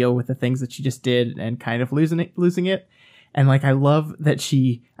trying to deal with the things that she just did and kind of losing it. And like I love that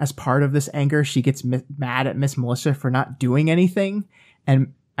she, as part of this anger, she gets mad at Miss Militia for not doing anything,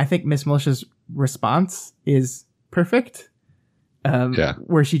 and I think Miss Militia's response is perfect.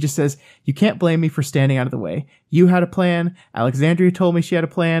 Where she just says, "You can't blame me for standing out of the way. You had a plan. Alexandria told me she had a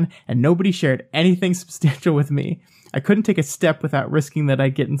plan, and nobody shared anything substantial with me. I couldn't take a step without risking that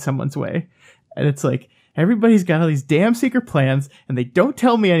I'd get in someone's way." And it's like, everybody's got all these damn secret plans, and they don't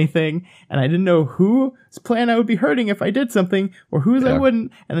tell me anything, and I didn't know whose plan I would be hurting if I did something, or whose I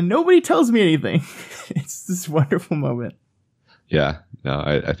wouldn't, and then nobody tells me anything. It's this wonderful moment. Yeah, no,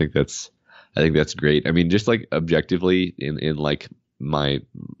 I think that's great. I mean, just like objectively in like my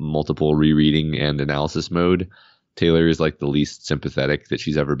multiple rereading and analysis mode, Taylor is like the least sympathetic that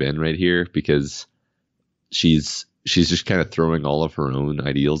she's ever been right here, because she's just kind of throwing all of her own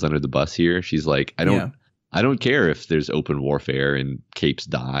ideals under the bus here. She's like, I don't care if there's open warfare and capes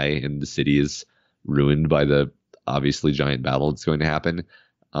die and the city is ruined by the obviously giant battle that's going to happen.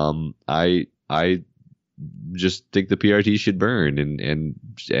 I just think the PRT should burn, and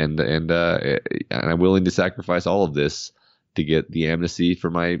I'm willing to sacrifice all of this to get the amnesty for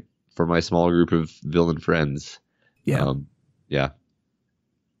my small group of villain friends. Yeah.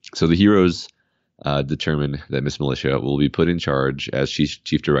 So the heroes determine that Miss Militia will be put in charge as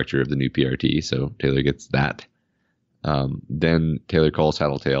chief director of the new PRT. So Taylor gets that. Then Taylor calls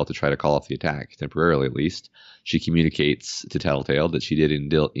Tattletale to try to call off the attack, temporarily at least. She communicates to Tattletale that she did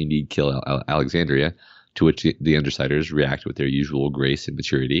indeed kill Alexandria, to which the Undersiders react with their usual grace and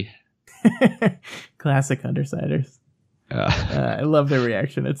maturity. Classic Undersiders. I love their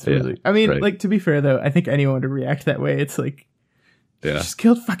reaction. It's really, I mean, like, to be fair though, I think anyone would react that way. It's like, you just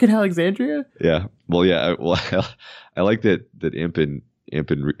killed fucking Alexandria. Yeah. Well, yeah. I like that Imp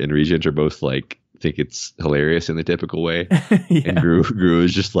and Regent are both like, think it's hilarious in the typical way. And Gru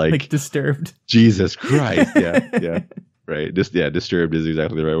is just like disturbed. Jesus Christ. Yeah. Right. Disturbed is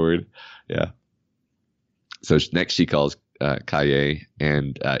exactly the right word. Yeah. So next she calls Kaye,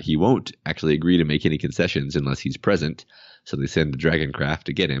 and he won't actually agree to make any concessions unless he's present. So they send a dragon craft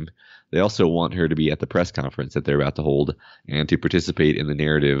to get him. They also want her to be at the press conference that they're about to hold and to participate in the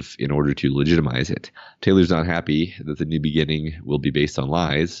narrative in order to legitimize it. Taylor's not happy that the new beginning will be based on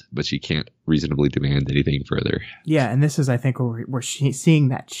lies, but she can't reasonably demand anything further. Yeah, and this is, I think, where we're seeing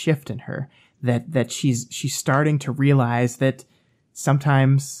that shift in her, that she's starting to realize that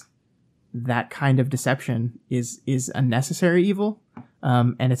sometimes that kind of deception is a necessary evil,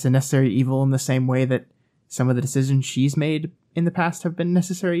 and it's a necessary evil in the same way that some of the decisions she's made in the past have been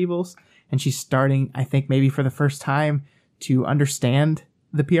necessary evils. And she's starting, I think, maybe for the first time, to understand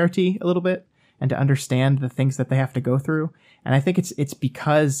the PRT a little bit and to understand the things that they have to go through. And I think it's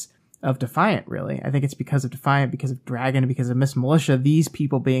because of Defiant, really. I think it's because of Defiant, because of Dragon, because of Miss Militia, these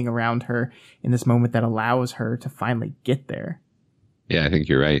people being around her in this moment that allows her to finally get there. Yeah, I think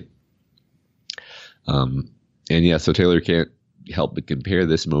you're right. And yeah, so Taylor can't help but compare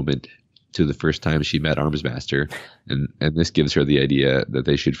this moment to the first time she met Armsmaster, and this gives her the idea that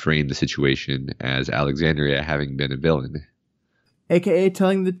they should frame the situation as Alexandria having been a villain, aka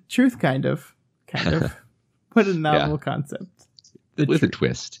telling the truth, kind of. What a novel concept. With a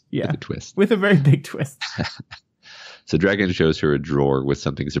twist. With a very big twist. So Dragon shows her a drawer with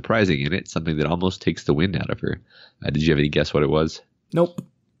something surprising in it, something that almost takes the wind out of her. Did you have any guess what it was? Nope.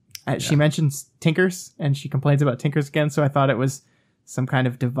 She mentions Tinkers, and she complains about Tinkers again, so I thought it was some kind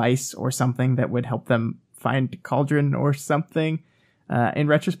of device or something that would help them find Cauldron or something. In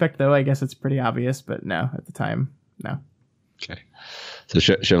retrospect, though, I guess it's pretty obvious, but no, at the time, no. Okay. So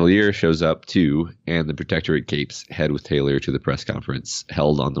Chevalier shows up too, and the Protectorate capes head with Taylor to the press conference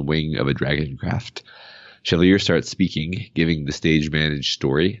held on the wing of a dragon craft. Chevalier starts speaking, giving the stage-managed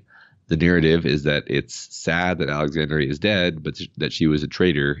story. The narrative is that it's sad that Alexandria is dead, but that she was a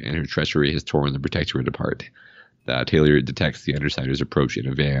traitor and her treachery has torn the Protectorate apart. Taylor detects the Undersiders approach in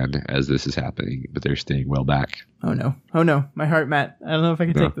a van as this is happening, but they're staying well back. Oh no. My heart, Matt. I don't know if I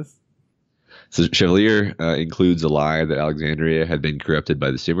can take this. So Chevalier includes a lie that Alexandria had been corrupted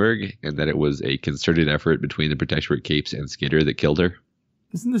by the Simurgh and that it was a concerted effort between the Protectorate capes and Skitter that killed her.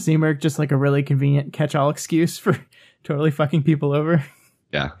 Isn't the Simurgh just like a really convenient catch-all excuse for totally fucking people over?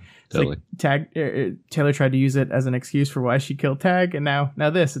 Yeah, totally. Like Taylor tried to use it as an excuse for why she killed Tag, and now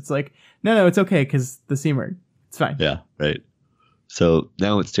this. It's like, no, it's okay because the Simurgh. It's fine. Yeah, right. So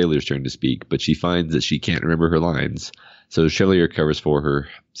now it's Taylor's turn to speak, but she finds that she can't remember her lines. So Chevalier covers for her,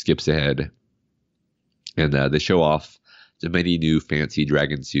 skips ahead, and they show off the many new fancy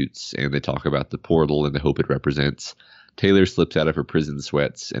dragon suits, and they talk about the portal and the hope it represents. Taylor slips out of her prison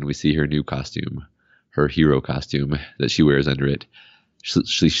sweats, and we see her new costume, her hero costume that she wears under it.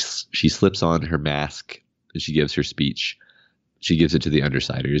 She slips on her mask, and she gives her speech. She gives it to the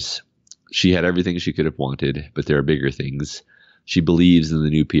Undersiders. She had everything she could have wanted, but there are bigger things. She believes in the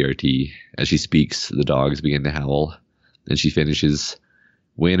new PRT. As she speaks, the dogs begin to howl, and she finishes,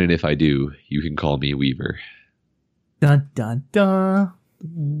 "When and if I do, you can call me Weaver." Dun, dun, dun.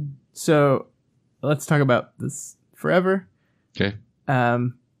 So let's talk about this forever. Okay.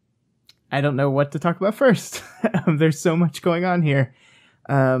 I don't know what to talk about first. There's so much going on here.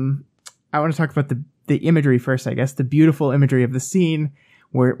 I want to talk about the imagery first, I guess. The beautiful imagery of the scene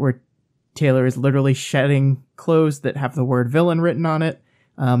where Taylor is literally shedding clothes that have the word villain written on it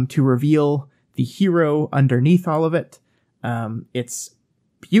to reveal the hero underneath all of it. It's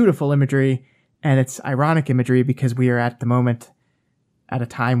beautiful imagery, and it's ironic imagery because we are at the moment at a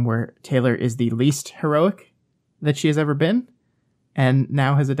time where Taylor is the least heroic that she has ever been, and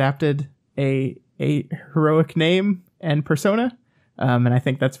now has adapted a heroic name and persona. And I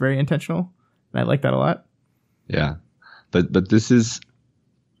think that's very intentional, and I like that a lot. Yeah. But this is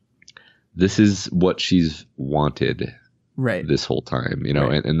what she's wanted right this whole time, you know,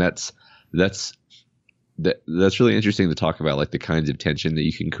 right. and that's really interesting to talk about, like the kinds of tension that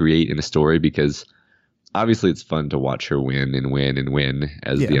you can create in a story, because obviously it's fun to watch her win and win and win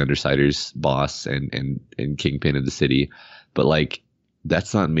as the Undersiders boss and kingpin of the city. But like,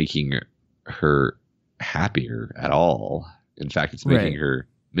 that's not making her happier at all. In fact, it's making her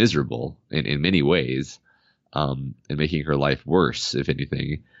miserable in many ways, and making her life worse, if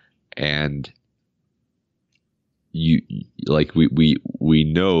anything. And we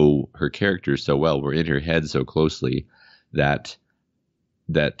know her character so well. We're in her head so closely that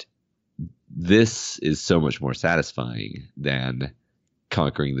this is so much more satisfying than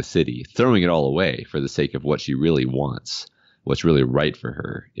conquering the city. Throwing it all away for the sake of what she really wants, what's really right for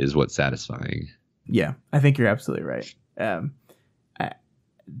her, is what's satisfying. Yeah, I think you're absolutely right. And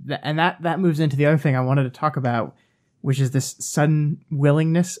that moves into the other thing I wanted to talk about, which is this sudden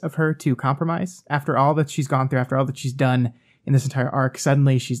willingness of her to compromise after all that she's gone through, after all that she's done in this entire arc.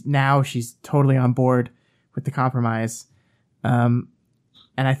 Suddenly she's totally on board with the compromise. And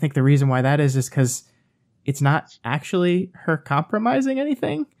I think the reason why that is because it's not actually her compromising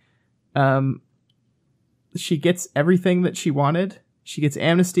anything. She gets everything that she wanted. She gets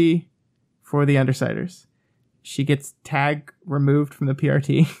amnesty for the Undersiders. She gets tag removed from the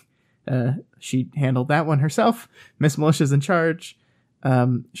PRT. She handled that one herself. Miss Militia's in charge.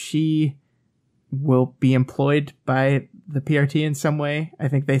 She will be employed by the PRT in some way. I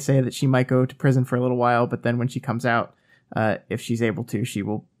think they say that she might go to prison for a little while, but then when she comes out, if she's able to, she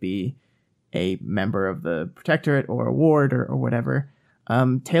will be a member of the Protectorate or a ward or whatever.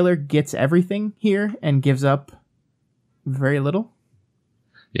 Taylor gets everything here and gives up very little.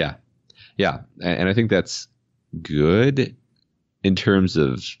 Yeah. And I think that's good in terms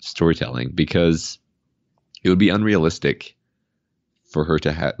of storytelling, because it would be unrealistic for her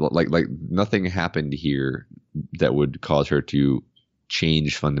to have like nothing happened here that would cause her to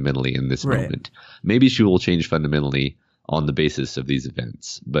change fundamentally in this moment. Maybe she will change fundamentally on the basis of these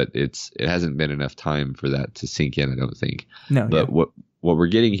events, but it hasn't been enough time for that to sink in, I don't think. No. But what we're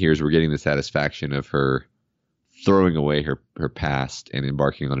getting here is we're getting the satisfaction of her throwing away her past and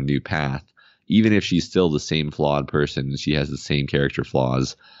embarking on a new path. Even if she's still the same flawed person, she has the same character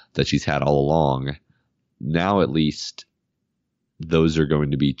flaws that she's had all along. Now, at least, those are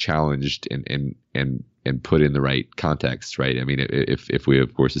going to be challenged and put in the right context, right? I mean, if we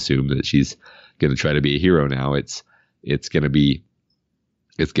of course assume that she's going to try to be a hero now, it's going to be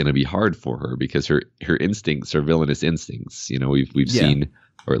hard for her, because her instincts are villainous instincts. You know, we've seen,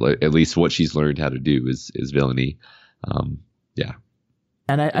 or at least what she's learned how to do is villainy.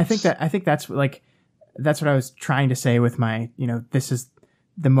 And I think that's what I was trying to say with my, this is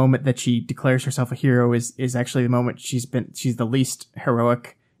the moment that she declares herself a hero is actually the moment she's the least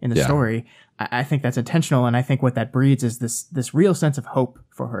heroic in the story. I think that's intentional. And I think what that breeds is this real sense of hope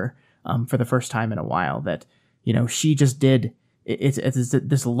for her, for the first time in a while, that, she just did. It's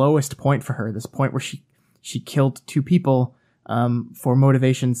this lowest point for her, this point where she killed two people, for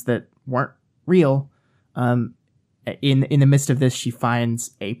motivations that weren't real. In the midst of this, she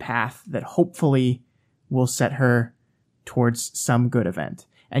finds a path that hopefully will set her towards some good event.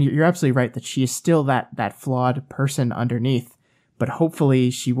 And you're absolutely right that she is still that flawed person underneath, but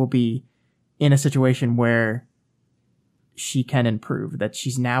hopefully she will be in a situation where she can improve, that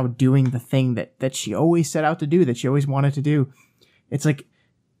she's now doing the thing that she always set out to do, that she always wanted to do. It's like,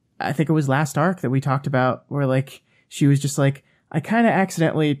 I think it was last arc that we talked about where like, she was just like, I kind of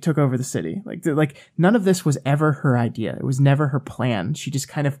accidentally took over the city. Like none of this was ever her idea. It was never her plan. She just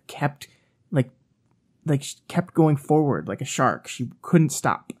kind of kept she kept going forward like a shark. She couldn't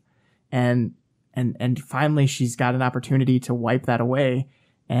stop. And finally she's got an opportunity to wipe that away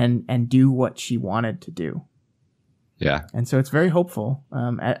and do what she wanted to do. Yeah. And so it's very hopeful.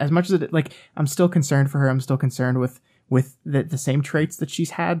 As much as I'm still concerned for her. I'm still concerned with the same traits that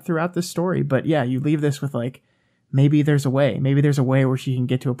she's had throughout this story. But yeah, you leave this with like, maybe there's a way. Maybe there's a way where she can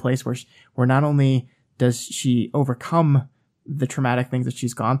get to a place where not only does she overcome the traumatic things that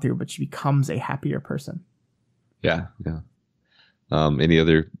she's gone through, but she becomes a happier person. Yeah. Yeah. Any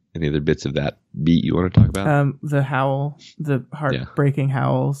other bits of that beat you want to talk about? The howl, the heartbreaking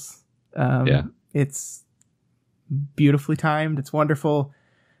howls. It's beautifully timed. It's wonderful.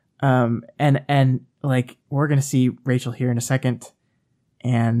 And like, we're going to see Rachel here in a second.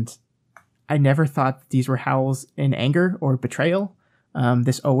 And I never thought these were howls in anger or betrayal.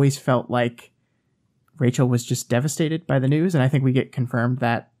 This always felt like Rachel was just devastated by the news. And I think we get confirmed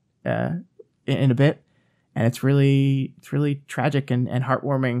that, in a bit. And it's really tragic and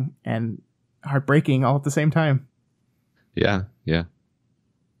heartwarming and heartbreaking all at the same time. Yeah. Yeah.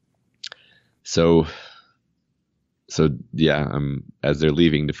 So yeah, as they're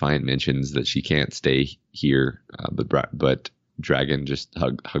leaving, Defiant mentions that she can't stay here, but Dragon just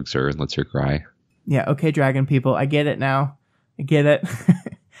hugs her and lets her cry. Yeah, okay, Dragon people, I get it now. I get it.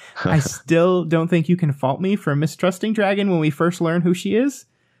 I still don't think you can fault me for mistrusting Dragon when we first learn who she is.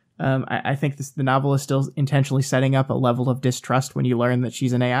 I think the novel is still intentionally setting up a level of distrust when you learn that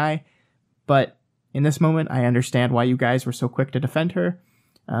she's an AI. But in this moment, I understand why you guys were so quick to defend her.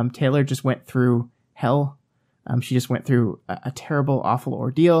 Taylor just went through hell. She just went through a terrible, awful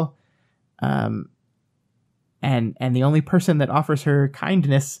ordeal. And the only person that offers her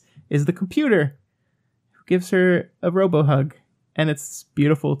kindness is the computer, who gives her a robo-hug. And it's this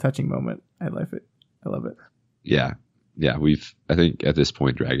beautiful, touching moment. I love it. I love it. Yeah. Yeah. I think at this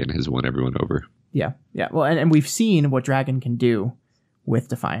point, Dragon has won everyone over. Yeah. Yeah. Well, and we've seen what Dragon can do with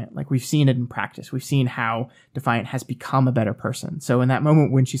Defiant. Like, we've seen it in practice. We've seen how Defiant has become a better person. So in that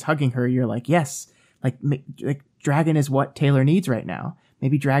moment when she's hugging her, you're like, yes, like Dragon is what Taylor needs right now.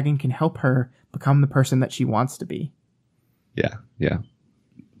 Maybe Dragon can help her become the person that she wants to be. Yeah. Yeah.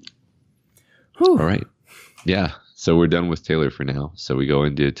 Whew. All right. Yeah. So we're done with Taylor for now. So we go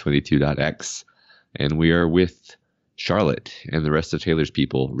into 22.x and we are with Charlotte and the rest of Taylor's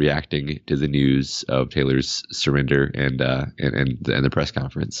people reacting to the news of Taylor's surrender and the press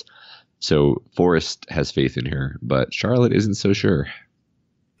conference. So Forrest has faith in her, but Charlotte isn't so sure.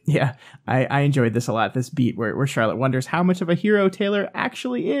 Yeah, I enjoyed this a lot, this beat where Charlotte wonders how much of a hero Taylor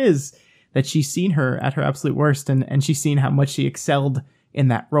actually is, that she's seen her at her absolute worst and she's seen how much she excelled in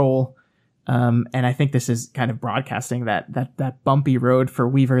that role. And I think this is kind of broadcasting that bumpy road for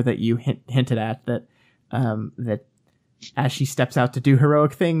Weaver that you hinted at, that as she steps out to do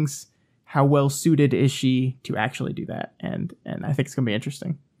heroic things, how well suited is she to actually do that? And I think it's going to be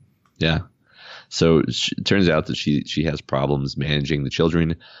interesting. Yeah. So it turns out that she has problems managing the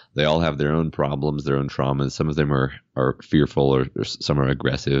children. They all have their own problems, their own traumas. Some of them are fearful or some are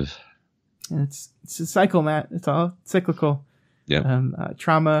aggressive. And it's a cycle, Matt. It's all cyclical. Yeah.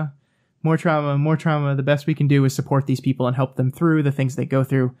 Trauma, more trauma, more trauma. The best we can do is support these people and help them through the things they go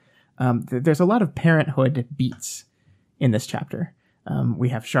through. There's a lot of parenthood beats in this chapter. We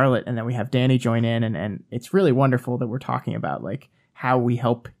have Charlotte and then we have Danny join in, and it's really wonderful that we're talking about like how we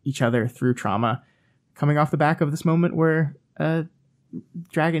help each other through trauma, coming off the back of this moment where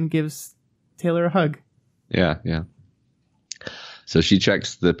Dragon gives Taylor a hug. Yeah, yeah. So she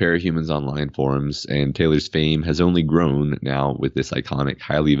checks the Parahumans online forums, and Taylor's fame has only grown now with this iconic,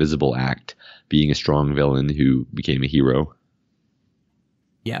 highly visible act, being a strong villain who became a hero.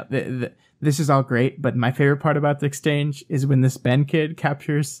 Yeah, this is all great, but my favorite part about the exchange is when this Ben kid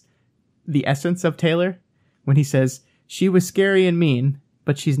captures the essence of Taylor, when he says, she was scary and mean,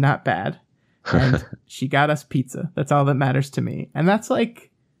 but she's not bad. And she got us pizza. That's all that matters to me. And that's like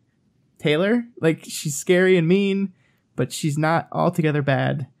Taylor. Like, she's scary and mean, but she's not altogether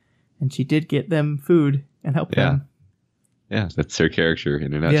bad. And she did get them food and help them. Yeah, that's her character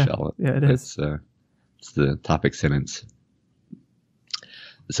in a nutshell. Yeah, it is. It's the topic sentence.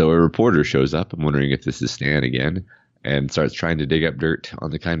 So a reporter shows up. I'm wondering if this is Stan again, and starts trying to dig up dirt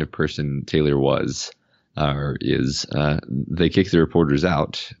on the kind of person Taylor was. Or is. They kick the reporters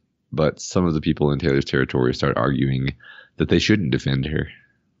out, but some of the people in Taylor's territory start arguing that they shouldn't defend her.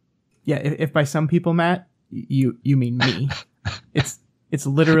 Yeah, if by some people, Matt, You mean me. It's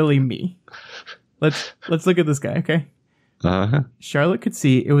literally me. Let's look at this guy, okay? Uh-huh. Charlotte could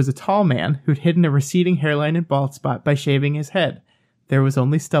see it was a tall man who'd hidden a receding hairline and bald spot by shaving his head. There was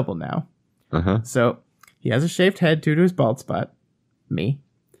only stubble now. Uh-huh. So he has a shaved head due to his bald spot. Me.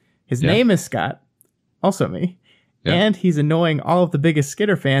 His name is Scott. Also me. Yeah. And he's annoying all of the biggest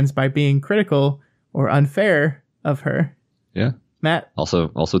Skitter fans by being critical or unfair of her. Yeah. Matt. Also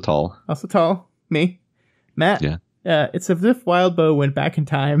tall. Also tall. Me. Matt. Yeah. It's as if Wildbow went back in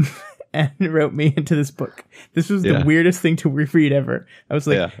time and wrote me into this book. This was the weirdest thing to reread ever. I was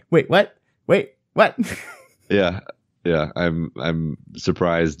like, wait, what? Wait, what? Yeah. Yeah. I'm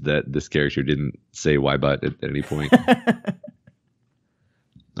surprised that this character didn't say why but at any point.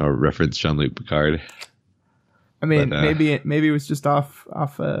 Or reference Jean-Luc Picard. I mean, maybe it was just off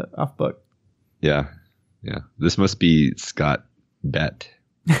book. Yeah. Yeah. This must be Scott Bet.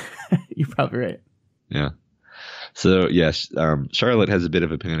 You're probably right. Yeah. So, yes, Charlotte has a bit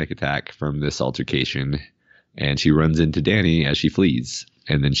of a panic attack from this altercation, and she runs into Danny as she flees.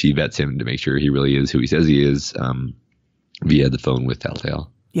 And then she vets him to make sure he really is who he says he is via the phone with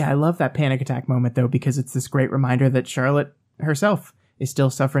Telltale. Yeah, I love that panic attack moment, though, because it's this great reminder that Charlotte herself is still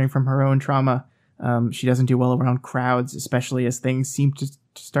suffering from her own trauma. She doesn't do well around crowds, especially as things seem to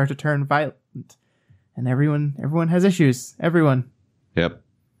start to turn violent. And everyone has issues. Everyone. Yep.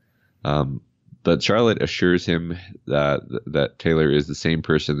 But Charlotte assures him that Taylor is the same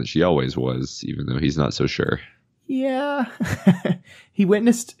person that she always was, even though he's not so sure. Yeah. He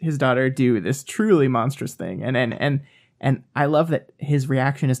witnessed his daughter do this truly monstrous thing. And I love that his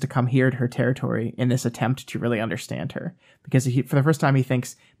reaction is to come here to her territory in this attempt to really understand her. Because for the first time, he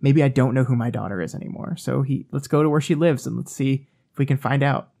thinks, maybe I don't know who my daughter is anymore. So let's go to where she lives and let's see if we can find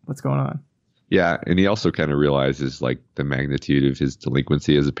out what's going on. Yeah, and he also kind of realizes like the magnitude of his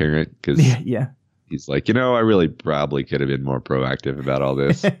delinquency as a parent because he's like, I really probably could have been more proactive about all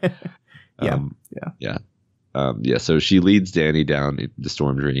this. So she leads Danny down the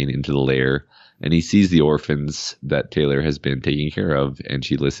storm drain into the lair, and he sees the orphans that Taylor has been taking care of, and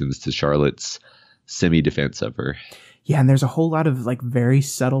she listens to Charlotte's semi-defense of her. Yeah, and there's a whole lot of like very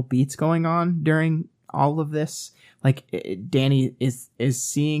subtle beats going on during all of this. Like Danny is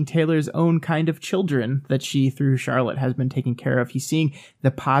seeing Taylor's own kind of children that she, through Charlotte, has been taking care of. He's seeing the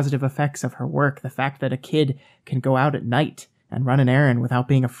positive effects of her work. The fact that a kid can go out at night and run an errand without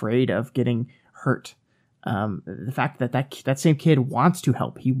being afraid of getting hurt. The fact that same kid wants to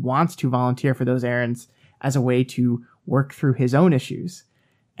help. He wants to volunteer for those errands as a way to work through his own issues.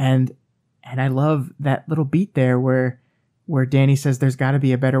 And I love that little beat there where Danny says there's got to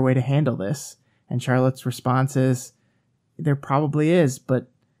be a better way to handle this. And Charlotte's response is, there probably is, but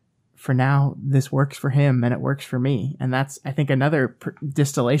for now, this works for him and it works for me. And that's, I think, another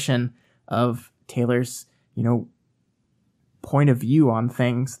distillation of Taylor's, point of view on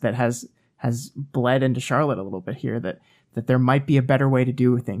things that has bled into Charlotte a little bit here, that there might be a better way to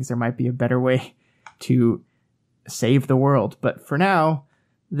do things. There might be a better way to save the world. But for now,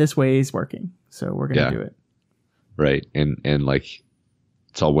 this way is working. So we're going to do it. Right. And like,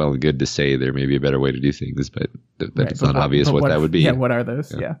 it's all well and good to say there may be a better way to do things, but it's not obvious what that would be. Yeah, what are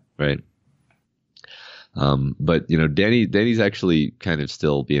those? Yeah. Right. But Danny's actually kind of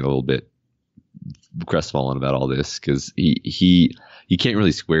still being a little bit crestfallen about all this because he can't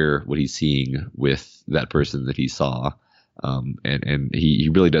really square what he's seeing with that person that he saw, and he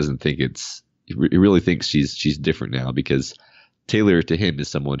really doesn't think he really thinks she's different now because Taylor to him is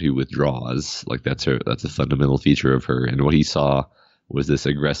someone who withdraws. Like that's a fundamental feature of her, and what he saw was this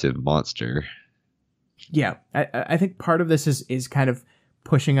aggressive monster. Yeah, I think part of this is kind of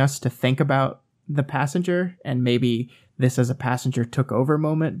pushing us to think about the passenger, and maybe this as a passenger took over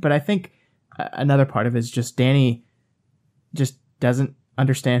moment. But I think another part of it is just Danny just doesn't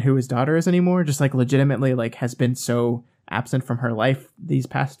understand who his daughter is anymore. Just like legitimately like has been so absent from her life these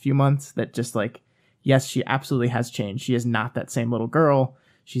past few months that just like, yes, she absolutely has changed. She is not that same little girl.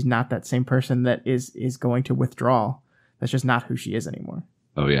 She's not that same person that is going to withdraw. That's just not who she is anymore.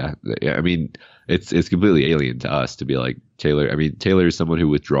 Oh yeah. I mean, it's completely alien to us to be like Taylor. I mean, Taylor is someone who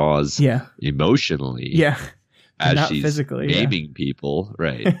withdraws emotionally. Yeah. As not she's physically naming people.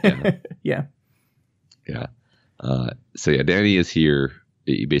 Right. Yeah. Yeah. So yeah, Danny is here.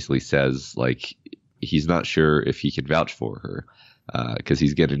 He basically says like, he's not sure if he can vouch for her. Because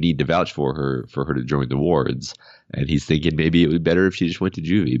he's going to need to vouch for her to join the wards. And he's thinking maybe it would be better if she just went to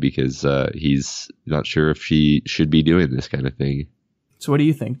juvie because he's not sure if she should be doing this kind of thing. So what do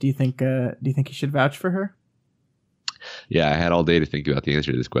you think? Do you think he should vouch for her? Yeah, I had all day to think about the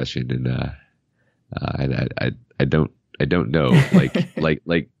answer to this question, and I don't know.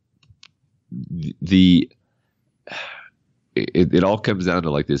 Like the it all comes down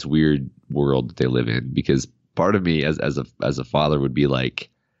to like this weird world that they live in, because part of me as a father would be like,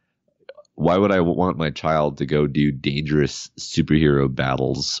 why would I want my child to go do dangerous superhero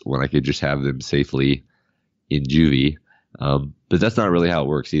battles when I could just have them safely in juvie? But that's not really how it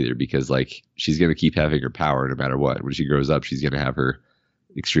works either, because like she's going to keep having her power no matter what. When she grows up, she's going to have her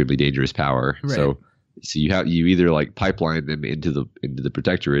extremely dangerous power. Right. So you either like pipeline them into the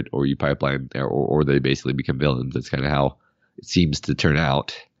protectorate, or you pipeline or they basically become villains. That's kind of how it seems to turn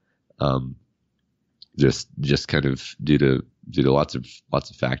out. Just kind of due to lots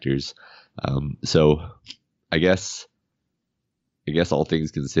of factors. So I guess all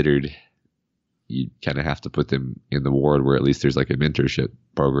things considered, you kind of have to put them in the ward where at least there's like a mentorship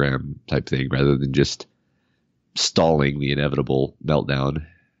program type thing, rather than just stalling the inevitable meltdown.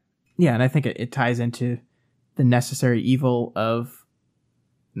 Yeah, and I think it ties into the necessary evil of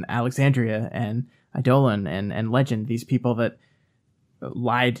Alexandria and Eidolon and Legend, these people that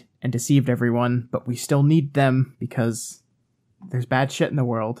lied and deceived everyone, but we still need them because there's bad shit in the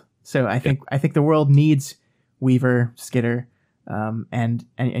world. So I think the world needs Weaver, Skitter, and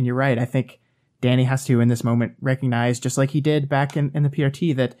you're right. I think Danny has to, in this moment, recognize, just like he did back in the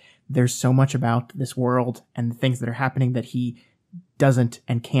PRT, that there's so much about this world and the things that are happening that he doesn't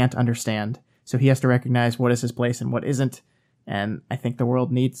and can't understand. So he has to recognize what is his place and what isn't. And I think the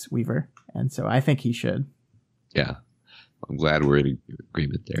world needs Weaver. And so I think he should. Yeah. I'm glad we're in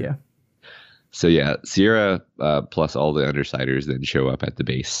agreement there. Yeah. So yeah, Sierra plus all the Undersiders then show up at the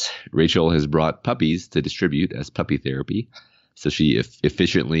base. Rachel has brought puppies to distribute as puppy therapy. So she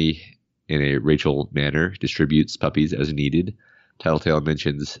efficiently, in a Rachel manner, distributes puppies as needed. Tattletale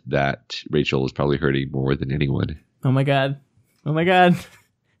mentions that Rachel is probably hurting more than anyone. Oh my god.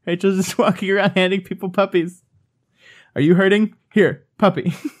 Rachel's just walking around handing people puppies. Are you hurting? Here,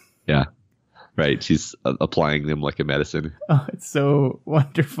 puppy. Yeah, right. She's applying them like a medicine. Oh, it's so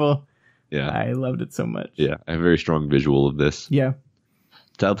wonderful. Yeah. I loved it so much. Yeah, I have a very strong visual of this. Yeah.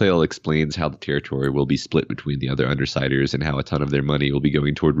 Tattletale explains how the territory will be split between the other Undersiders and how a ton of their money will be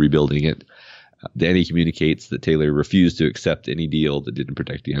going toward rebuilding it. Danny communicates that Taylor refused to accept any deal that didn't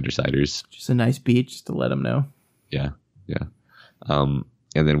protect the Undersiders. Just a nice beat, just to let them know. Yeah.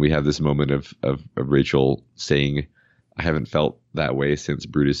 And then we have this moment of Rachel saying, I haven't felt that way since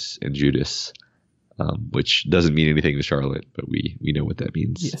Brutus and Judas, which doesn't mean anything to Charlotte, but we know what that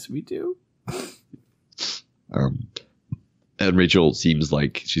means. Yes, we do. And Rachel seems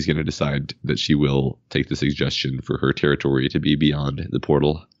like she's going to decide that she will take the suggestion for her territory to be beyond the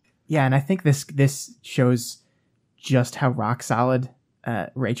portal. Yeah, and I think this shows just how rock solid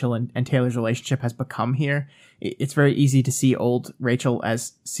Rachel and Taylor's relationship has become here. It's very easy to see old Rachel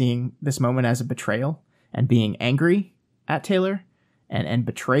as seeing this moment as a betrayal and being angry at Taylor and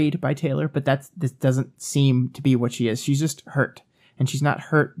betrayed by Taylor, but this doesn't seem to be what she is. She's just hurt, and she's not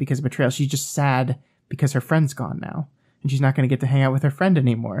hurt because of betrayal. She's just sad because her friend's gone now, and she's not going to get to hang out with her friend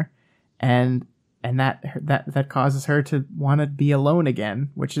anymore, and that causes her to want to be alone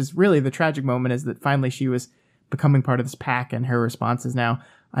again, which is really the tragic moment, is that finally she was becoming part of this pack, and her response is now,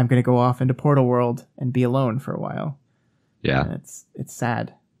 I'm going to go off into Portal World and be alone for a while. Yeah. And it's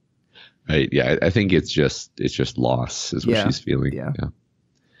sad. Right. Yeah. I think it's just loss is what she's feeling. Yeah.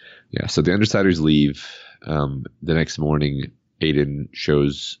 Yeah. So the Undersiders leave. The next morning, Aiden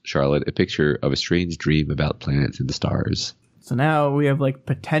shows Charlotte a picture of a strange dream about planets and the stars. So now we have like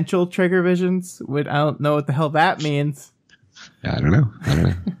potential trigger visions. I don't know what the hell that means. Yeah, I don't know.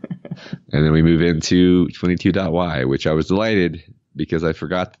 And then we move into 22.y, which I was delighted because I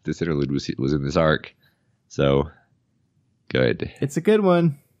forgot that this interlude was in this arc. So good. It's a good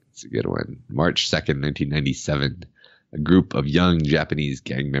one. It's a good one. March 2nd, 1997. A group of young Japanese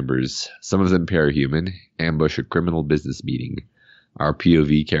gang members, some of them parahuman, ambush a criminal business meeting. Our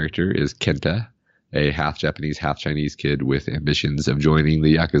POV character is Kenta, a half Japanese, half Chinese kid with ambitions of joining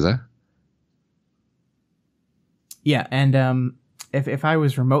the Yakuza. Yeah, and if I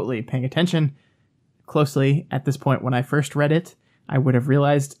was remotely paying attention closely at this point when I first read it, I would have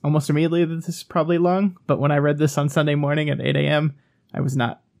realized almost immediately that this is probably long. But when I read this on Sunday morning at 8 a.m., I was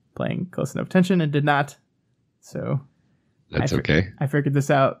not paying close enough attention and did not. So that's okay. I figured this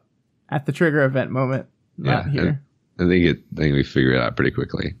out at the trigger event moment, not here. I think we figure it out pretty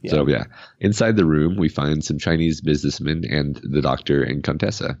quickly. Yeah. So yeah, inside the room we find some Chinese businessmen and the Doctor and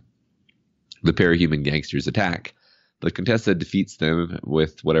Contessa. The parahuman gangsters attack, but Contessa defeats them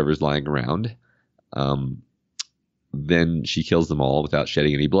with whatever's lying around. Then she kills them all without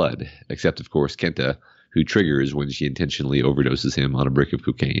shedding any blood, except of course Kenta, who triggers when she intentionally overdoses him on a brick of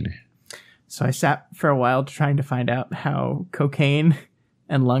cocaine. So I sat for a while trying to find out how cocaine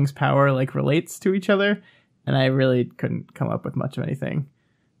and lungs power like relates to each other. and I really couldn't come up with much of anything.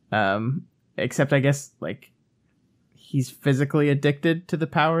 Except I guess like he's physically addicted to the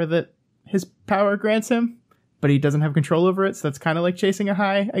power that his power grants him, but he doesn't have control over it. So that's kind of like chasing a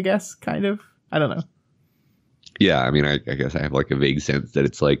high, I guess, kind of. I don't know. Yeah, I mean, I guess I have like a vague sense that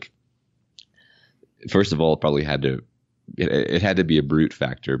it's like, first of all, it probably had to, it had to be a brute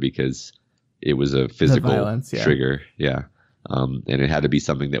factor because it was a physical violence, trigger. Yeah. And it had to be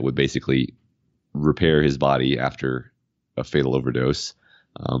something that would basically repair his body after a fatal overdose.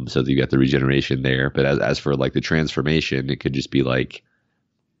 So that you got the regeneration there. But as for like the transformation, it could just be like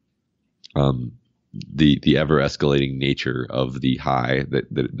the ever escalating nature of the high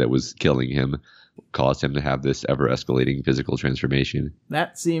that was killing him caused him to have this ever escalating physical transformation.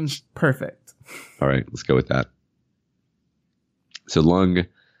 That seems perfect. All right, let's go with that. So Lung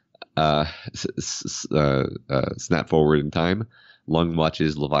snap forward in time. Lung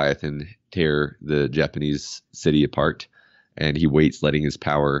watches Leviathan tear the Japanese city apart, and he waits, letting his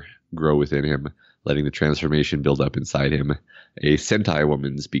power grow within him, letting the transformation build up inside him. A Sentai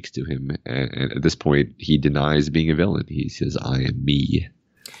woman speaks to him, and at this point, he denies being a villain. He says, "I am me."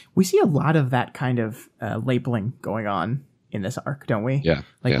 We see a lot of that kind of labeling going on in this arc, don't we? Yeah.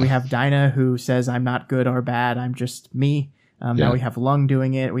 Like we have Dinah who says, "I'm not good or bad, I'm just me." Now we have Lung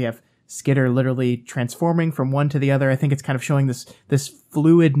doing it. We have Skitter literally transforming from one to the other. I think it's kind of showing this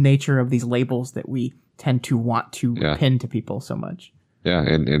fluid nature of these labels that we tend to want to pin to people so much. Yeah,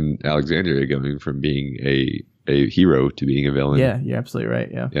 and Alexandria going from being a hero to being a villain. Yeah, you're absolutely right.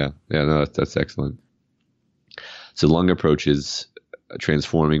 Yeah. No, that's excellent. So Lung approaches,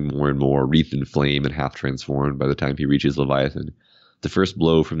 transforming more and more, wreathed in flame and half transformed by the time he reaches Leviathan. The first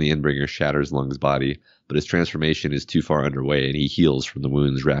blow from the Endbringer shatters Lung's body, but his transformation is too far underway and he heals from the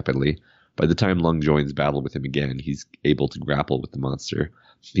wounds rapidly. By the time Lung joins battle with him again, he's able to grapple with the monster.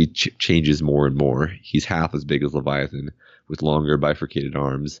 He changes more and more. He's half as big as Leviathan, with longer bifurcated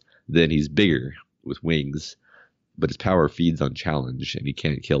arms. Then he's bigger, with wings. But his power feeds on challenge, and he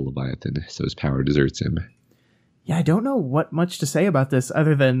can't kill Leviathan, so his power deserts him. Yeah, I don't know what much to say about this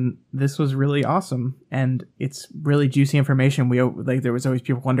other than this was really awesome, and it's really juicy information. There was always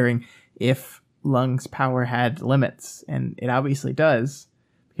people wondering if Lung's power had limits, and it obviously does,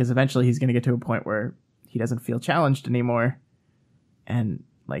 because eventually he's going to get to a point where he doesn't feel challenged anymore, and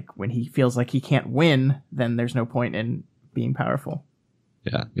like when he feels like he can't win, then there's no point in being powerful.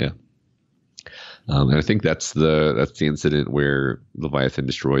 Yeah. And I think that's the incident where Leviathan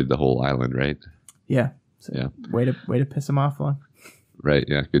destroyed the whole island, right? Yeah. So way to piss him off, Lung. Right.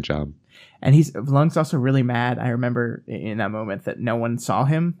 Yeah. Good job. And Lung's also really mad. I remember in that moment that no one saw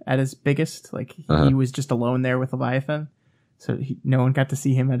him at his biggest. Like he was just alone there with Leviathan, so no one got to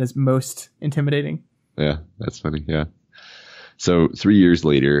see him at his most intimidating. Yeah, that's funny. Yeah. So 3 years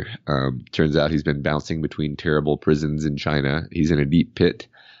later, turns out he's been bouncing between terrible prisons in China. He's in a deep pit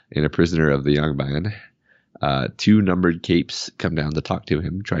and a prisoner of the Yangban. 2 numbered capes come down to talk to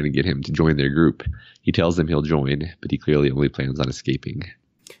him, trying to get him to join their group. He tells them he'll join, but he clearly only plans on escaping.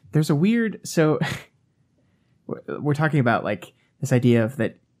 There's a weird... So we're talking about like this idea of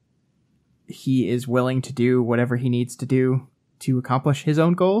that he is willing to do whatever he needs to do to accomplish his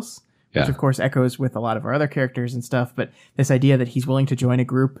own goals, which of course echoes with a lot of our other characters and stuff. But this idea that he's willing to join a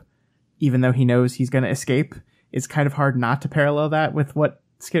group, even though he knows he's going to escape, is kind of hard not to parallel that with what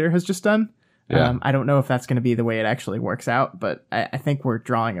Skitter has just done. Yeah. I don't know if that's going to be the way it actually works out, but I think we're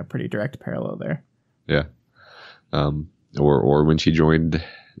drawing a pretty direct parallel there. Yeah. Or when she joined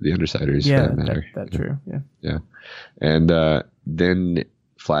the Undersiders. Yeah, for that matter. That's true. Yeah. And then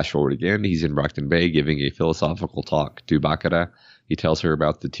flash forward again. He's in Brockton Bay giving a philosophical talk to Bakara. He tells her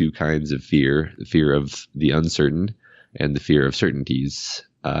about the 2 kinds of fear, the fear of the uncertain and the fear of certainties.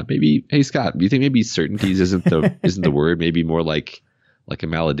 Hey Scott, do you think maybe certainties isn't the word? Maybe more like a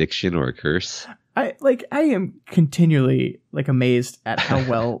malediction or a curse? I am continually like amazed at how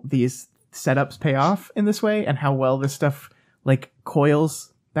well these setups pay off in this way, and how well this stuff like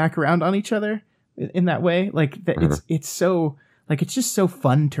coils back around on each other in that way. Like it's so like it's just so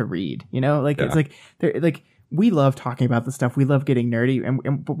fun to read, you know? Like it's like they're like we love talking about this stuff. We love getting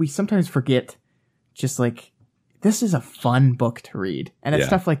nerdy, but we sometimes forget just like this is a fun book to read. And it's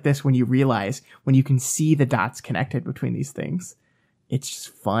stuff like this when you can see the dots connected between these things. It's just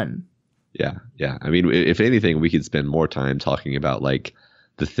fun. Yeah. I mean, if anything, we could spend more time talking about like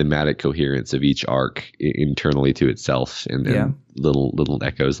the thematic coherence of each arc internally to itself, and little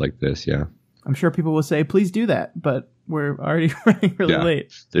echoes like this. Yeah. I'm sure people will say, please do that, but we're already running really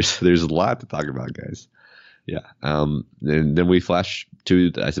late. There's a lot to talk about, guys. Yeah. And then we flash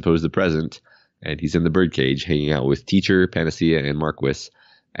to, I suppose, the present, and he's in the birdcage hanging out with Teacher, Panacea, and Marquis.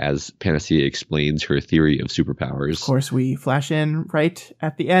 as Panacea explains her theory of superpowers. Of course, we flash in right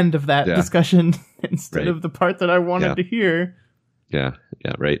at the end of that discussion instead of the part that I wanted to hear. Yeah,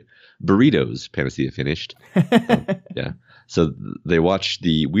 right. Burritos, Panacea finished. So they watched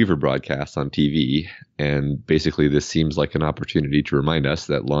the Weaver broadcast on TV, and basically this seems like an opportunity to remind us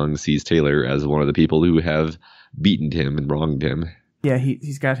that Lung sees Taylor as one of the people who have beaten him and wronged him. Yeah,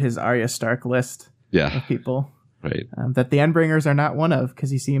 he's got his Arya Stark list of people. Right. That the Endbringers are not one of, because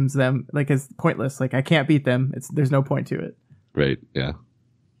he seems them like as pointless. Like, I can't beat them. There's no point to it. Right, yeah.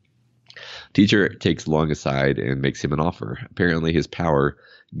 Teacher takes Long aside and makes him an offer. Apparently his power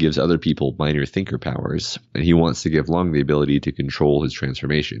gives other people minor thinker powers, and he wants to give Long the ability to control his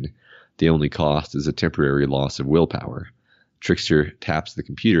transformation. The only cost is a temporary loss of willpower. Trickster taps the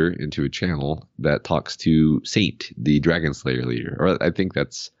computer into a channel that talks to Saint, the Dragon Slayer leader. Or I think I'm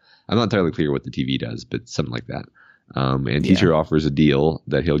not entirely clear what the TV does, but something like that. And Teacher offers a deal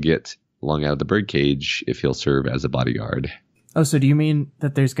that he'll get Long out of the birdcage if he'll serve as a bodyguard. Oh, so do you mean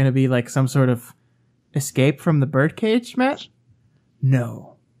that there's going to be like some sort of escape from the birdcage, Matt?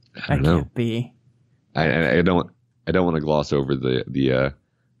 No, that can't be. I don't want to gloss over the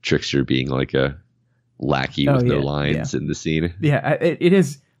Trickster being like a lackey with no lines in the scene. Yeah, it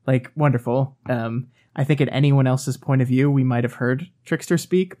is like wonderful. I think at anyone else's point of view, we might have heard Trickster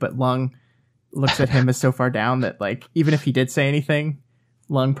speak, but Lung looks at him as so far down that like even if he did say anything,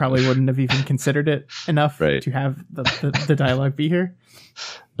 Lung probably wouldn't have even considered it enough to have the dialogue be here.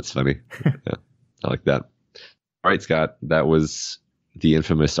 That's funny. Yeah, I like that. All right, Scott, that was the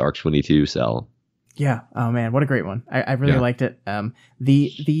infamous Arc 22 cell. Yeah. Oh man, what a great one. I really liked it.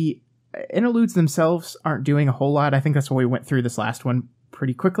 The interludes themselves aren't doing a whole lot. I think that's why we went through this last one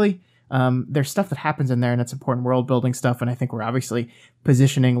pretty quickly. There's stuff that happens in there, and it's important world building stuff. And I think we're obviously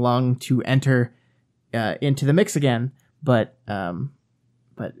positioning Lung to enter into the mix again. But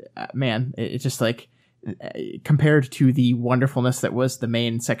man, it's just like compared to the wonderfulness that was the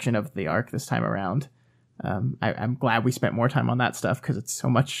main section of the arc this time around. I'm glad we spent more time on that stuff because it's so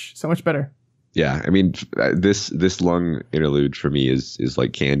much better. Yeah, I mean, this Lung interlude for me is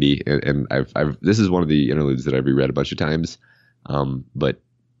like candy, and I've this is one of the interludes that I've reread a bunch of times, but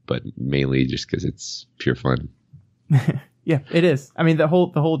mainly just because it's pure fun. Yeah, it is. I mean, the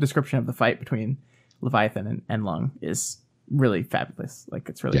whole description of the fight between Leviathan and Lung is really fabulous. Like,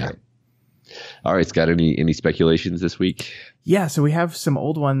 it's really great. All right, Scott, any speculations this week? Yeah, so we have some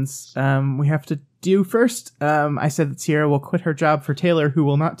old ones we have to do first. I said that Sierra will quit her job for Taylor, who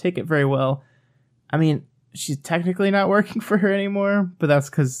will not take it very well. I mean, she's technically not working for her anymore, but that's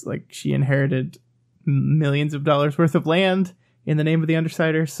because like she inherited millions of dollars worth of land in the name of the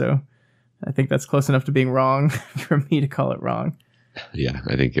Undersider. So I think that's close enough to being wrong for me to call it wrong. Yeah,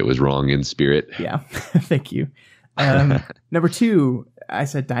 I think it was wrong in spirit. Yeah, thank you. Number 2, I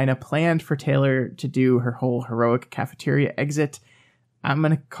said Dinah planned for Taylor to do her whole heroic cafeteria exit. I'm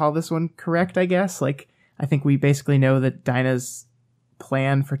going to call this one correct, I guess. Like, I think we basically know that Dinah's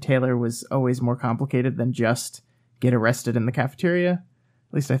plan for Taylor was always more complicated than just get arrested in the cafeteria.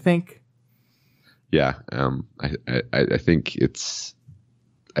 At least I think. Yeah, I think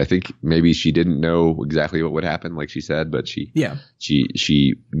maybe she didn't know exactly what would happen, like she said, but she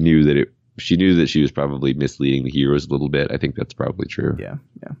knew that she was probably misleading the heroes a little bit. I think that's probably true. Yeah.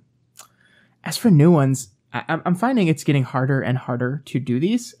 As for new ones, I'm finding it's getting harder and harder to do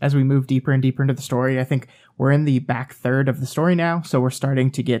these as we move deeper and deeper into the story. I think we're in the back third of the story now, so we're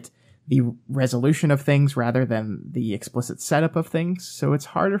starting to get the resolution of things rather than the explicit setup of things. So it's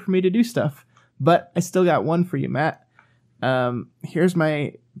harder for me to do stuff. But I still got one for you, Matt. Here's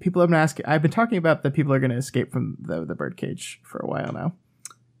my... People have been asking... I've been talking about that people are going to escape from the birdcage for a while now.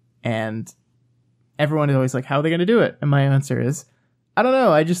 And everyone is always like, how are they going to do it? And my answer is, I don't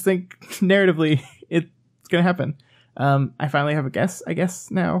know. I just think narratively it's going to happen. I finally have a guess, I guess,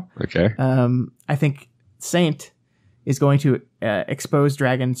 now. Okay. I think Saint is going to expose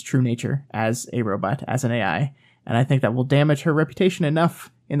Dragon's true nature as a robot, as an AI. And I think that will damage her reputation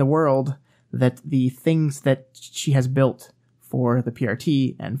enough in the world that the things that she has built for the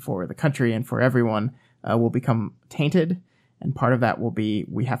PRT and for the country and for everyone will become tainted. And part of that will be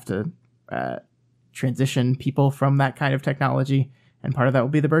we have to transition people from that kind of technology. And part of that will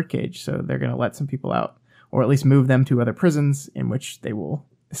be the birdcage. So they're going to let some people out, or at least move them to other prisons in which they will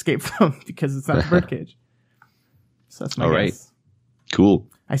escape from because it's not the birdcage. So that's my guess. Right. Cool.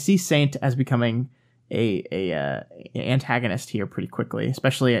 I see Saint as becoming a antagonist here pretty quickly,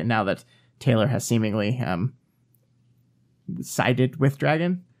 especially now that Taylor has seemingly sided with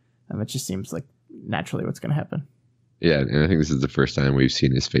Dragon. It just seems like naturally what's going to happen. Yeah, and I think this is the first time we've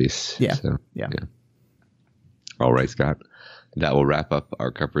seen his face. Yeah. So, yeah. All right, Scott. That will wrap up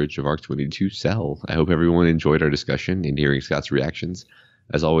our coverage of Arc 22 Cell. I hope everyone enjoyed our discussion and hearing Scott's reactions.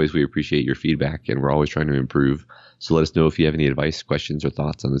 As always, we appreciate your feedback, and we're always trying to improve. So let us know if you have any advice, questions, or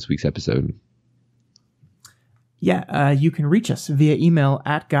thoughts on this week's episode. Yeah, you can reach us via email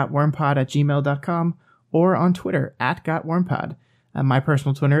at gotwormpod@gmail.com or on Twitter at gotwormpod. My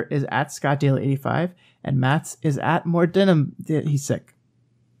personal Twitter is at ScottDaily85, and Matt's is at moredenim. He's sick.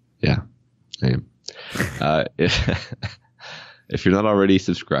 Yeah, I am. If you're not already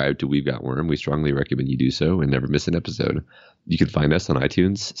subscribed to We've Got Worm, we strongly recommend you do so and never miss an episode. You can find us on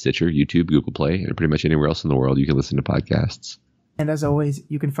iTunes, Stitcher, YouTube, Google Play, and pretty much anywhere else in the world you can listen to podcasts. And as always,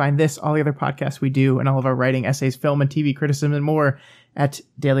 you can find this, all the other podcasts we do, and all of our writing, essays, film, and TV criticism, and more at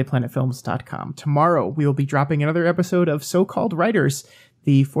dailyplanetfilms.com. Tomorrow, we will be dropping another episode of So-Called Writers,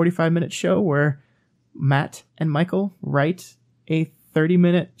 the 45-minute show where Matt and Michael write a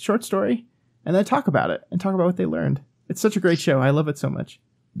 30-minute short story and then talk about it and talk about what they learned. It's such a great show. I love it so much.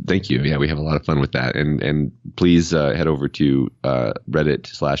 Thank you. Yeah, we have a lot of fun with that. And please head over to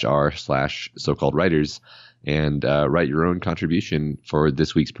Reddit/r/so-called writers and write your own contribution for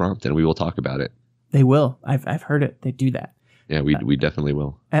this week's prompt, and we will talk about it. They will. I've heard it. They do that. Yeah, we definitely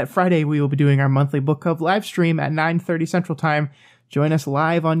will. At Friday, we will be doing our monthly book club live stream at 9:30 Central Time. Join us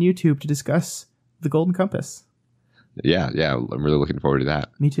live on YouTube to discuss The Golden Compass. Yeah, I'm really looking forward to that.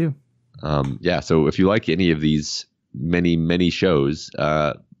 Me too. So if you like any of these many shows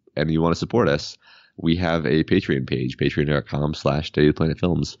and you want to support us, we have a Patreon page,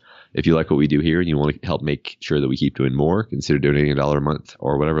 patreon.com/dailyplanetfilms. If you like what we do here and you want to help make sure that we keep doing more, consider donating $1 a month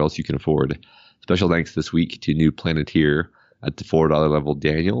or whatever else you can afford. Special thanks this week to new Planeteer at the $4 level,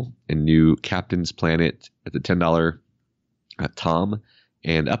 Daniel, and new Captain's Planet at the $10 Tom,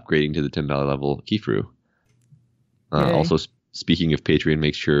 and upgrading to the $10 level, Kifru. Also, speaking of Patreon,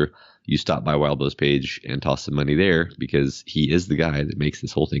 make sure you stop by Wildbow's page and toss some money there, because he is the guy that makes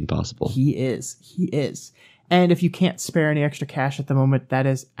this whole thing possible. He is. And if you can't spare any extra cash at the moment, that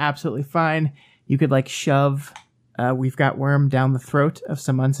is absolutely fine. You could shove We've Got Worm down the throat of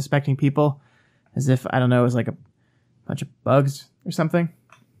some unsuspecting people as if, I don't know, it was like a bunch of bugs or something.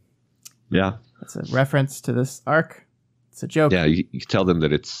 Yeah. It's a reference to this arc. It's a joke. Yeah, you tell them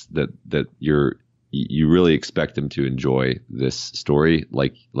that it's that you really expect them to enjoy this story.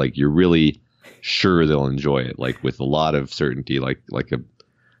 Like you're really sure they'll enjoy it, with a lot of certainty, like an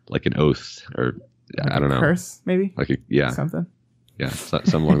oath, or I don't know, curse maybe, something. Yeah,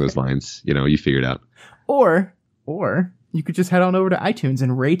 some along those lines. You figure it out. Or you could just head on over to iTunes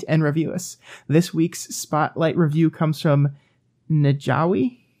and rate and review us. This week's spotlight review comes from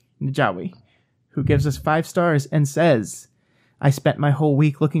Najawi, who gives us 5 stars and says, I spent my whole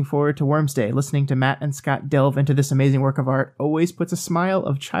week looking forward to Wormsday. Listening to Matt and Scott delve into this amazing work of art always puts a smile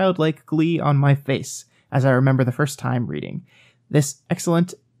of childlike glee on my face, as I remember the first time reading. This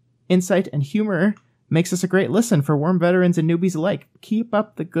excellent insight and humor makes us a great listen for Worm veterans and newbies alike. Keep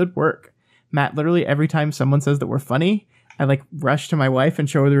up the good work. Matt, literally every time someone says that we're funny, I rush to my wife and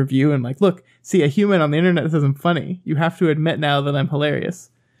show her the review and look, see, a human on the internet says I'm funny. You have to admit now that I'm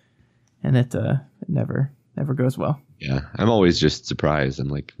hilarious. And it never goes well. Yeah, I'm always just surprised. I'm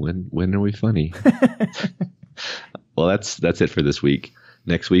like, when are we funny? Well, that's it for this week.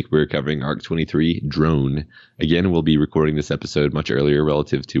 Next week, we're covering Arc 23, Drone. Again, we'll be recording this episode much earlier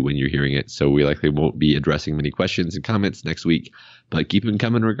relative to when you're hearing it, so we likely won't be addressing many questions and comments next week, but keep them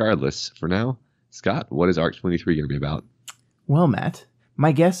coming regardless. For now, Scott, what is Arc 23 going to be about? Well, Matt,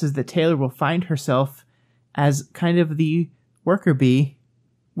 my guess is that Taylor will find herself as kind of the worker bee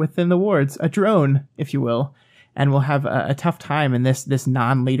within the wards, a drone, if you will, and will have a tough time in this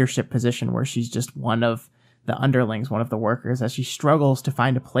non-leadership position where she's just one of the underlings, one of the workers, as she struggles to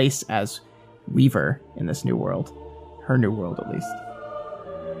find a place as Weaver in this new world. Her new world, at least.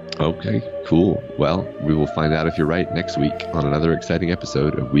 Okay, cool. Well, we will find out if you're right next week on another exciting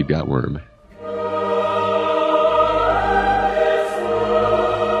episode of We've Got Worm.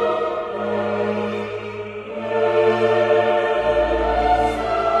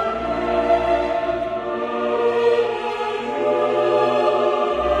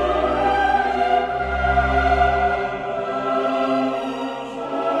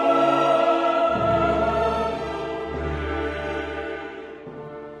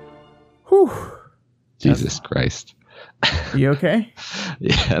 Jesus Christ. Are you okay?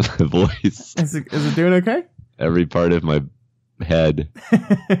 Yeah, my voice. Is it doing okay? Every part of my head.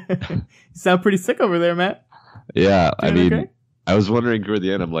 You sound pretty sick over there, Matt. Yeah, Okay? I was wondering toward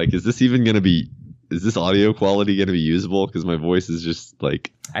the end, I'm like, is this audio quality going to be usable? Because my voice is just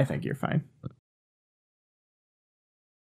I think you're fine.